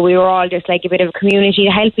it. So we were all just like a bit of a community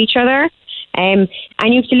to help each other. And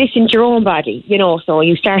you have to listen to your own body, so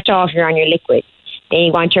you start off, you're on your liquid. Then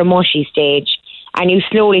you go on to your mushy stage, and you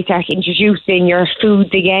slowly start introducing your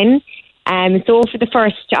foods again. So for the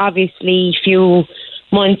first, obviously, few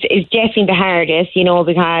months is definitely the hardest,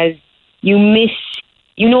 because you miss,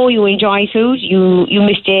 you enjoy food, you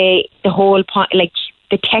miss the whole, like,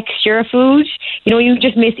 the texture of food, you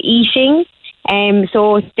just miss eating.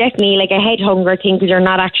 So it's definitely like a head hunger thing because you're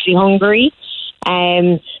not actually hungry.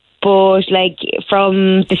 But, like,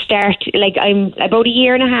 from the start, like, I'm about 1.5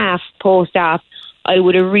 years post-op, I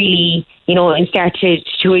would have really, started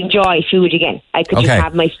to enjoy food again. I could just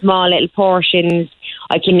have my small little portions.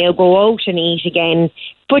 I can now go out and eat again,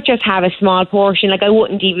 but just have a small portion. Like, I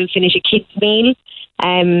wouldn't even finish a kid's meal.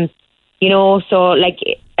 So, like,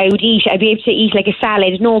 I'd be able to eat, like, a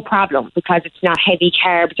salad, no problem, because it's not heavy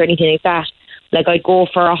carbs or anything like that. Like, I'd go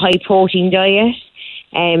for a high protein diet.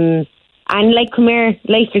 And, like, come here,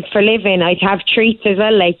 life is for living. I'd have treats as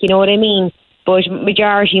well, like, you know what I mean? But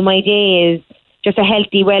majority of my day is just a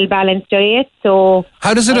healthy, well-balanced diet. So,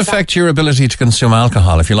 how does it affect your ability to consume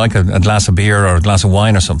alcohol, if you like a glass of beer or a glass of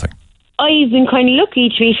wine or something? I've been kind of lucky,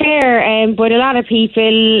 to be fair, but a lot of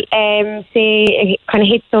people say it kind of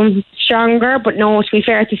hits them stronger. But no, to be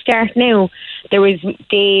fair, at the start now, there was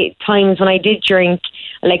the times when I did drink,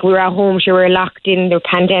 like, we were at home, so we were locked in the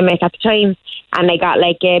pandemic at the time, and I got,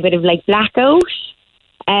 like, a bit of, like, blackout.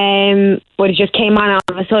 But it just came on all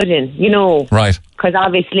of a sudden, Right. Because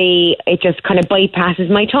obviously it just kind of bypasses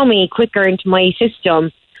my tummy quicker into my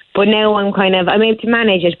system. But now I'm able to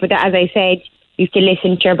manage it. But as I said, you have to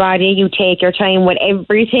listen to your body. You take your time with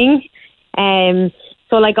everything.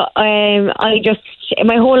 So, like,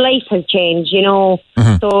 my whole life has changed, So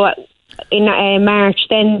in March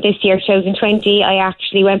then, this year, 2020, I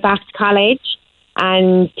actually went back to college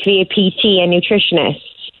and to be a PT and nutritionist.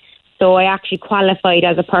 So I actually qualified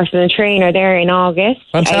as a personal trainer there in August.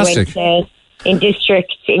 Fantastic. I went in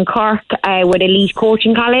districts in Cork with Elite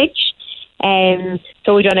Coaching College.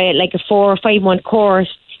 So we done a 4 or 5 month course,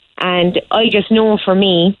 and I just know for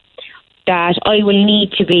me that I will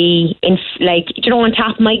need to be on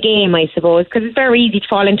top of my game, I suppose, because it's very easy to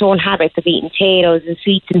fall into old habits of eating potatoes and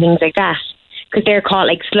sweets and things like that, because they're called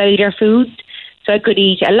like slider foods. So I could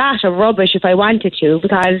eat a lot of rubbish if I wanted to,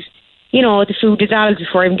 because the food dissolves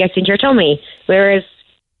before it even gets into your tummy. Whereas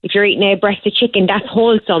if you're eating a breast of chicken, that's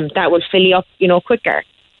wholesome. That will fill you up, quicker.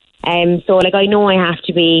 So, like, I know I have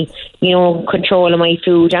to be, controlling my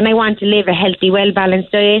food. And I want to live a healthy,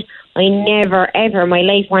 well-balanced diet. I never, ever in my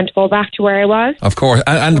life want to go back to where I was. Of course.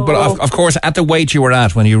 But of course, at the weight you were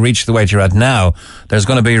at, when you reached the weight you're at now, there's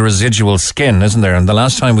going to be residual skin, isn't there? And the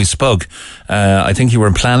last time we spoke, I think you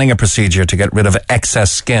were planning a procedure to get rid of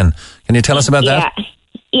excess skin. Can you tell us about that?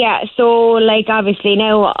 Yeah, so, like, obviously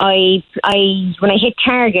now when I hit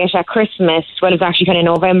target at Christmas, well, it was actually kind of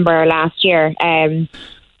November last year,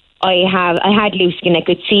 I had loose skin. I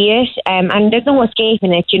could see it, and there's no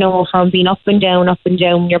escaping it. You know, from being up and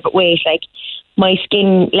down your weight. Like my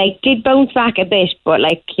skin, like did bounce back a bit, but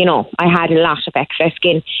like you know, I had a lot of excess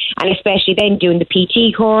skin, and especially then doing the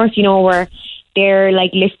PT course. You know, where they're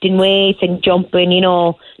like lifting weights and jumping. You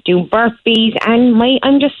know, doing burpees, and my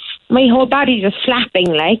whole body's just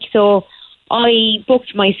flapping. Like so, I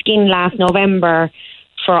booked my skin last November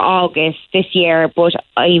for August this year, but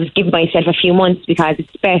I was giving myself a few months because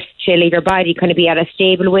it's best to let your body kind of be at a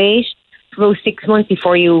stable weight for about 6 months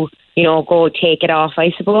before you go take it off,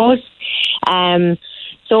 I suppose.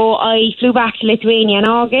 So I flew back to Lithuania in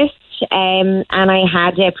August, and I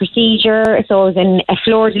had a procedure. So I was in a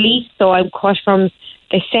fleur de lis, so I'm cut from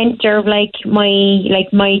the centre of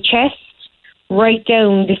my chest right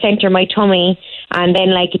down the centre of my tummy, and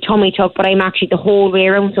then like a tummy tuck, but I'm actually the whole way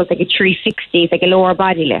around, so it's like a 360, it's like a lower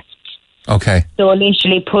body lift. Okay. So it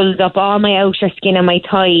literally pulls up all my outer skin and my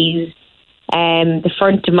thighs, the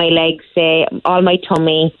front of my legs, all my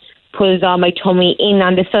tummy, pulls all my tummy in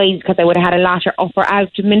on the sides because I would have had a lot of upper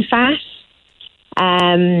abdomen fat.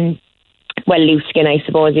 Well, loose skin, I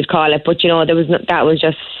suppose you'd call it, but you know, that was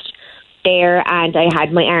just there, and I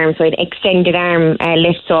had my arm, so I had extended arm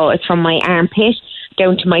lift, so it's from my armpit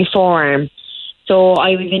down to my forearm. So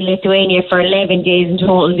I was in Lithuania for 11 days in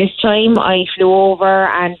total this time. I flew over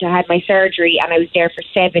and I had my surgery, and I was there for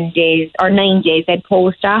 7 days or 9 days then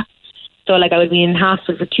post-op. So like I would be in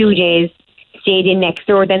hospital for 2 days, stayed in next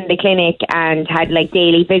door then the clinic, and had like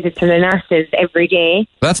daily visits from the nurses every day.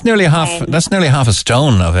 That's nearly half a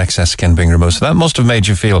stone of excess skin being removed. So that must have made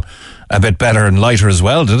you feel a bit better and lighter as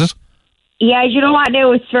well, did it? Yeah, you know what?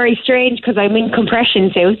 Now it's very strange because I'm in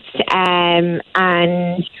compression suits, and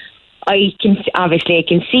I can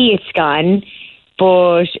see it's gone,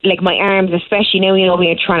 but like my arms, especially now, you know, when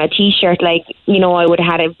you're trying a t-shirt, like you know, I would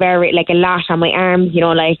have had a lot on my arms, you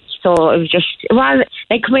know, like so it was just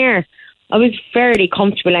like come here. I was fairly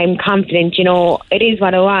comfortable. I'm confident, you know, it is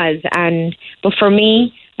what it was, but for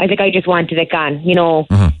me, I think I just wanted it gone. You know,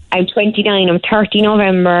 I'm 29, I'm 30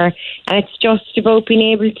 November, and it's just about being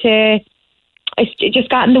able to. It just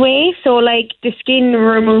got in the way. So like the skin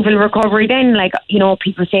removal recovery then, like, you know,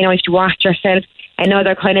 people saying, oh, you have to watch yourself,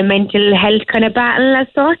 another kind of mental health kind of battle as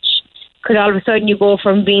such, because all of a sudden you go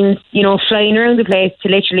from being, you know, flying around the place to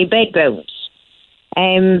literally bedbound.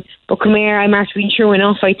 But come here, I'm actually been true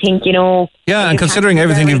enough, I think, you know. Yeah, and considering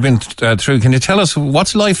everything you've been through, can you tell us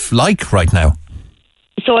what's life like right now?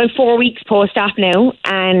 So I'm 4 weeks post-op now,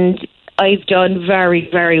 and I've done very,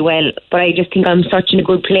 very well, but I just think I'm such in a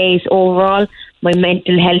good place overall. My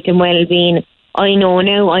mental health and well-being, I know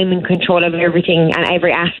now I'm in control of everything and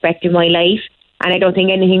every aspect of my life, and I don't think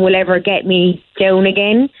anything will ever get me down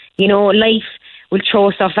again. You know, life will throw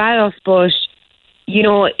stuff at us, but you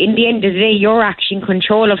know, in the end of the day, you're actually in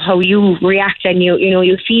control of how you react and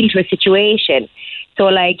you feel to a situation. So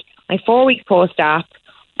like, I'm 4 weeks post-op,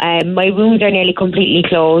 my wounds are nearly completely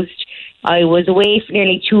closed. I was away for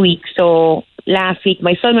nearly 2 weeks, so last week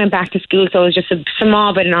my son went back to school, so it was just a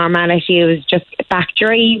small bit of normality. It was just back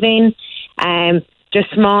driving,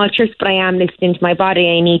 just small trips, but I am listening to my body.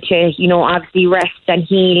 I need to, you know, obviously rest and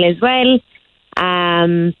heal as well.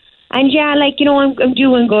 And yeah, like, you know, I'm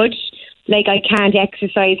doing good. Like, I can't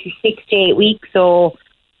exercise for 6 to 8 weeks, so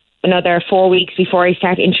another 4 weeks before I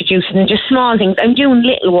start introducing just small things. I'm doing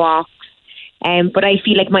little walks. But I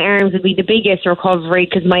feel like my arms would be the biggest recovery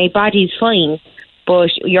because my body's fine.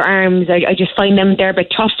 But your arms, I just find them, they're a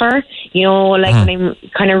bit tougher. You know, like when I'm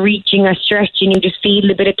kind of reaching or stretching, you just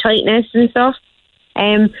feel a bit of tightness and stuff.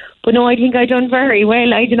 But no, I think I've done very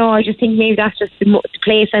well. I don't know, I just think maybe that's just the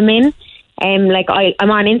place I'm in. Like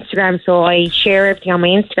I'm on Instagram, so I share everything on my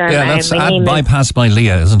Instagram. Yeah, that's at Bypass by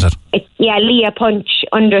Leah, isn't it? It's, yeah, Leah Punch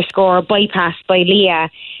 _ Bypass by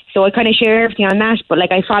Leah. So I kind of share everything on that, but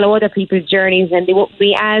like I follow other people's journeys and they won't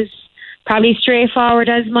be as probably straightforward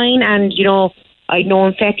as mine. And, you know, I had no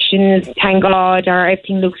infections, thank God, or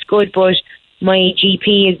everything looks good, but my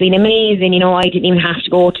GP has been amazing. You know, I didn't even have to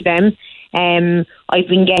go to them. I've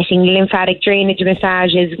been getting lymphatic drainage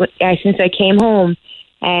massages since I came home.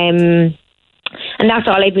 And that's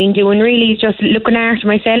all I've been doing really, is just looking after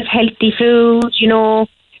myself, healthy food, you know,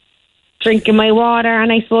 drinking my water,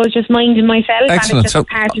 and I suppose just minding myself. Excellent. And it's just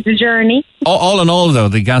part of the journey. All in all, though,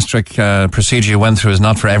 the gastric procedure you went through is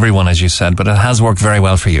not for everyone, as you said, but it has worked very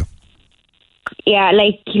well for you. Yeah,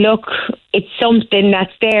 like, look, it's something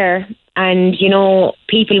that's there, and, you know,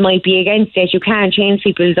 people might be against it. You can't change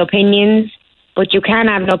people's opinions, but you can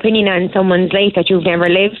have an opinion on someone's life that you've never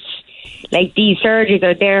lived. Like, these surgeries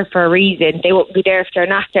are there for a reason. They won't be there if they're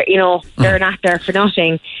not there, you know, they're not there for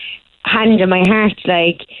nothing. Hand in my heart,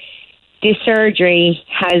 like, this surgery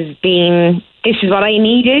this is what I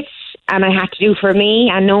needed and I had to do for me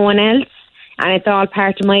and no one else. And it's all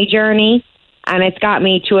part of my journey. And it's got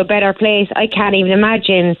me to a better place. I can't even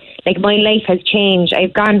imagine. Like, my life has changed.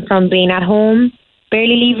 I've gone from being at home,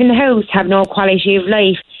 barely leaving the house, have no quality of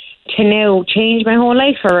life, to now change my whole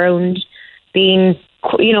life around, being,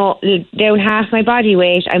 down half my body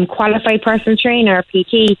weight. I'm qualified personal trainer,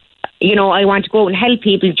 PT. I want to go out and help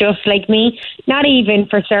people just like me, not even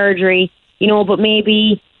for surgery, but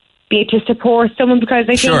maybe be to support someone, because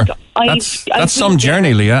I think that's some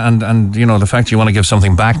journey, Leah, and the fact you want to give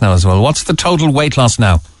something back now as well. What's the total weight loss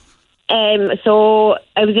now? So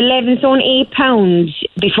I was 11 stone 8 pounds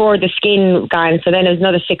before the skin gone, so then it was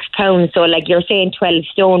another 6 pounds. So like you're saying 12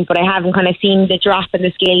 stone, but I haven't kind of seen the drop in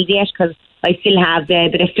the scales yet, because I still have a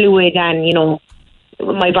bit of fluid and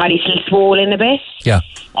my body's still swollen a bit. Yeah.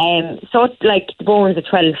 So it's like the bones of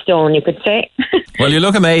 12 stone, you could say. Well, you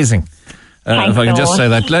look amazing. If I can just say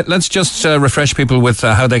that. Let's just refresh people with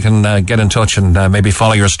how they can get in touch and maybe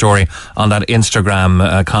follow your story on that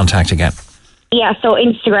Instagram contact again. Yeah, so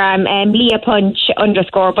Instagram, Leah Punch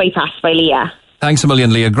 _ bypass by Leah. Thanks a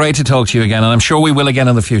million, Leah. Great to talk to you again, and I'm sure we will again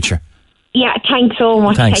in the future. Yeah, thanks so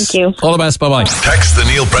much. Thanks. Thank you. All the best. Bye-bye. Text the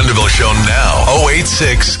Neil Prendeville Show now.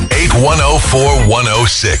 086 8104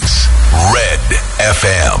 106. Red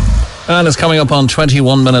FM. And it's coming up on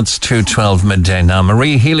 21 minutes to 12 midday now.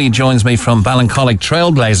 Marie Healy joins me from Ballincollig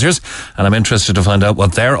Trailblazers, and I'm interested to find out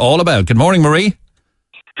what they're all about. Good morning, Marie.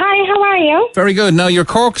 Hi, how are you? Very good. Now, you're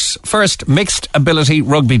Cork's first mixed ability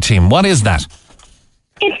rugby team. What is that?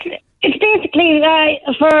 It's basically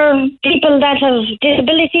for people that have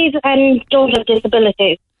disabilities and don't have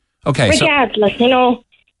disabilities. Okay. Regardless,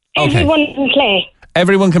 everyone can play.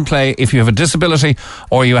 Everyone can play if you have a disability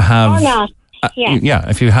or you have... Or not. Yeah,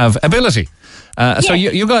 if you have ability. So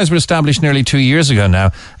you guys were established nearly 2 years ago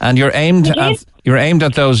now, and you're aimed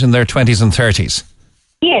at those in their 20s and 30s.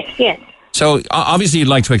 Yes. So obviously you'd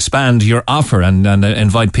like to expand your offer and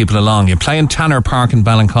invite people along. You play in Tanner Park in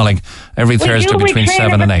Ballincollig every Thursday between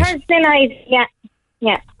 7 and 8. Thursday night,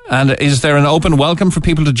 yeah. And is there an open welcome for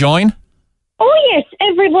people to join? Oh yes,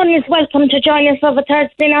 everyone is welcome to join us over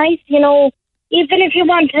Thursday night. Even if you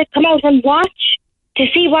want to come out and watch to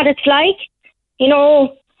see what it's like.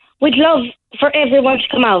 We'd love for everyone to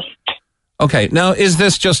come out. Okay, now is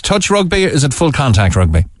this just touch rugby or is it full contact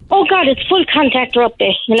rugby? Oh God, it's full contact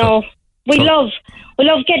rugby, We love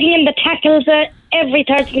getting in the tackles every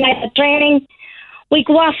Thursday night at training. We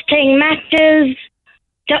go off playing matches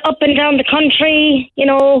up and down the country,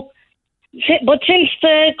 But since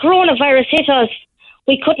the coronavirus hit us,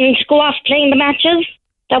 we couldn't go off playing the matches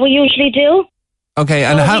that we usually do. Okay,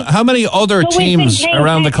 and how many other teams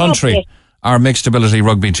around the country are mixed ability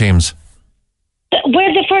rugby teams?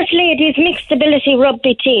 We're the First Ladies Mixed Ability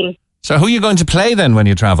Rugby team. So who are you going to play then when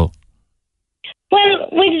you travel? Well,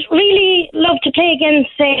 we'd really love to play against,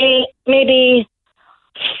 say, maybe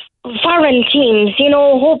foreign teams.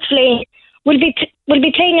 Hopefully we'll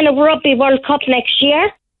be playing in a Rugby World Cup next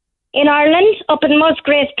year in Ireland, up in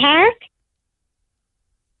Musgrave Park.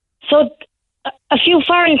 So a few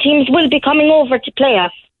foreign teams will be coming over to play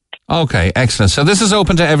us. Okay, excellent. So this is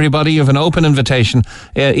open to everybody. You have an open invitation.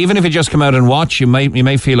 Even if you just come out and watch, you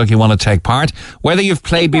may feel like you want to take part. Whether you've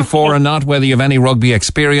played before or not, whether you have any rugby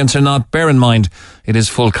experience or not, bear in mind it is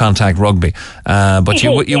full contact rugby. But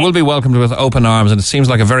you will be welcomed with open arms, and it seems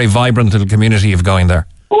like a very vibrant little community you've going there.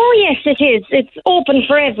 Oh yes, it is. It's open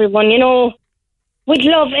for everyone. We'd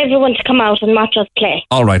love everyone to come out and watch us play.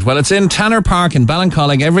 All right. Well, it's in Tanner Park in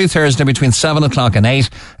Ballincollig every Thursday between 7 o'clock and 8.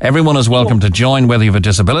 Everyone is welcome to join, whether you have a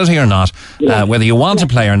disability or not, whether you want to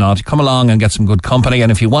play or not. Come along and get some good company.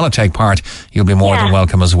 And if you want to take part, you'll be more than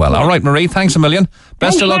welcome as well. All right, Marie, thanks a million.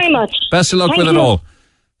 Best of luck. Very much. Best of luck with it all.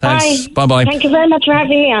 Thanks. Bye-bye. Thank you very much for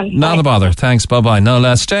having me on. Not a bother. Thanks. Bye-bye.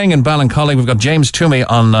 Now, staying in Ballincollig, we've got James Toomey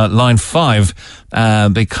on line 5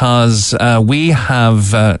 because we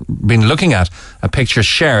have been looking at a picture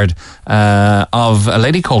shared of a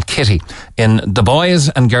lady called Kitty in the Boys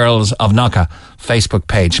and Girls of Knocka Facebook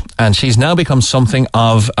page, and she's now become something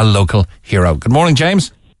of a local hero. Good morning,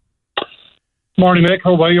 James. Morning, Mick.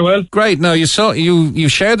 How are you? Well? Great. Now, you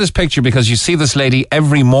shared this picture because you see this lady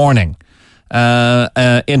every morning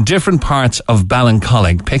in different parts of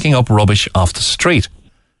Ballincollig picking up rubbish off the street.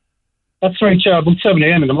 That's right, yeah, about 7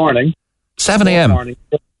 a.m. in the morning. 7 a.m.?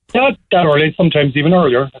 Yeah, that early, sometimes even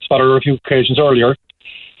earlier. I spotted her a few occasions earlier.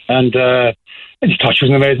 And I just thought she was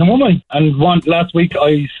an amazing woman. And last week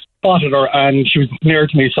I spotted her and she was near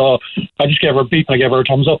to me, so I just gave her a beep and I gave her a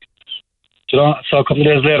thumbs up. So a couple of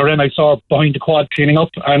days later then I saw her behind the quad cleaning up,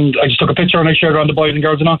 and I just took a picture and I shared it on the Boys and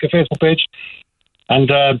Girls of Knocka Facebook page.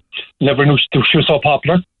 and never knew she was so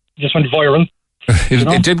popular. Just went viral.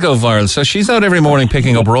 It did go viral. So she's out every morning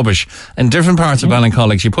picking up rubbish in different parts of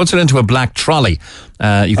Ballincollig. She puts it into a black trolley.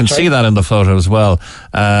 You can see that in the photo as well.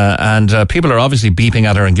 And people are obviously beeping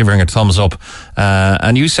at her and giving her a thumbs up.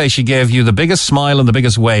 And you say she gave you the biggest smile and the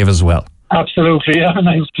biggest wave as well. Absolutely, yeah. And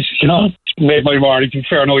I was just, made my morning. To be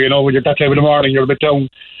fair, no, when you're that time of the morning, you're a bit down.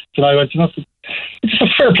 So I went, it's just a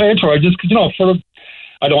fair play to her. I just,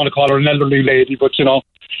 I don't want to call her an elderly lady, but,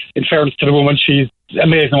 in fairness to the woman, she's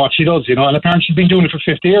amazing what she does, and apparently she's been doing it for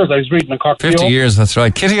 50 years. I was reading in Cork. 50 years, that's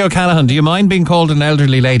right. Kitty O'Callaghan, do you mind being called an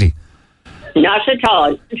elderly lady? Not at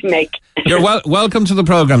all, Mick. You're welcome to the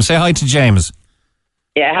programme. Say hi to James.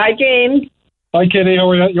 Yeah, hi, James. Hi, Kitty. How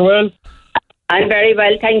are you? You well? I'm very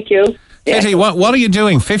well, thank you. Kitty, what are you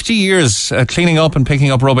doing? 50 years cleaning up and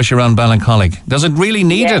picking up rubbish around Ballincollig. Does it really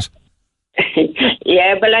need it?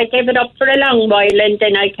 Yeah, well, I gave it up for a long while, and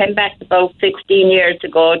then I came back about 16 years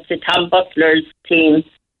ago to Tom Butler's team,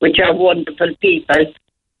 which are wonderful people.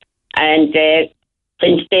 And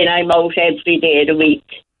since then, I'm out every day of the week.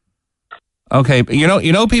 Okay,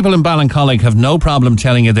 people in Ballincollig have no problem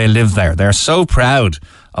telling you they live there. They're so proud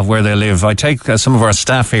of where they live. I take some of our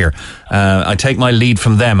staff here. I take my lead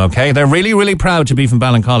from them. Okay, they're really, really proud to be from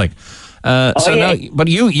Ballincollig. But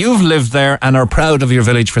you've lived there and are proud of your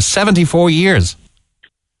village for 74 years.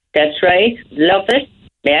 That's right. Love it.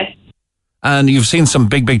 Yeah. And you've seen some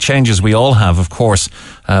big, big changes. We all have, of course,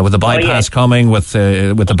 with the bypass coming, with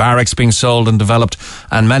the barracks being sold and developed,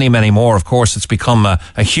 and many, many more. Of course, it's become a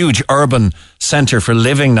huge urban centre for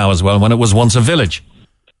living now as well, when it was once a village.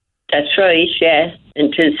 That's right, yeah.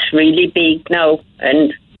 And it's really big now,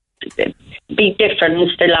 and big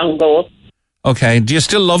difference to long ago. Okay. Do you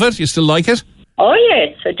still love it? You still like it? Oh,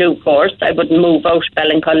 yes, I do, of course. I wouldn't move out of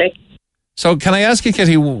Ballincollig. So can I ask you,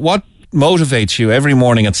 Kitty, what motivates you every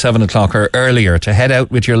morning at 7 o'clock or earlier to head out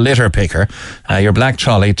with your litter picker, your black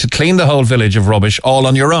trolley, to clean the whole village of rubbish all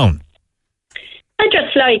on your own? I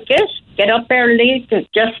just like it. Get up early, to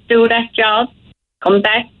just do that job, come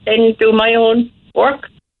back, then do my own work.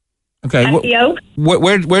 Okay.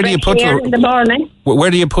 Where do you put in the morning? Where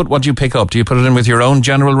do you put what you pick up? Do you put it in with your own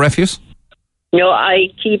general refuse? No, I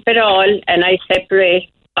keep it all and I separate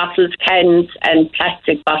bottles, cans and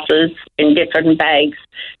plastic bottles in different bags,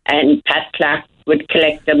 and Pat Clark would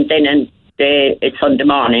collect them then, and it's on the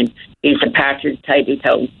morning. He's a part of the Tidy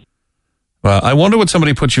Town. Well, I wonder would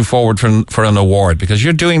somebody put you forward for an award, because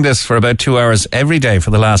you're doing this for about 2 hours every day for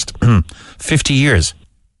the last 50 years.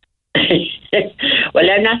 Well,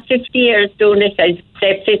 I'm not 50 years doing it. I'd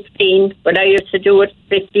say 15, but I used to do it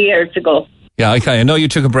 50 years ago. Yeah, okay. I know you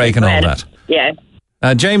took a break and all that. Yeah.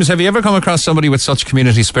 James, have you ever come across somebody with such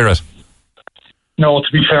community spirit? No,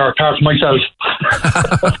 to be fair, apart from myself.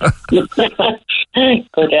 Good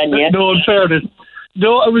on you. No, in fairness.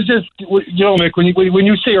 No, it was just, Mick, when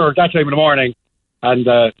you see her that time in the morning,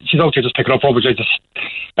 and she's out there just picking up rubbish,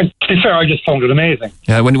 to be fair, I just found it amazing.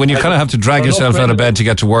 Yeah, when you kind of have to drag yourself out of bed to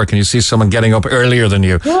get to work, and you see someone getting up earlier than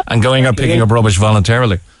you and going out picking up rubbish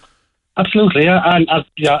voluntarily. Absolutely, yeah, and at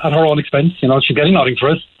her own expense, she's getting nothing for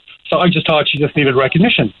it. So I just thought she just needed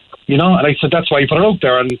recognition, and I said that's why you put her out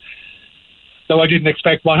there. And so I didn't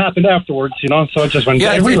expect what happened afterwards, so I just went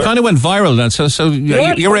everywhere. It kind of went viral then. So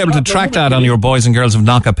you were able to track that on your Boys and Girls of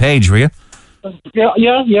Knocker page, were you? Yeah,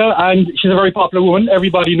 and she's a very popular woman.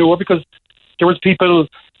 Everybody knew her because there was people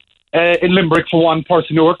in Limerick, for one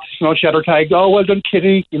person knew her. She had her tag, oh, well done,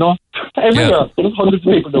 Kitty, everywhere. Hundreds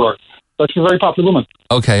of people knew her. So she's a very popular woman.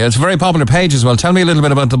 Okay, it's a very popular page as well. Tell me a little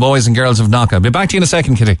bit about the Boys and Girls of Knocker. I'll be back to you in a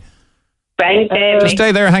second, Kitty. Just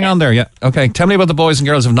stay there, hang on there, yeah. Okay, tell me about the Boys and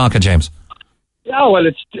Girls of Knocker, James. Yeah, well,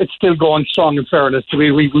 it's still going strong, in fairness.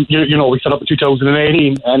 We set up in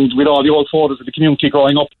 2018, and with all the old photos of the community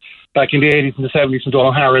growing up back in the 80s and the 70s in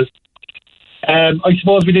O'Hara's. I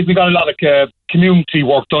suppose we got a lot of community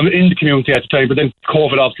work done in the community at the time, but then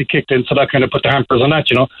COVID obviously kicked in, so that kind of put the hampers on that,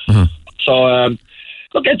 Mm-hmm. So,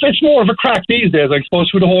 look, it's more of a crack these days. I suppose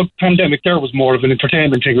through the whole pandemic, there was more of an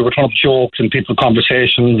entertainment thing. We were throwing up jokes and people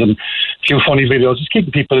conversations and a few funny videos, just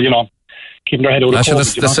keeping people, keeping their head out of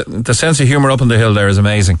COVID. The sense of humour up on the hill there is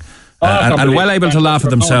amazing. And well able to laugh at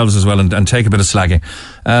themselves as well and take a bit of slagging.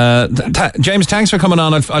 James, thanks for coming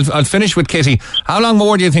on. I'll finish with Kitty. How long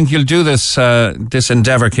more do you think you'll do this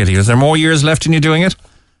endeavour, Kitty? Is there more years left in you doing it?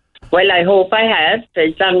 Well, I hope I have.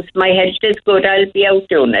 As long as my health is good, I'll be out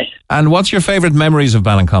doing it. And what's your favourite memories of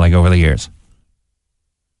Ballincollig over the years?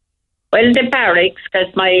 Well, the barracks,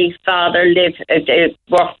 because my father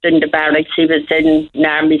worked in the barracks. He was an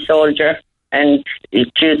army soldier, and it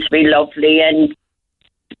used to be lovely. And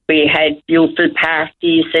we had beautiful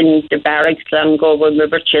parties in the barracks long ago when we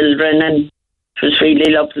were children, and It was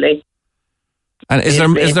really lovely. And is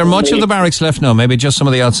there much of the barracks left now? Maybe just some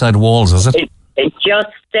of the outside walls, is it?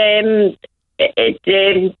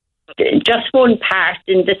 Just one part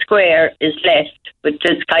in the square is left, which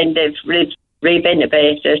is kind of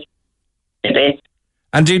renovated a bit.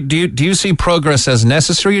 And do you see progress as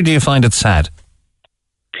necessary, or do you find it sad?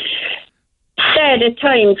 Sad at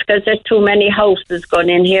times, because there's too many houses going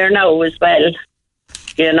in here now as well,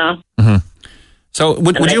 you know. Mm-hmm. So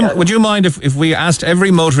would you mind if we asked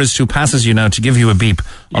every motorist who passes you now to give you a beep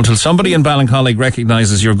until somebody in Ballincollig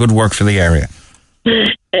recognises your good work for the area?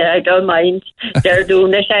 I don't mind. They're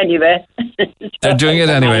doing it anyway. They're doing it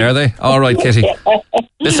anyway, are they? All right, Kitty.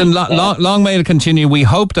 Listen, long may it continue. We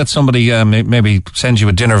hope that somebody maybe sends you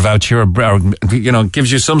a dinner voucher or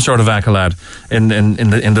gives you some sort of accolade in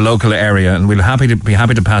the local area, and we'll be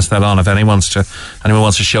happy to pass that on if anyone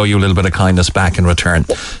wants to show you a little bit of kindness back in return.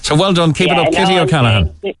 So well done. Keep it up, Kitty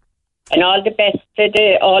O'Callaghan. And all the best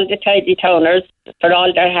to all the tidy towners for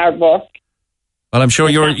all their hard work. Well, I'm sure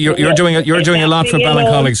you're doing a lot for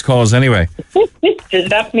Ballincollig's cause anyway. Just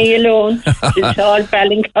let me alone. It's all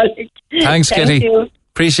Ballincollig. Thanks, Kitty.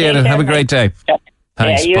 Appreciate it. Have a great day.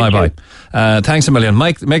 Thanks. Bye. Thanks a million.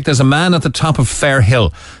 Mike, there's a man at the top of Fair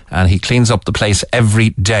Hill, and he cleans up the place every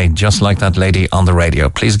day, just like that lady on the radio.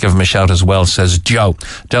 Please give him a shout as well, says Joe.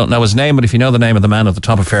 Don't know his name, but if you know the name of the man at the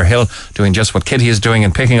top of Fair Hill, doing just what Kitty is doing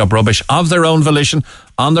and picking up rubbish of their own volition,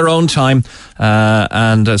 on their own time,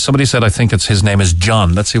 and somebody said, I think his name is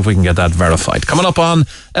John. Let's see if we can get that verified. Coming up on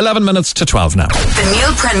 11 minutes to 12 now. The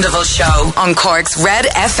Neil Prendeville Show on Cork's Red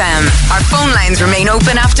FM. Our phone lines remain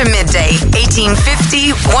open after midday,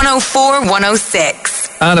 1850 104 106.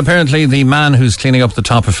 And apparently the man who's cleaning up the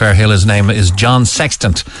top of Fair Hill, his name is John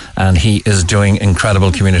Sextant, and he is doing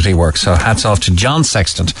incredible community work. So hats off to John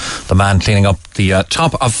Sextant, the man cleaning up the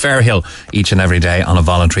top of Fair Hill each and every day on a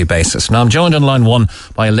voluntary basis. Now I'm joined on line one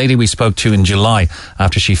by a lady we spoke to in July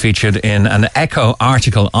after she featured in an Echo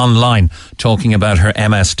article online talking about her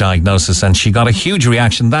MS diagnosis, and she got a huge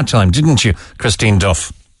reaction that time, didn't you, Christine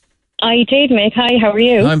Duff? I did, Mick. Hi, how are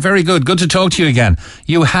you? I'm very good. Good to talk to you again.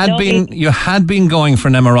 You had been going for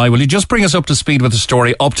an MRI. Will you just bring us up to speed with the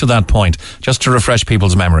story up to that point, just to refresh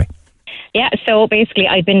people's memory? Yeah, so basically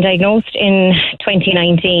I'd been diagnosed in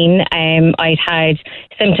 2019. I'd had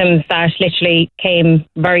symptoms that literally came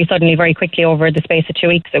very suddenly, very quickly over the space of 2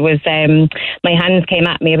 weeks. It was, my hands came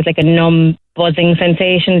at me. It was like a numb, buzzing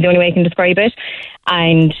sensation is the only way I can describe it.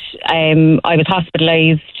 And I was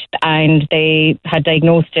hospitalised, and they had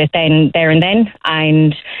diagnosed it there and then.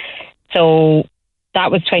 And so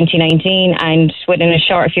that was 2019, and within a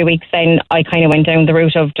short few weeks then I kind of went down the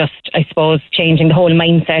route of just, I suppose, changing the whole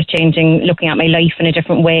mindset, looking at my life in a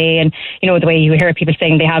different way. And you know, the way you hear people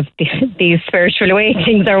saying they have these spiritual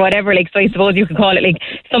awakenings or whatever, like, so I suppose you could call it like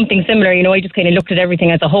something similar. You know, I just kind of looked at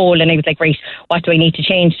everything as a whole, and I was like, right, what do I need to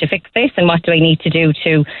change to fix this, and what do I need to do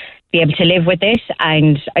to be able to live with it?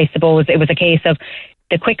 And I suppose it was a case of,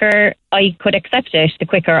 the quicker I could accept it, the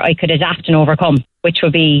quicker I could adapt and overcome, which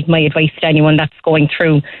would be my advice to anyone that's going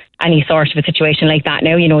through any sort of a situation like that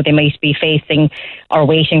now. You know, they might be facing or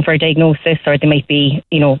waiting for a diagnosis, or they might be,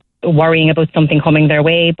 you know, worrying about something coming their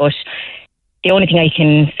way. But the only thing I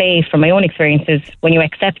can say from my own experience is, when you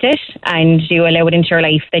accept it and you allow it into your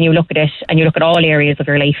life, then you look at it and you look at all areas of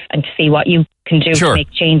your life and to see what you can do to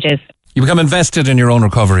make changes. You become invested in your own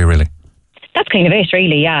recovery, really. That's kind of it,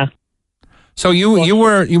 really, yeah. So you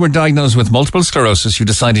were diagnosed with multiple sclerosis. You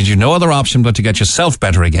decided you had no other option but to get yourself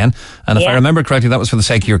better again. And if I remember correctly, that was for the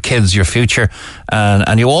sake of your kids, your future.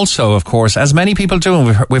 And you also, of course, as many people do,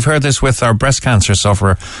 and we've heard this with our breast cancer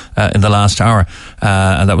sufferer in the last hour,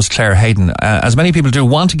 and that was Claire Hayden, as many people do,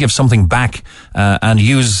 want to give something back and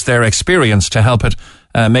use their experience to help it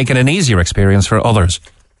make it an easier experience for others.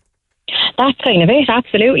 That's kind of it,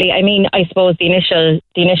 absolutely. I mean, I suppose the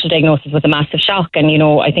initial diagnosis was a massive shock, and, you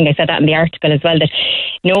know, I think I said that in the article as well, that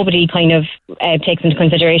nobody kind of takes into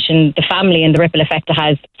consideration the family and the ripple effect it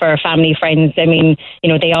has for family, friends. I mean,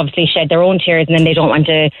 you know, they obviously shed their own tears, and then they don't want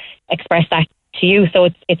to express that to you. So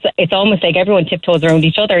it's almost like everyone tiptoes around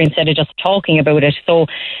each other instead of just talking about it. So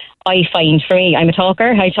I find, for me, I'm a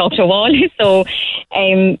talker. I talk to a wall. So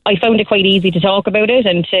I found it quite easy to talk about it,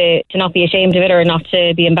 and to not be ashamed of it, or not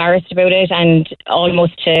to be embarrassed about it, and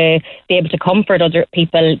almost to be able to comfort other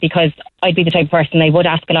people, because I'd be the type of person, I would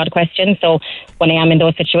ask a lot of questions. So when I am in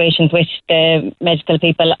those situations with the medical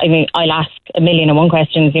people, I mean, I'll ask 1,000,001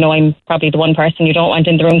 questions. You know, I'm probably the one person you don't want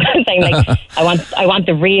in the room, because I'm like, I want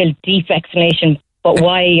the real deep explanation but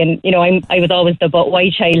why? And, I was always the but why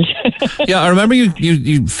child. Yeah, I remember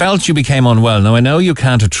you felt you became unwell. Now, I know you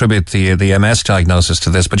can't attribute the MS diagnosis to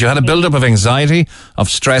this, but you had a build-up of anxiety, of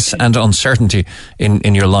stress and uncertainty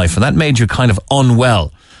in your life, and that made you kind of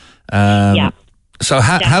unwell. Yeah. So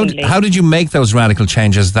how did you make those radical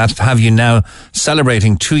changes that have you now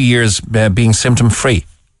celebrating 2 years being symptom-free?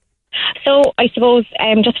 So I suppose,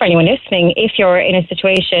 just for anyone listening, if you're in a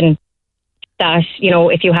situation that,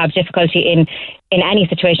 if you have difficulty in any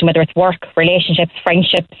situation, whether it's work, relationships,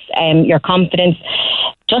 friendships, your confidence,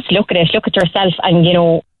 just look at yourself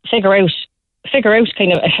and, figure out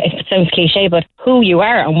kind of, it sounds cliche, but who you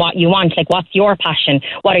are and what you want. Like, what's your passion?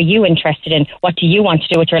 What are you interested in? What do you want to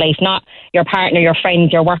do with your life? Not your partner, your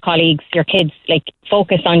friends, your work colleagues, your kids. Like,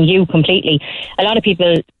 focus on you completely. A lot of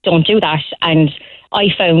people don't do that, and I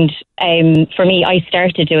found, for me, I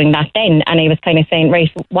started doing that then, and I was kind of saying,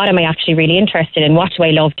 right, what am I actually really interested in? What do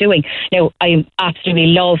I love doing? Now, I absolutely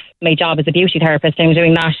love my job as a beauty therapist. I'm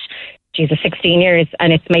doing that, 16 years,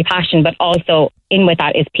 and it's my passion, but also in with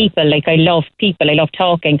that is people. Like, I love people, I love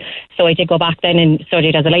talking. So I did go back then and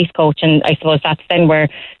studied as a life coach, and I suppose that's then where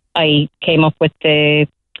I came up with the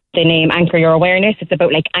name Anchor Your Awareness. It's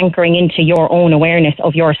about like anchoring into your own awareness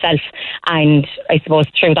of yourself, and I suppose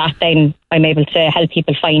through that then I'm able to help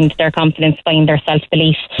people find their confidence, find their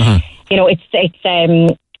self-belief.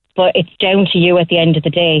 But it's down to you at the end of the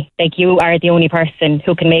day. Like, you are the only person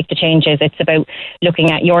who can make the changes. It's about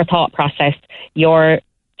looking at your thought process, your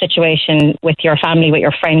situation with your family, with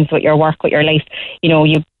your friends, with your work, with your life.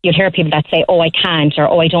 You'll hear people that say, oh, I can't, or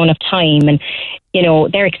oh, I don't have time, and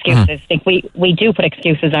they're excuses. Like, we do put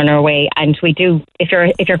excuses on our way, and we do, if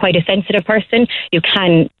you're quite a sensitive person, you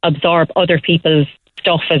can absorb other people's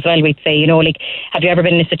stuff as well, we'd say. Like, have you ever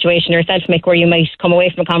been in a situation yourself, Mick, where you might come away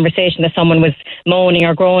from a conversation that someone was moaning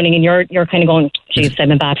or groaning, and you're kind of going, geez,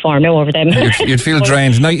 I'm in bad form now over them. You'd feel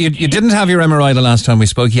drained. No, you didn't have your MRI the last time we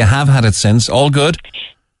spoke. You have had it since. All good?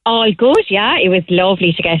 All good, yeah. It was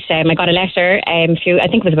lovely to get, I got a letter, I think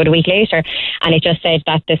it was about a week later, and it just said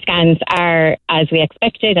that the scans are as we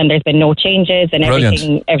expected, and there's been no changes, and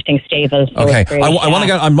everything's stable. So okay, great, I want to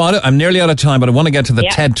get, I'm nearly out of time, but I want to get to the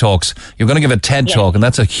TED Talks. You're going to give a TED Talk, and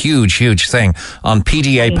that's a huge, huge thing on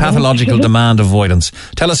PDA, pathological demand avoidance.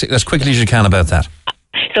 Tell us as quickly as you can about that.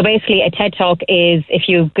 So basically, a TED Talk is, if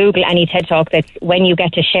you Google any TED Talk, that's when you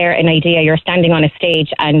get to share an idea. You're standing on a stage,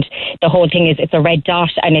 and the whole thing is, it's a red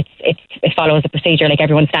dot, and it follows a procedure. Like,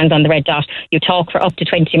 everyone stands on the red dot. You talk for up to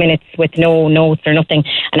 20 minutes with no notes or nothing,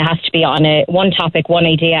 and it has to be on one topic, one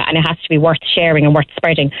idea, and it has to be worth sharing and worth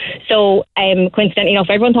spreading. So, coincidentally enough,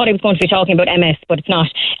 everyone thought I was going to be talking about MS, but it's not.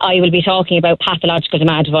 I will be talking about pathological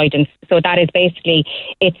demand avoidance. So that is basically,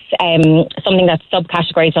 it's something that's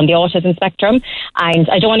subcategorized on the autism spectrum, and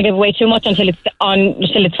I don't want to give away too much until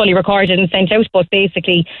it's fully recorded and sent out, but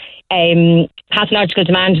basically, pathological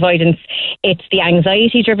demand avoidance, it's the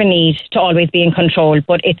anxiety-driven need to always be in control,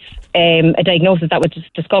 but it's a diagnosis that was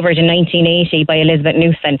discovered in 1980 by Elizabeth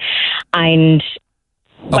Newson. And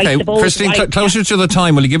okay, Christine, closer to the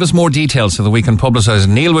time, will you give us more details so that we can publicise it?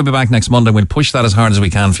 Neil will be back next Monday. We'll push that as hard as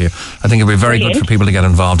we can for you. I think it'll be very good for people to get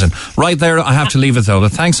involved in. Right there, I have to leave it though.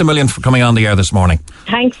 But thanks a million for coming on the air this morning.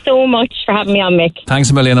 Thanks so much for having me on, Mick.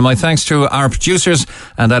 Thanks a million. And my thanks to our producers,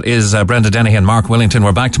 and that is Brenda Dennehy and Mark Willington.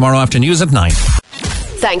 We're back tomorrow after news at 9.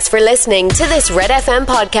 Thanks for listening to this Red FM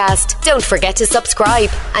podcast. Don't forget to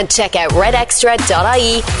subscribe and check out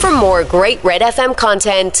redextra.ie for more great Red FM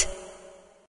content.